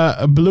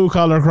of blue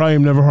collar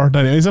crime never hurt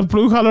anyone. Is that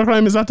blue collar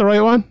crime? Is that the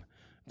right one?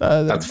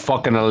 That's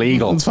fucking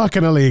illegal. It's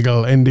fucking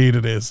illegal. Indeed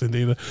it is.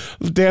 Indeed.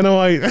 Dana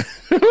White.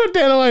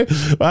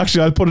 Well,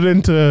 actually, I put it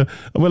into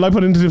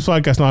this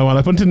podcast now.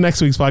 I put into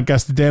next week's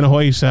podcast the Dana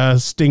White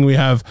sting we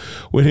have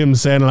with him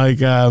saying like,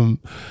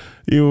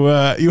 you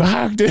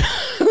hacked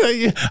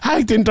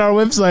into our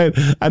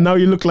website and now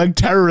you look like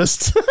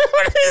terrorists.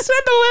 He said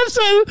the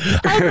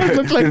website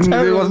look like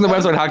terrorists. It wasn't the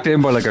website hacked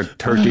in by like a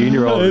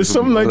 13-year-old.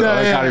 Something like that.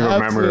 I can't even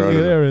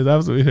remember.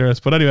 Absolutely hilarious.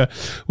 But anyway,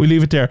 we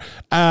leave it there.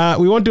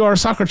 We won't do our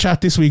soccer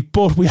chat this week,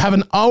 but we have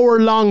an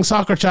hour-long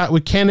soccer chat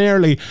with Ken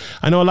Early.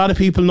 I know a lot of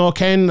people know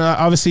Ken,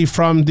 obviously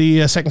from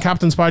the Second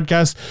Captains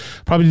podcast,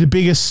 probably the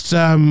biggest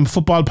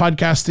football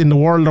podcast in the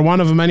world, or one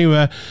of them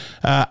anyway.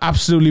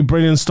 Absolutely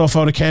brilliant stuff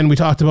out of Ken. We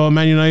talked about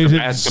Man United.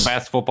 The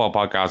best football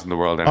podcast in the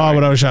world. Anyway. Oh,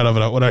 without a shadow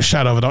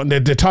of a doubt.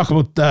 They talk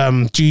about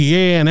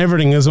GEA and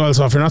everything as well.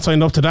 So if you're not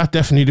signed up to that,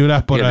 definitely do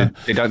that. But yeah,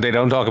 they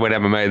don't talk about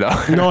MMA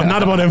though. No,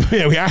 not about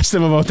MMA. We asked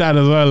them about that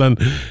as well, and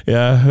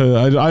yeah,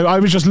 I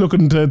was just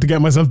looking to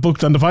get myself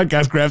booked on the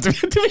podcast, Graham. To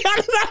be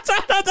honest, that's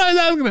what I was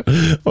asking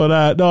him.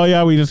 But no,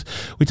 yeah, we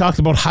talked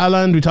about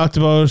Haaland. We talked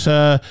about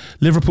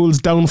Liverpool's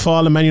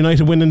downfall and Man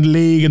United winning the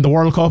league and the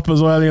World Cup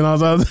as well.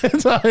 So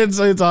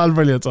it's all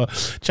brilliant. So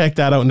check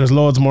that out, and there's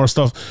loads more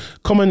stuff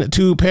coming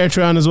to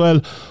Patreon as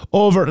well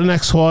over the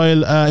next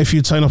while. If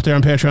you'd sign up there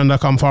on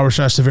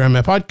patreon.com/Severe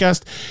MMA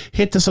Podcast,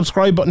 hit the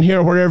subscribe button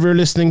here wherever you're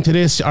listening to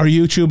this. Our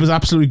YouTube has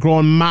absolutely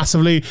grown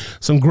massively.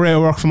 Some great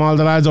work from all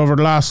the lads over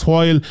the last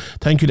while.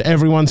 Thank you to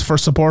everyone for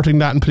supporting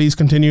that, and please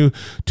continue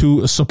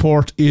to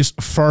support it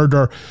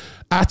further.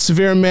 At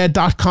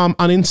SevereMay.com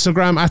on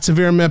Instagram, at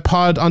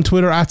SevereMayPod on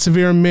Twitter, at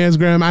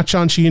SevereMaysGraham, at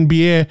Sean Sheehan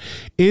BA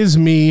is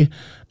me,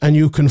 and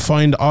you can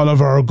find all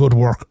of our good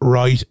work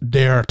right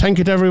there. Thank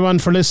you to everyone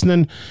for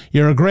listening.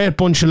 You're a great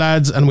bunch of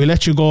lads, and we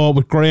let you go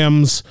with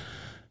Graham's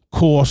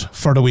quote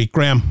for the week.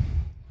 Graham.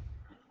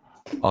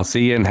 I'll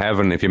see you in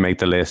heaven if you make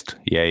the list.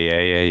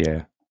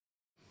 Yeah.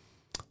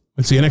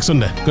 We'll see you next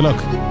Sunday. Good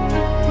luck.